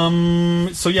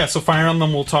So Fire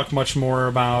Emblem we'll talk much more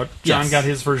about. John Yes. got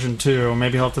his version too.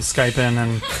 Maybe he'll have to Skype in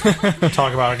and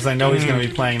talk about it because I know he's going to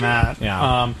be playing that.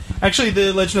 Yeah. Actually,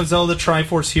 the Legend of Zelda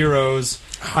Triforce Heroes.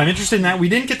 I'm interested in that. We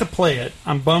didn't get to play it.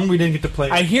 I'm bummed we didn't get to play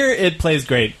it. I hear it plays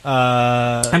great.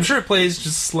 I'm sure it plays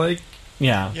just like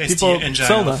Yeah. Yeah, it's People- the engine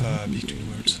Zelda. of between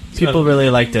words. People really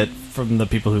liked it from the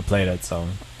people who played it. So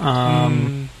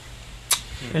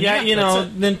and yeah, you that's know,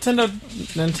 it.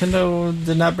 Nintendo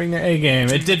did not bring their A game.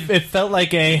 It felt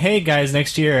like a hey guys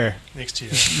next year. Next year.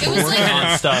 It was like,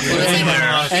 on stuff. it was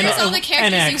like And- here's all the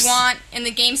characters NX. you want in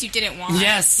the games you didn't want.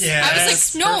 Yes. Yeah. I That's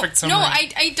was like, no, perfect no,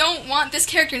 summary. I don't want this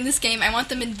character in this game. I want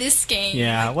them in this game.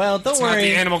 Yeah, well, don't It's not the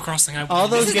worry. Animal Crossing. I All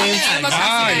those This is not games, the Animal Crossing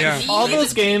I yeah. need. all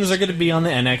those games are going to be on the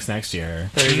NX next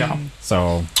year. There you go.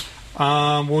 So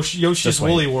Yoshi's Just wait.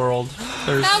 Woolly World.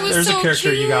 That was There's a so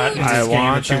character you got in cute. this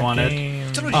game that you that wanted. game.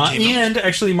 It's already came out. And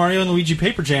actually Mario and Luigi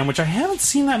Paper Jam, which I haven't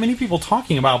seen that many people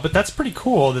talking about, but that's pretty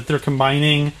cool that they're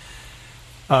combining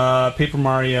Paper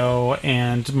Mario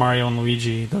and Mario and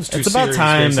Luigi. Those two It's about series,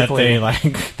 time that basically. they like.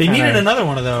 They kinda- needed another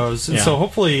one of those, and Yeah. so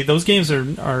hopefully those games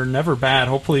are never bad.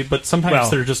 Hopefully, but sometimes Well,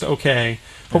 they're just okay.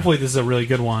 Hopefully, this is a really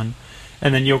good one.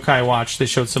 And then Yokai Watch, they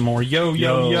showed some more. Yo.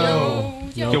 Yo,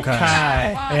 Yokai.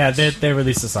 Yeah, they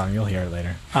released a song. You'll hear it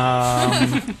later.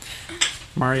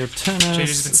 Mario Tennis,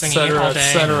 JJ's been singing it all day.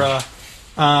 etc.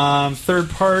 Third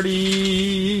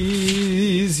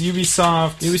parties,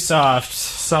 Ubisoft,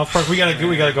 South Park. We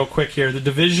gotta go quick here. The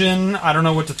Division. I don't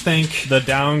know what to think. The I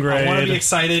downgrade. want to be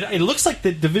excited. It looks like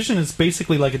the Division is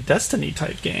basically like a Destiny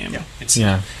type game. It's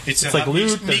Yeah. It's like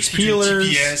loot, there's healers.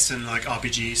 TPS and like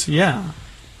RPGs. Yeah.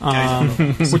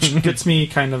 Which gets me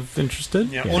kind of interested.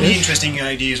 Yeah, only interesting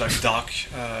ideas like Dark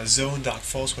Zone, Dark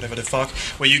Force, whatever the fuck,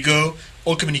 where you go,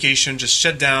 all communication just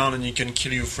shut down and you can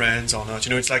kill your friends or not.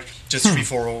 You know, it's like just free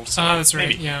for all. So Oh, that's right.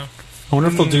 maybe. Yeah. I wonder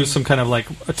if they'll do some kind of like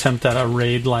attempt at a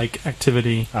raid-like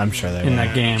activity I'm sure they in will.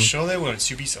 that game. I'm sure they will.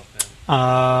 It's Ubisoft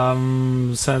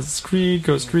now. Assassin's Creed,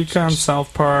 Ghost Recon,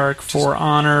 South Park, For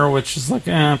Honor, which is like,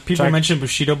 people mentioned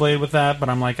Bushido Blade with that, but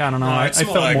I'm like, I don't know. I it's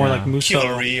felt more like Muso.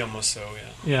 Killery almost so, yeah.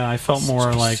 Yeah, I felt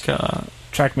more like.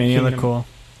 Trackmania looked Kingdom. cool.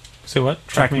 Say what?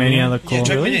 Trackmania looked cool. Yeah,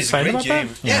 Trackmania Really? is a Excited great about game.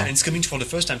 that? Yeah, Yeah. and it's coming for the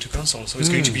first time to console, so it's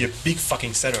going to be a big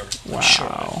fucking seller. I'm sure.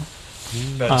 Wow.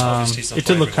 But obviously it's not It for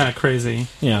did look everyone. kind of crazy.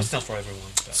 Yeah. It's not for everyone.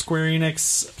 But. Square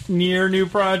Enix Near new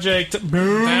project.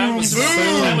 Boom.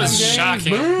 That was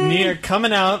shocking. Nier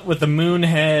coming out with the moon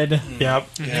head. Yep.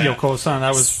 Yeah. Yoko-san.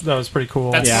 That was pretty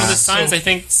cool. That's Yeah. one of the signs. So I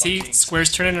think. See, fucking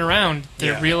Square's turning it around.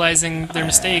 They're Yeah. realizing their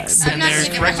mistakes I'm and not they're gonna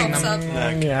get my correcting hopes them.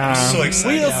 up. Like, Yeah. I'm so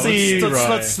excited. We'll Yeah, see.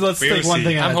 Let's We'll take one see.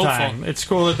 thing at I'm a hopeful. time. It's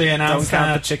cool that they Don't announced count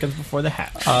the that. chickens before the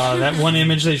hat. That one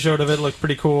image they showed of it looked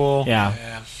pretty cool. Yeah.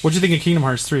 Yeah. What'd you think of Kingdom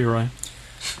Hearts 3, Roy?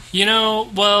 You know,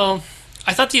 well,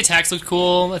 I thought the attacks looked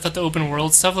cool. I thought the open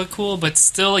world stuff looked cool, but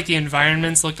still, like the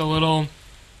environments looked a little.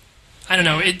 I don't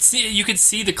know. It's you could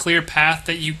see the clear path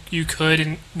that you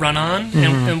could run on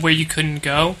and where you couldn't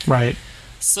go. Right.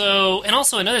 So, and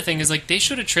also another thing is like they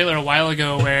showed a trailer a while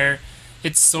ago where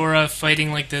it's Sora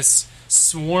fighting like this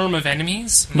swarm of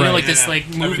enemies, you know, like this like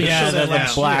movie. Yeah,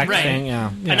 the black thing.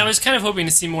 Yeah. And I was kind of hoping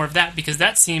to see more of that because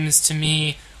that seems to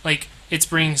me like it's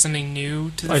bringing something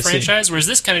new to the franchise. Whereas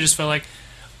this kind of just felt like,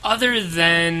 other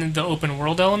than the open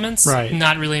world elements,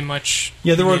 not really much.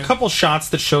 Yeah, there were a couple shots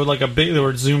that showed like they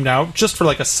were zoomed out just for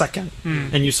like a second,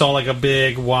 and you saw like a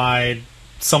big wide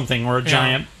something or a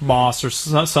giant boss or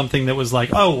something that was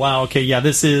like, oh wow, okay, yeah,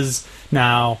 this is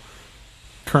now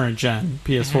current gen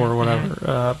PS4 or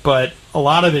whatever. But a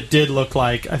lot of it did look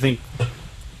like, I think,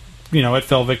 you know, it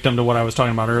fell victim to what I was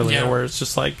talking about earlier, where it's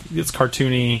just like it's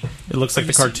cartoony. It looks like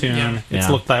the cartoon. Yeah. It's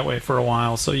looked that way for a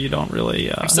while, so you don't really.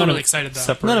 I'm still really excited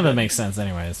though. None of it makes sense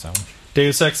anyway. So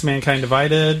Deus Ex: Mankind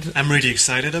Divided. I'm really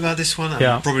excited about this one.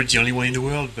 I'm probably the only one in the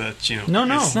world, but you know. No,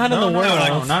 not in the world.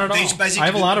 No, not at all. I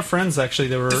have a lot of friends actually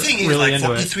that were the thing is, really like, into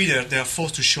for it. E3, they're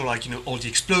forced to show like, you know, all the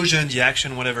explosion, the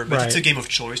action, whatever. But it's a game of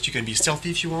choice. You can be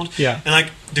stealthy if you want. Yeah. And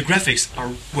like the graphics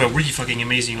were really fucking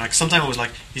amazing. Like sometimes I was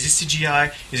like, is this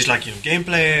CGI? Is it like, you know,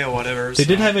 gameplay or whatever? They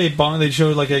did have they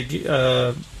showed like a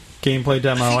gameplay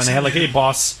demo, and they had like a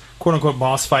boss, quote unquote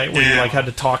boss fight where you like had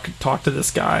to talk to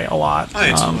this guy a lot. Oh,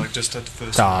 it's like just at the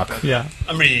first talk. One, yeah.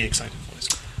 I'm really excited for this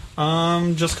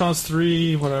one. Just Cause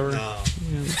 3, whatever. No.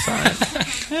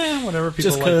 Whatever. People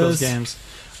Just like those games.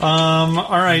 All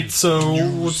right, so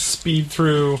let's speed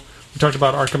through. We talked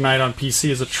about Arkham Knight on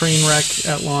PC as a train wreck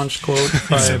at launch, quote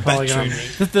by Polygon.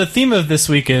 The theme of this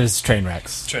week is train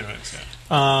wrecks. Train wrecks, yeah.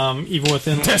 Evil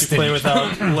Within lets you play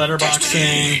without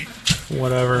letterboxing.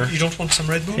 Whatever. You don't want some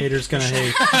Red Bull? Haters gonna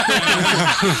hate.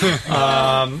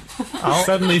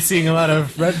 Suddenly seeing a lot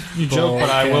of Red You joke, but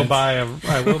I will buy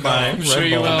Red sure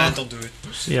you Bull. will. Matt will do it.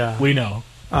 Yeah. We know.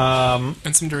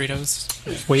 And some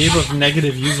Doritos. Wave of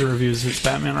negative user reviews hits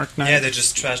Batman Arkham Knight. Yeah, they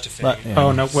just trashed the thing.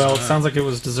 Oh no! Well, it sounds like it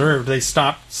was deserved. They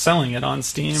stopped selling it on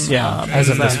Steam. Yeah, as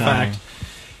of that fact.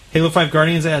 Halo 5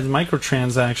 Guardians adds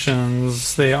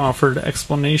microtransactions. They offered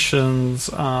explanations.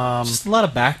 Just a lot of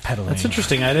backpedaling. That's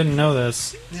interesting. I didn't know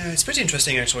this. Yeah, it's pretty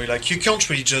interesting actually. Like you can't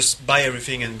really just buy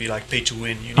everything and be like pay to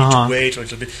win. You need to wait a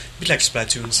little bit like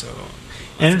Splatoon. So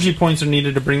energy points are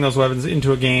needed to bring those weapons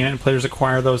into a game, and players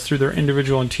acquire those through their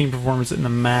individual and team performance in the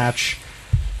match.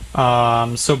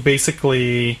 So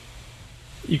basically,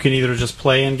 you can either just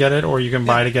play and get it, or you can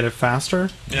buy to get it faster.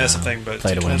 Yeah, something, but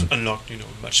play to it win. will unlock, you know,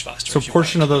 much faster. So a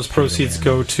portion of those proceeds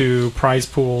go to prize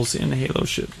pools in the Halo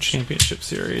Championship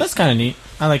Series. That's kind of neat.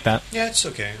 I like that. Yeah, it's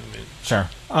okay. I mean, Sure.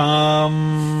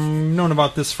 Known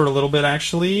about this for a little bit,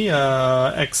 actually.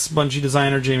 Ex-Bungie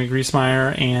designer Jamie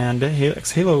Griesmeyer and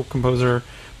ex-Halo composer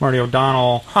Marty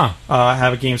O'Donnell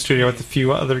have a game studio with a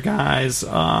few other guys.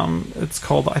 I think it's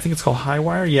called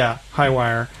Highwire. Yeah,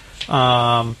 Highwire.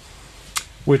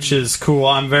 Which is cool.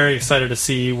 I'm very excited to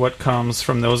see what comes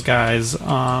from those guys.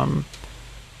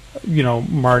 You know,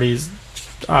 Marty's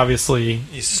obviously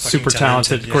he's super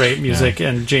talented, great music,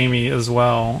 and Jamie as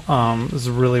well is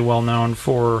really well known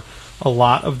for a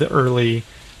lot of the early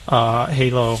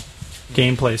Halo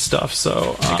gameplay stuff.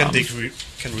 So can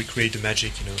recreate the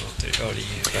magic, you know, of the early.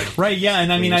 Right, yeah,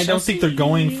 and I mean, I don't think they're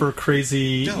going for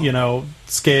crazy, you know,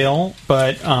 scale,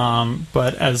 but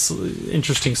as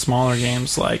interesting smaller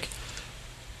games like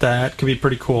that could be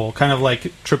pretty cool. Kind of like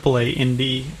AAA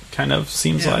indie, kind of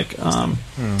seems like.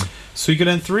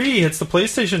 Suikoden 3 hits the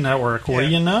PlayStation Network. What do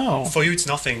you know? For you, it's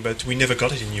nothing, but we never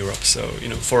got it in Europe, so you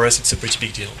know, for us, it's a pretty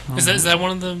big deal. Is that one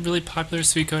of the really popular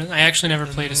Suikoden? I actually never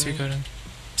played a Suikoden.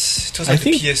 It was like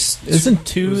the PS. Isn't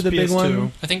 2 the big PS2.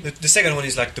 one? I think The second one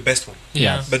is like the best one.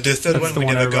 Yeah. But the third That's one the we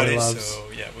one never got everybody it, loves. so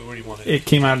yeah, we really wanted it. It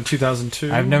came out in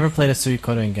 2002. I've never played a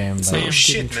Suikoden game. But Oh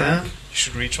shit, man! You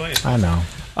should retry it. I know.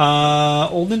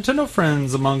 Old Nintendo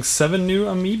friends among 7 new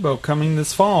amiibo coming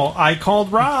this fall. I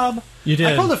called Rob. You did.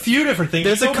 I called a few different things.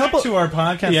 There's a Go back couple to our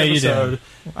podcast Yeah, you episode. did.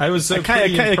 I was It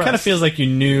kind of feels like you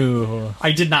knew.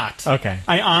 I did not. Okay.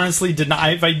 I honestly did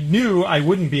not. If I knew, I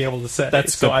wouldn't be able to say.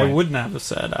 That's a so good I point. wouldn't have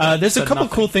said. There's a said couple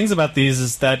nothing. cool things about these.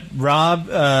 Is that Rob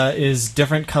is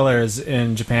different colors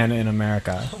in Japan and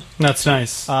America, That's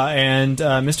nice. and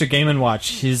Mr. Game &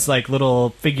 Watch, his like little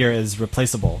figure is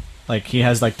replaceable. Like he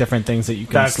has like different things that you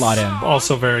can That's slot in.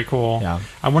 also very cool. Yeah.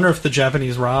 I wonder if the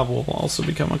Japanese Rob will also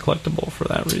become a collectible for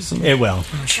that reason. It will.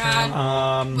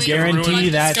 God. Wait, guarantee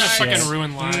ruin that it's gonna shit. fucking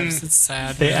ruin lives. It's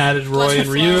sad. They added Roy and Blood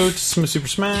Ryu to Super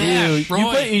Smash.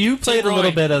 Yeah. You played a Roy.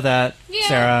 little bit of that,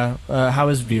 Yeah. Sarah. How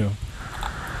was View?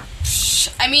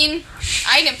 I mean,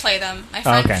 I didn't play them. My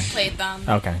friends Okay. played them.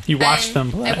 Okay. You watched And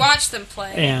them play. I watched them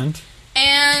play. And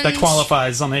And that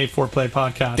qualifies on the A4 Play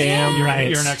podcast. Damn you're, right.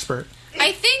 You're an expert.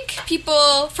 I think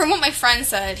people, from what my friend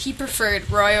said, he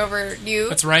preferred Roy over you.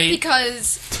 That's right.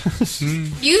 Because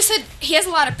you said he has a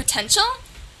lot of potential,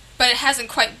 but it hasn't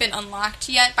quite been unlocked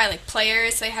yet by like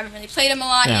players. They haven't really played him a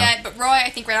lot Yeah. yet. But Roy, I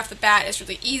think right off the bat, is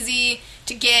really easy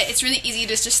to get. It's really easy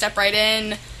to just step right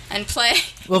in and play.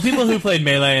 Well, people who played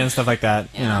Melee and stuff like that,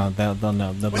 you Yeah. know, they'll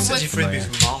know. They'll What's be the difference familiar.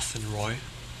 between Moth and Roy?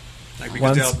 Like,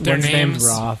 because One's, Their one's named names.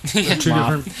 Roth. Two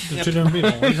different people.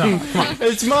 What are you talking about? Come on.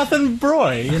 It's Moth and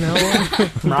Broy, you know.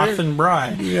 Roth and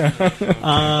Bry.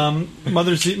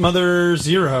 Mother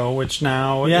Zero, which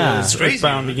now Yeah. is It's crazy,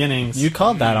 Earthbound right? Beginnings. You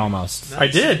called that almost. I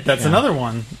did. That's Yeah. another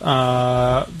one.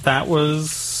 That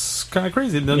was kind of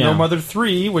crazy. The Yeah. No Mother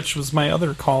 3, which was my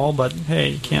other call, but hey,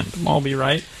 you can't all be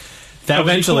right. That would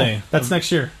be Eventually. cool. That's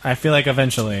next year. I feel like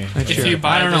eventually. If Sure. you I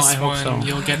buy don't know, this I hope one, so.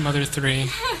 you'll get Mother 3.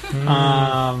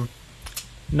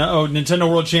 No, Nintendo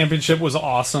World Championship was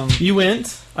awesome. You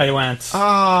went? I went.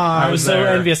 Ah, I I was was so there.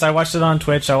 envious. I watched it on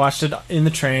Twitch. I watched it in the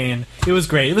train. It was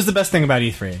great. It was the best thing about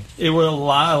E3. It was a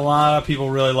lot of people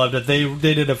really loved it. They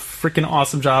did a freaking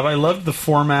awesome job. I loved the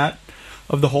format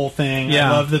of the whole thing. Yeah.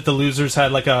 I loved that the losers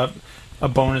had like a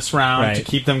bonus round Right. to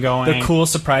keep them going. The cool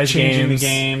surprise changing games. the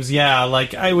games. Yeah,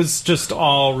 like I was just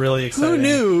all really excited. Who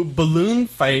knew Balloon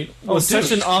Fight was Oh, such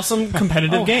dude. an awesome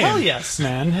competitive Oh, game? hell yes,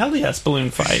 man. Hell yes,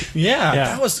 Balloon Fight. Yeah, Yeah.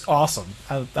 that was awesome.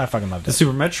 I fucking loved The it.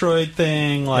 Super Metroid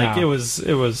thing, like Yeah.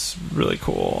 it was really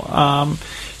cool.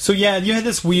 So yeah, you had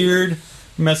this weird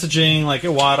messaging, like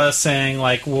Iwata saying,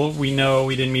 like, well, we know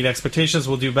we didn't meet expectations,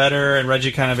 we'll do better, and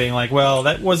Reggie kind of being like, well,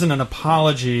 that wasn't an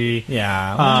apology.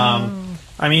 Yeah.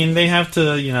 I mean, they have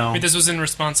to, you know. Wait, this was in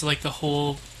response to like their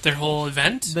whole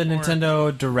event? The Or-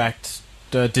 Nintendo Direct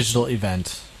digital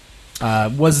event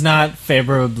was not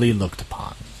favorably looked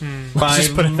upon. by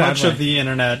just put it that much way. of the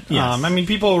internet. Yes. I mean,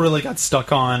 people really got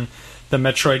stuck on the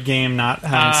Metroid game not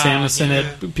having Samus in yeah.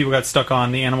 it. People got stuck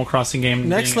on the Animal Crossing game.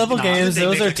 Next being- level Nah, games, they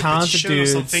those make are like a talented petition or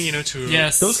dudes. something, you know, to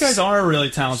Yes. Those guys are really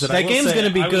talented. I That will game's say, going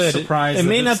to be I was good. surprised It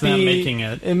may that not it's them be making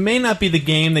it. It may not be the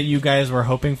game that you guys were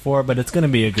hoping for, but it's going to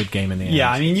be a good game in the end.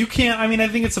 Yeah, I mean, you can't. I mean, I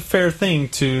think it's a fair thing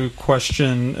to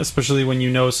question, especially when you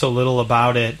know so little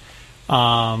about it,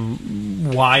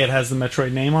 why it has the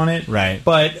Metroid name on it. Right.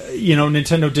 But you know,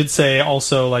 Nintendo did say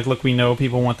also, like, look, we know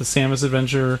people want the Samus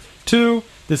Adventure 2.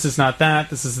 This is not that.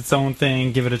 This is its own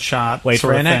thing. Give it a shot. Wait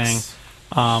sort for of NX.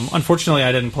 thing. Unfortunately,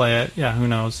 I didn't play it. Yeah, who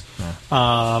knows?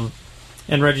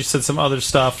 And Reggie said some other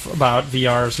stuff about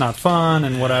VR is not fun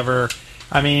and whatever.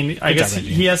 I mean, I Good guess job,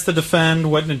 Reggie. he has to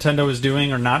defend what Nintendo is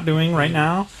doing or not doing right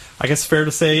now. I guess fair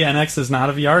to say NX is not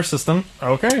a VR system.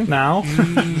 Okay. Now.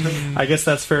 I guess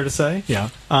that's fair to say. Yeah.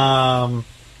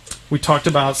 We talked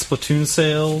about Splatoon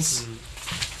sales.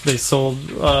 They sold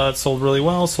really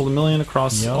well, sold 1 million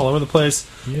across Yep. all over the place.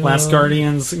 Yep. Last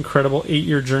Guardian's incredible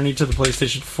 8-year journey to the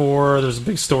PlayStation 4. There's a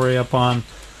big story up on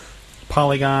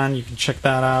Polygon. You can check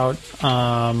that out.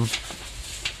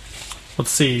 Let's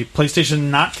see.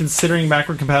 PlayStation not considering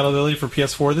backward compatibility for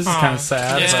PS4. This is kind of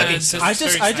sad. Yeah, but- it's I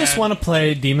just very sad. want to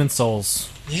play Demon Souls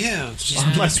Yeah, it's just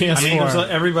on my PS4.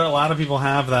 I mean, a lot of people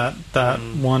have that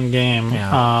one game.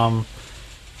 Yeah.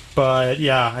 But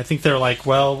yeah, I think they're like,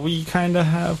 well, we kind of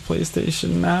have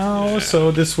PlayStation now, so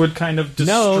this would kind of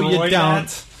destroy no, you don't.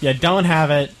 that. You don't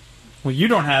have it. Well, you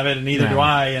don't have it, and neither No. do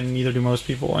I, and neither do most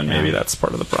people, and maybe Yeah. that's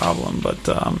part of the problem. But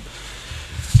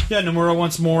yeah, Nomura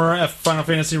wants more Final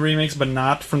Fantasy remakes, but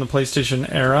not from the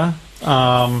PlayStation era.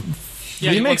 Yeah,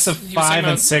 he Remakes wants- of he was 5 talking and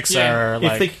about- 6 yeah. are If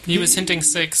like. they- He was hinting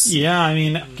 6. Yeah, I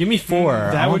mean, Give me 4.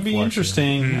 I that want would be 4 too.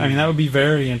 interesting. I mean, that would be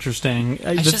very interesting.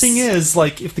 The just- thing is,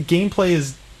 like, if the gameplay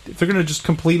is, if they're going to just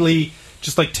completely,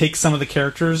 just like take some of the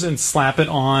characters and slap it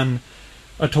on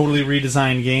a totally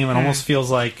redesigned game, it almost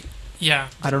feels like, Yeah.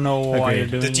 I don't know why you're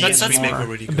Agreed. doing the that DS remake anymore.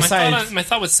 already good. Besides- My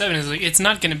thought with 7 is like it's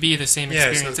not going to be the same Yeah, it's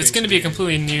experience. not It's going going to to be a be.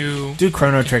 completely new. Do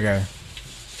Chrono Trigger.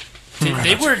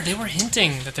 They were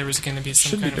hinting that there was going to be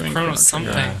some Should be kind of doing Chrono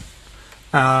Chrono Trigger.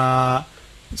 something.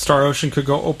 Star Ocean could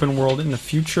go open world in the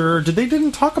future. They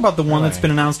didn't talk about the one that's Really?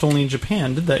 been announced only in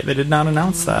Japan, did they? They did not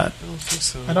announce that I don't think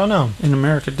so. I don't know. in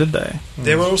America, did they?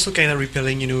 They were also kind of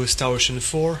repelling, you know, Star Ocean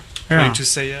 4. Yeah. Trying to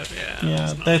say, yeah.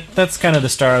 Yeah, that's kind of the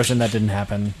Star Ocean that didn't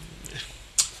happen.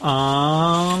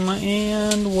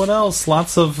 And what else?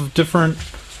 Lots of different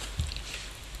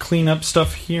cleanup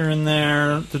stuff here and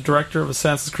there. The director of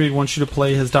Assassin's Creed wants you to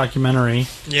play his documentary.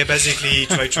 Yeah, basically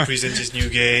try to present his new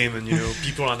game, and you know,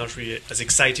 people are not really as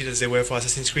excited as they were for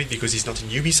Assassin's Creed because he's not in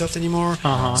Ubisoft anymore.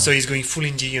 Uh-huh. So he's going full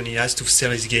indie, and he has to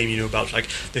sell his game, you know, about like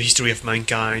the history of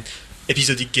mankind,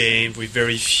 episodic game with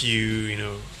very few,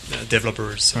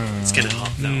 developers. So it's kind of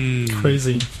hard now.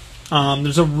 Crazy.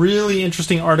 There's a really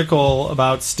interesting article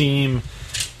about Steam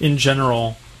in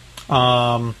general,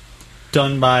 done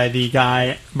by the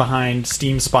guy behind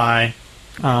Steam Spy.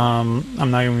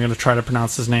 I'm not even going to try to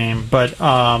pronounce his name, but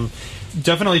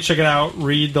definitely check it out.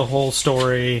 Read the whole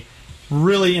story.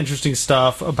 Really interesting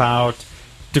stuff about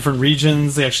different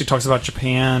regions. He actually talks about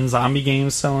Japan. Zombie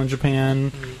games sell in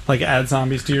Japan. Like, add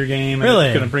zombies to your game. Really?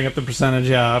 It's going to bring up the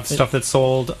percentage, of stuff that's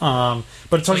sold. But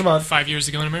it talks about 5 years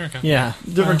ago in America. Yeah.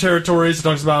 different territories. It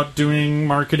talks about doing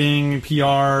marketing,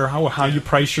 PR, how you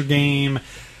price your game.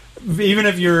 Even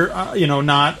if you're,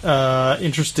 not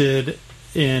interested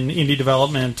in indie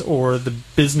development or the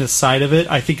business side of it,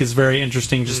 I think is very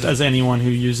interesting just as anyone who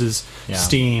uses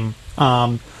Steam.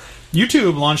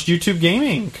 YouTube launched YouTube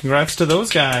Gaming. Congrats to those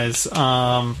guys.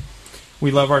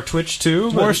 We love our Twitch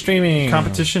too. More streaming.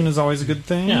 Competition is always a good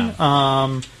thing.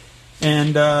 Yeah.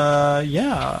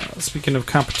 Speaking of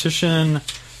competition,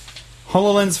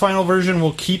 HoloLens final version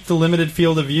will keep the limited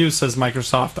field of view, says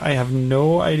Microsoft. I have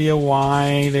no idea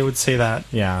why they would say that.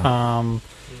 Yeah.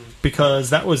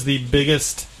 Because that was the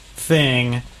biggest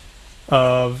thing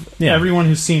of everyone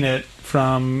who's seen it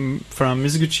from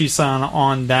Mizuguchi-san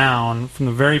on down. From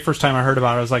the very first time I heard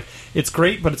about it, I was like, it's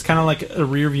great, but it's kind of like a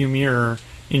rear view mirror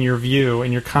in your view,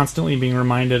 and you're constantly being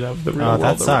reminded of the real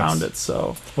world around it.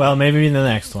 So, well, maybe in the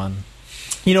next one.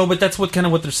 But that's what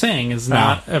they're saying is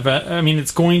not. I mean,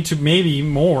 it's going to maybe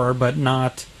more, but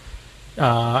not.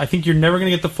 I think you're never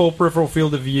going to get the full peripheral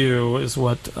field of view, is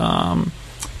what.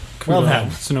 Well,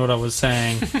 that's what I was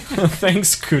saying.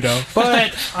 Thanks, Kudo.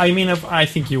 But I mean, I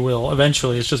think you will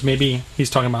eventually. It's just maybe he's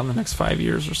talking about in the next 5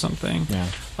 years or something. Yeah.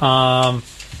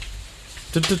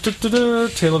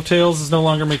 Tale of Tales is no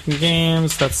longer making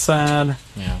games. That's sad.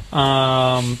 Yeah.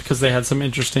 Because they had some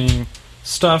interesting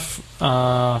stuff.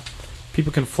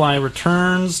 People Can Fly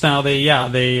returns. Now they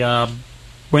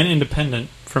went independent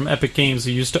from Epic Games,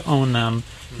 who used to own them,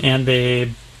 and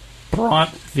they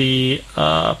brought the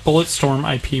Bulletstorm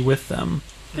IP with them.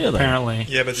 Really? Apparently.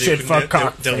 Yeah, but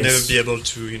they'll never be able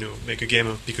to, make a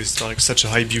game because it's like such a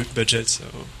high budget. So.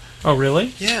 Oh,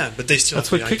 really? Yeah, but they still.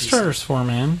 That's what Kickstarter's for,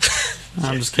 man.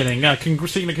 I'm just kidding.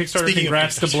 Speaking of Kickstarter,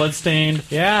 congrats to Bloodstained.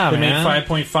 Yeah, they man. made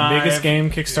 5.5. Biggest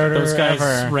game Kickstarter Those guys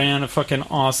ever. ran a fucking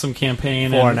awesome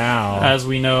campaign. For and now. As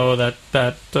we know,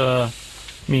 that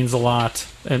means a lot.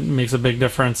 It makes a big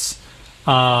difference.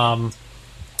 And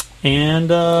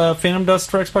Phantom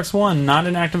Dust for Xbox One, not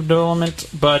in active development,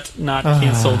 but not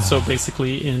canceled. So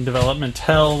basically in development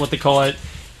hell, what they call it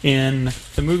in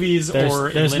the movies, or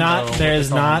in limbo, there's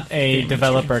not a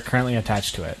developer currently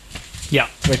attached to it. Yeah,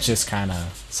 which is kind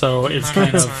of so it's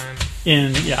kind of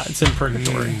it's in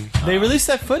purgatory. They released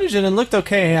that footage and it looked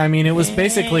okay. I mean, it was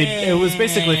basically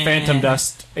Phantom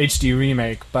Dust HD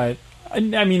remake, but I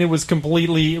mean, it was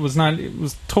totally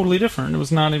different. It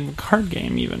was not a card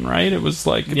game even, right? It was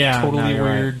like totally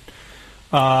weird.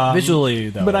 Right. Visually,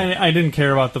 though. But I didn't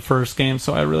care about the first game,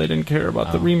 so I really didn't care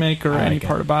about the remake or any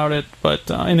part about it. But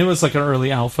and it was like an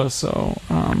early alpha, so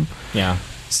yeah.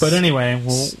 But anyway,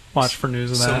 we'll watch for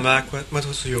news of that. So, Mark, what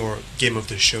was your game of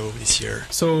the show this year?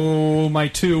 So my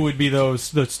two would be those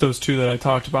two that I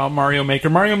talked about. Mario Maker.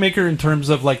 Mario Maker, in terms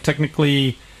of like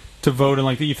technically to vote in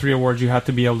like the E3 awards, you have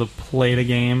to be able to play the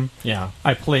game. Yeah,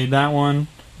 I played that one.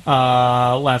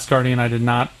 Last Guardian I did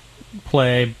not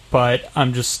play, but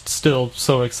I'm just still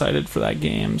so excited for that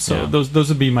game. So those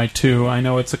would be my two. I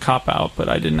know it's a cop out, but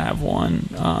I didn't have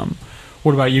one.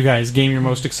 What about you guys? Game you're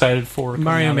most excited for?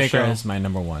 Mario Maker is my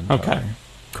number one. Okay,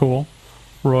 cool.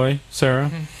 Roy, Sarah?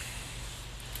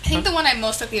 I think the one I'm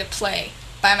most likely to play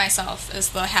by myself is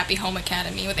the Happy Home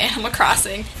Academy with Animal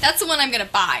Crossing. That's the one I'm going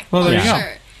to buy. Well, there you go.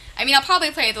 Sure. I mean, I'll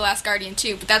probably play The Last Guardian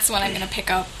too, but that's the one I'm going to pick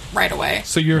up right away.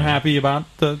 So you're happy about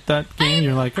that game?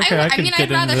 You're like, okay, I can get into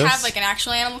this. I'd rather have like an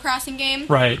actual Animal Crossing game.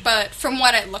 Right. But from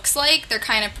what it looks like, they're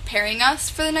kind of preparing us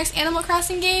for the next Animal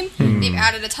Crossing game. They've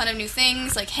added a ton of new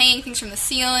things, like hanging things from the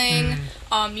ceiling.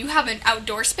 You have an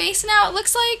outdoor space now, it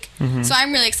looks like. So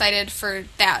I'm really excited for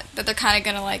that they're kind of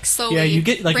going to like slowly you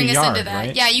get, like, bring a us yard, into that.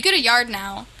 right? Yeah, you get a yard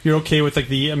now. You're okay with like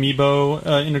the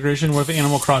amiibo integration? What if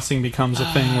Animal Crossing becomes a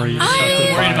thing where you just have to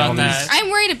worried buy about all that. these? I'm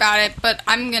worried about it, but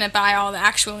I'm going to buy all the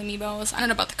actual amiibos. I don't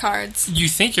know about the cards. You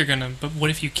think you're gonna, but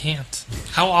what if you can't?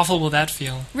 How awful will that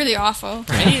feel? Really awful.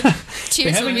 Right? They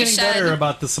Tears have will been be getting shed. better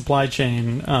about the supply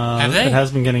chain. Have they? It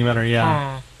has been getting better, yeah.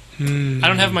 Aw. I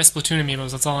don't have my Splatoon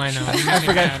amiibos. That's all I know. I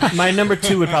forgot. My number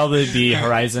two would probably be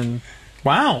Horizon.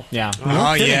 Wow. Yeah.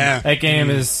 Oh, yeah. That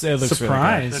game is. It looks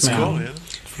Surprise, That's man. cool,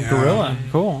 yeah. Gorilla.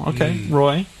 Cool. Okay.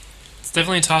 Roy?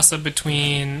 definitely a toss-up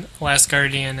between Last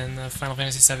Guardian and the Final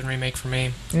Fantasy VII Remake for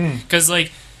me. Because,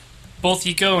 like, both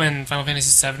Eco and Final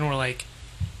Fantasy VII were, like,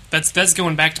 that's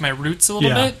going back to my roots a little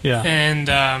bit. Yeah.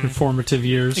 And, formative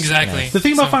years. exactly. The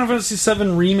thing about Final Fantasy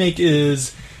VII Remake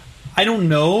is, I don't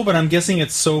know, but I'm guessing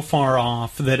it's so far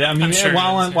off that, I mean, I'm sure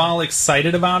while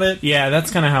excited about it, Yeah,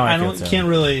 that's kind of how I feel, too. can't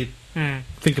really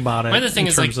think about it. My other thing in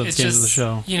is, like, terms of it's the end of just, the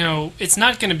show. you know, it's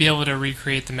not going to be able to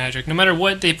recreate the magic. No matter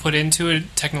what they put into it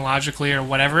technologically or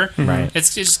whatever, Right.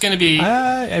 it's just going to be...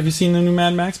 Have you seen the new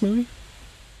Mad Max movie?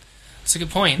 That's a good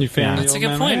point. You fan of the That's a old good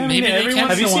Mad point. Max? Maybe they every can...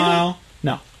 once in a while.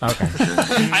 No. Okay.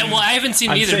 I haven't seen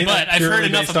it I'm either, saying but that I've heard purely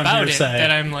enough based on about it hearsay. that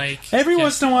I'm like... Every yeah.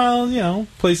 once in a while, you know,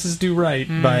 places do right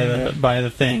by the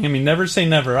thing. I mean, never say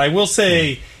never. I will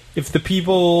say, if the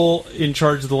people in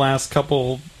charge of the last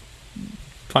couple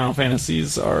Final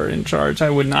Fantasies are in charge, I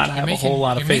would not have a whole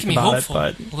lot of faith about it.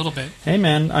 But a little bit. hey,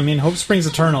 man, I mean, hope springs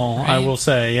eternal. Right. I will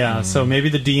say, yeah. So maybe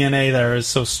the DNA there is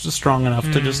so strong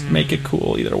enough to just make it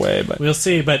cool either way. But We'll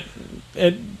see, but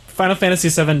Final Fantasy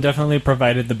VII definitely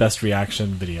provided the best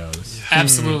reaction videos.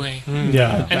 Absolutely.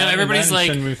 yeah, I know everybody's that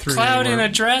and like, Shenmue 3 Cloud in were- a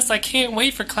dress? I can't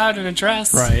wait for Cloud in a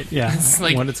dress. right. Yeah, It's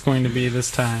like- what it's going to be this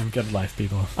time. Good life,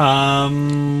 people.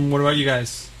 What about you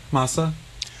guys, Masa?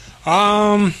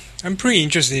 I'm pretty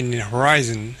interested in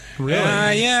Horizon. Really?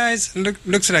 Yeah, it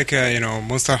looks like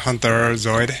Monster Hunter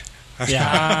Zoid.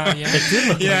 Yeah. Yeah. It did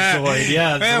look Yeah. like Zoid.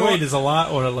 Yeah, Well, Zoid is a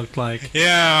lot what it looked like.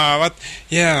 Yeah, but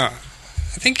yeah,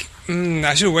 I think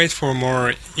I should wait for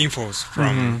more infos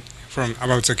from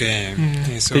about the game.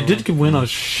 Yeah, so, They did win a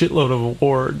shitload of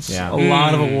awards. Yeah. A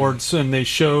lot of awards, and they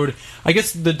showed... I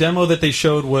guess the demo that they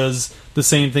showed was the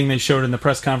same thing they showed in the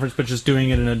press conference, but just doing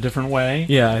it in a different way.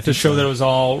 Yeah, I to think show so. that it was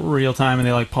all real time, and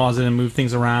they like pause it and move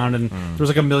things around, and there was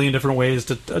like a million different ways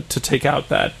to take out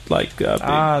that like big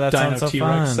that Dino sounds so T-Rex.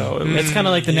 fun. So it It's kind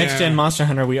of like the next gen Yeah. Monster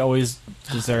Hunter we always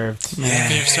deserved.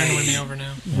 They're starting to win me over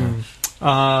now.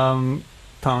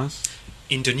 Thomas.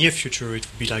 In the near future, it would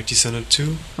be like Dishonored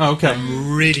 2. Oh, okay.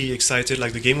 I'm really excited.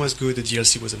 Like, the game was good, the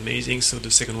DLC was amazing, so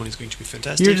the second one is going to be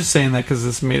fantastic. You're just saying that because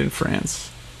it's made in France.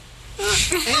 in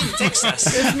Texas.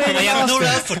 It's made I in have no Austin.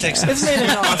 love for Texas. It's made in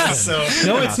Austin. So,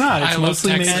 No, it's not. It's I love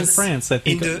mostly made in Texas. France. I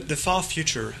in think. the far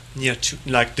future, near to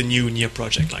like the new Nier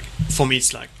project, like for me,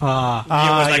 it's like Nier Ah,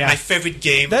 was like yeah. my favorite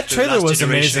game. That of the trailer last was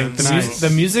amazing. generation, The, so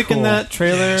the music in Cool. that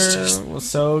trailer Yeah, it's just- was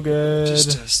so good.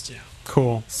 just yeah.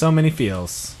 cool. So many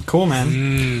feels. Cool,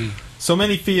 man. So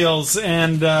many feels,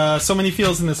 and so many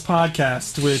feels in this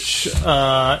podcast, which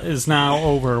is now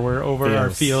over. We're over our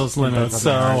feels limit.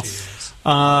 So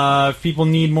if people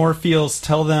need more feels,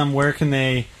 tell them where can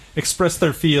they express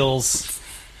their feels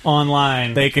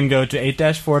online. They can go to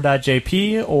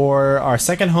 8-4.jp or our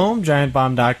second home,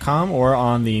 giantbomb.com, or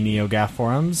on the NeoGAF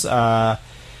forums.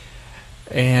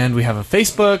 And we have a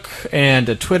Facebook and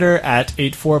a Twitter at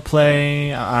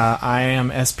 84play. I am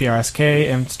SPRSK,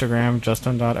 Instagram,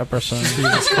 Justin.Epperson.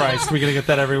 Jesus Christ, we gotta get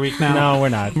that every week now. No, we're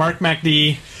not. Mark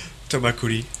MacD.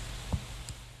 Tomakuri.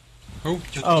 Oh,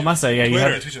 Masa, yeah, you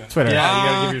Twitter, have Twitter. Twitter. Yeah, you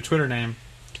gotta give your Twitter name.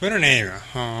 Twitter name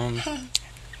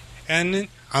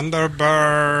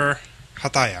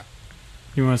N_Hataya.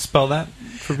 You want to spell that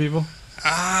for people?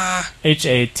 Hataya.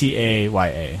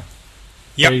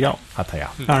 There you go. Hataya.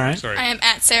 All right. Sorry. I am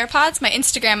at Sarapods. My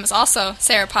Instagram is also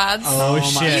Sarapods. Oh, my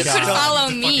shit. You could God. follow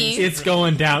me. It's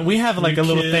going down. We have like a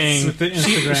little Kids thing. with the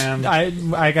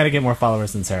Instagram. I got to get more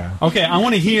followers than Sarah. Okay, I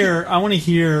want to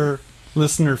hear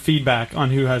listener feedback on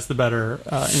who has the better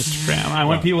Instagram. I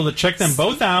want people to check them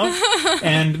both out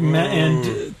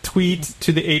and tweet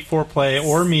to the 84play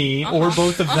or me or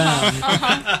both of them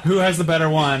who has the better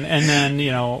one, and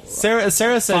then Sarah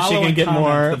says she Follow can and get comment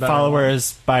more the better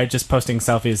followers by just posting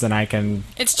selfies than I can.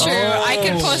 It's true. I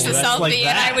could post a that's selfie like and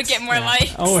that. I would get more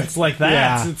likes. oh, it's like that.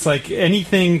 Yeah. It's like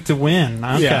anything to win.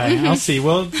 Okay, Yeah. I'll see.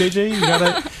 Well,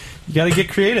 JJ, you gotta get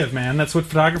creative, man. That's what I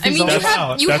photography's mean, all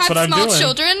about. you That's have what I'm small doing.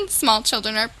 children. Small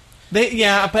children are.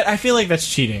 But I feel like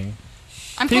that's cheating.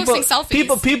 I'm posting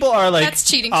selfies. People are like That's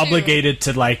cheating, too. obligated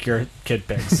to like your kid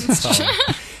pics. So,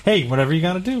 Hey, whatever you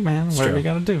gotta do, man. Whatever true. you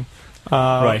gotta do.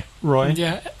 Roy.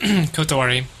 Yeah,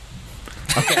 Kotori.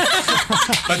 Okay.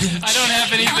 I don't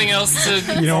have anything else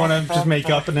to You don't want to just make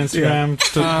up an Instagram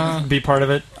to be part of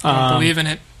it. believe in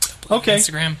it. Okay.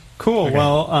 Instagram. Cool. Okay.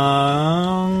 Well,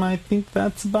 I think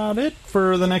that's about it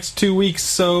for the next 2 weeks.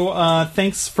 So,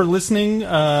 thanks for listening.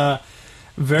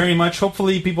 Very much.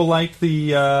 Hopefully, people liked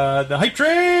the hype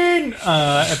train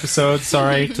episode.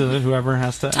 Sorry to whoever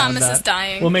has to. Thomas add that. is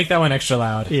dying. we'll make that one extra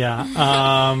loud. Yeah.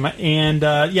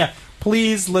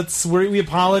 please, we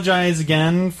apologize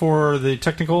again for the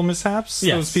technical mishaps.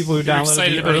 Yes. Those people who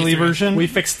downloaded the early E3. version. We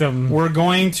fixed them. We're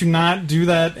going to not do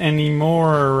that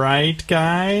anymore, right,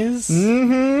 guys?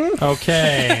 Mm-hmm.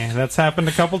 Okay, that's happened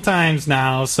a couple times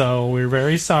now, so we're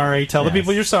very sorry. Tell the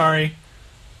people you're sorry.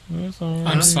 I'm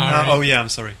sorry. Oh yeah, I'm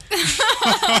sorry.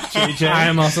 JJ? I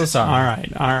am also sorry.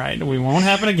 All right. We won't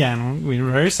happen again. We're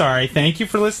very sorry. Thank you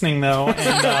for listening, though.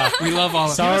 And, We love all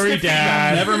of you. Sorry,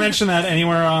 Dad. never mention that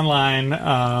anywhere online.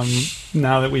 Now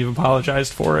that we've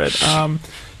apologized for it.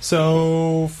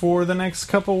 So for the next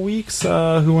couple weeks,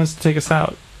 who wants to take us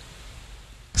out?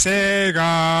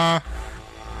 Sega.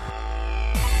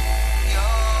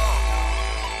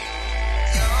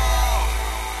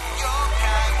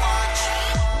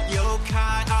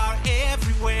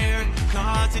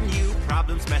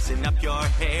 Problems messing up your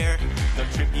hair. They'll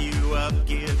trip you up,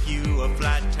 give you a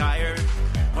flat tire,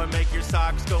 or make your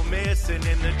socks go missing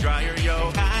in the dryer.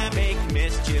 Yo, I make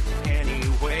mischief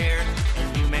anywhere,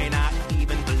 and you may not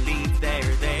even believe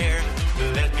they're there.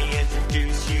 Let me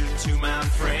introduce you to my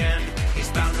friend. He's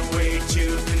found a way to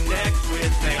connect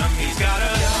with them. He's got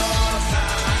a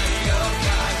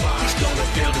he's gonna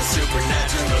build a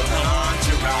supernatural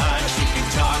entourage. He can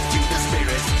talk to the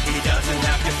spirits. He doesn't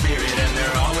have to fear it, and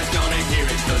they're always gonna hear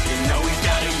it, 'cause you know he's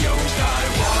got a yokai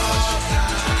watch.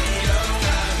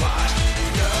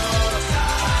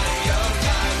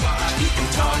 He can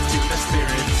talk to the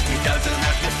spirits. He doesn't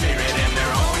have to fear it, and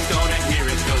they're always gonna hear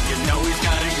it, 'cause you know he's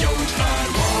got a yokai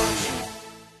watch.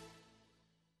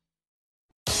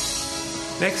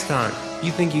 Next time,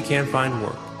 you think you can't find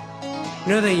work.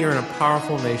 Know that you're in a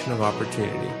powerful nation of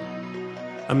opportunity.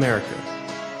 America,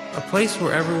 a place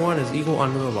where everyone is equal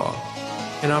under the law,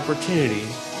 and opportunity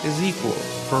is equal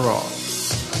for all.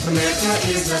 America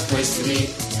is a place to be,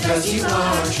 'cause you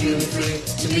are truly free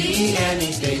to be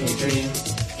anything you dream.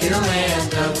 In a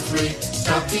land of the free,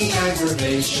 stop the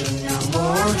aggravation, no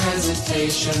more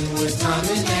hesitation. With time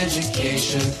and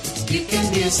education, you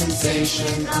can be a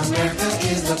sensation. America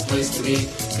is the place to be,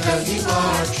 'cause you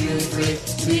are truly free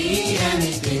to be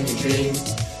anything you dream.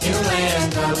 In a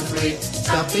land of the free,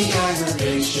 stop the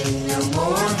aggravation, no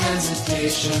more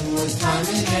hesitation. With time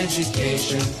and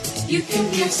education, you can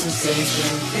be a sensation.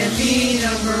 And be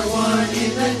number one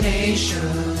in the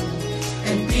nation.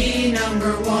 And be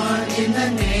number one in the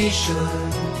nation.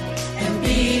 And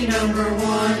be number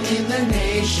one in the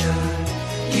nation.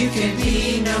 You can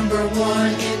be number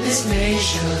one in this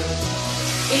nation.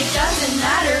 It doesn't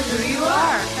matter who you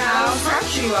are, how smart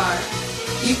you are.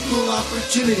 Equal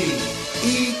opportunity,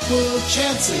 equal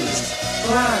chances.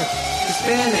 Black,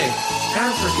 Hispanic,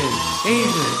 African,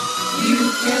 Asian.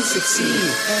 You can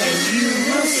succeed, and you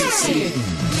will succeed.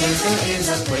 America is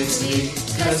a place to be,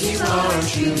 'cause you are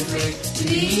truly free to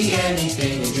be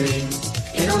anything you dream.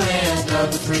 In a land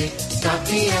of the free, stop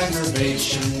the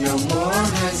aggravation, no more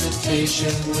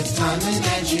hesitation. With time and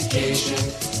education,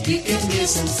 you can be a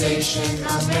sensation.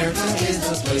 America is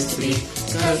the place to be,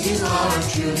 'cause you are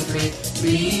truly free to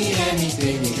be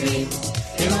anything you dream.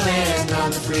 In a land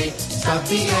of the free, stop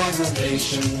the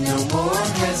aggravation, no more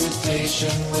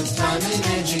hesitation. With time and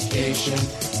education,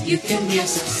 you can be a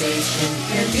sensation.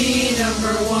 And be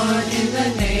number one in the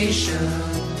nation.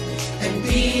 And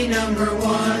be number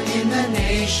one in the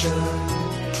nation.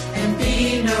 And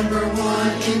be number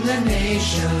one in the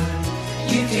nation.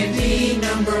 You can be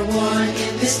number one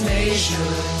in this nation.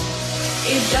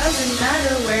 It doesn't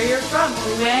matter where you're from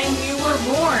or when you were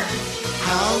born.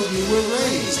 How you were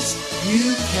raised,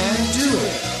 you can do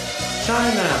it.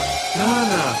 China,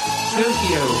 Ghana,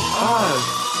 Tokyo, Oz.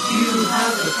 You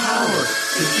have the power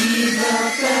to be the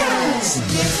best.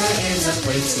 America is a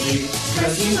place to be,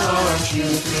 'cause you are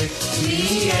truly free to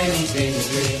be anything you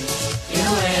dream. In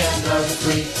a land of the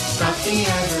free, stop the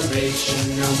aggravation,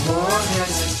 no more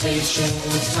hesitation.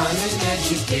 With time and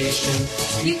education,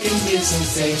 you can be a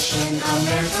sensation.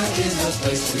 America is the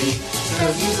place to be,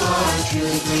 'cause you are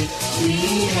truly free to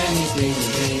be anything you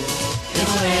dream. In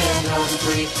a land of the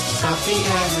free, stop the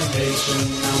aggravation,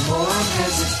 no more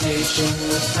hesitation.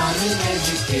 With time and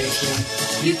education,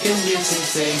 you can be a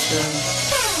sensation.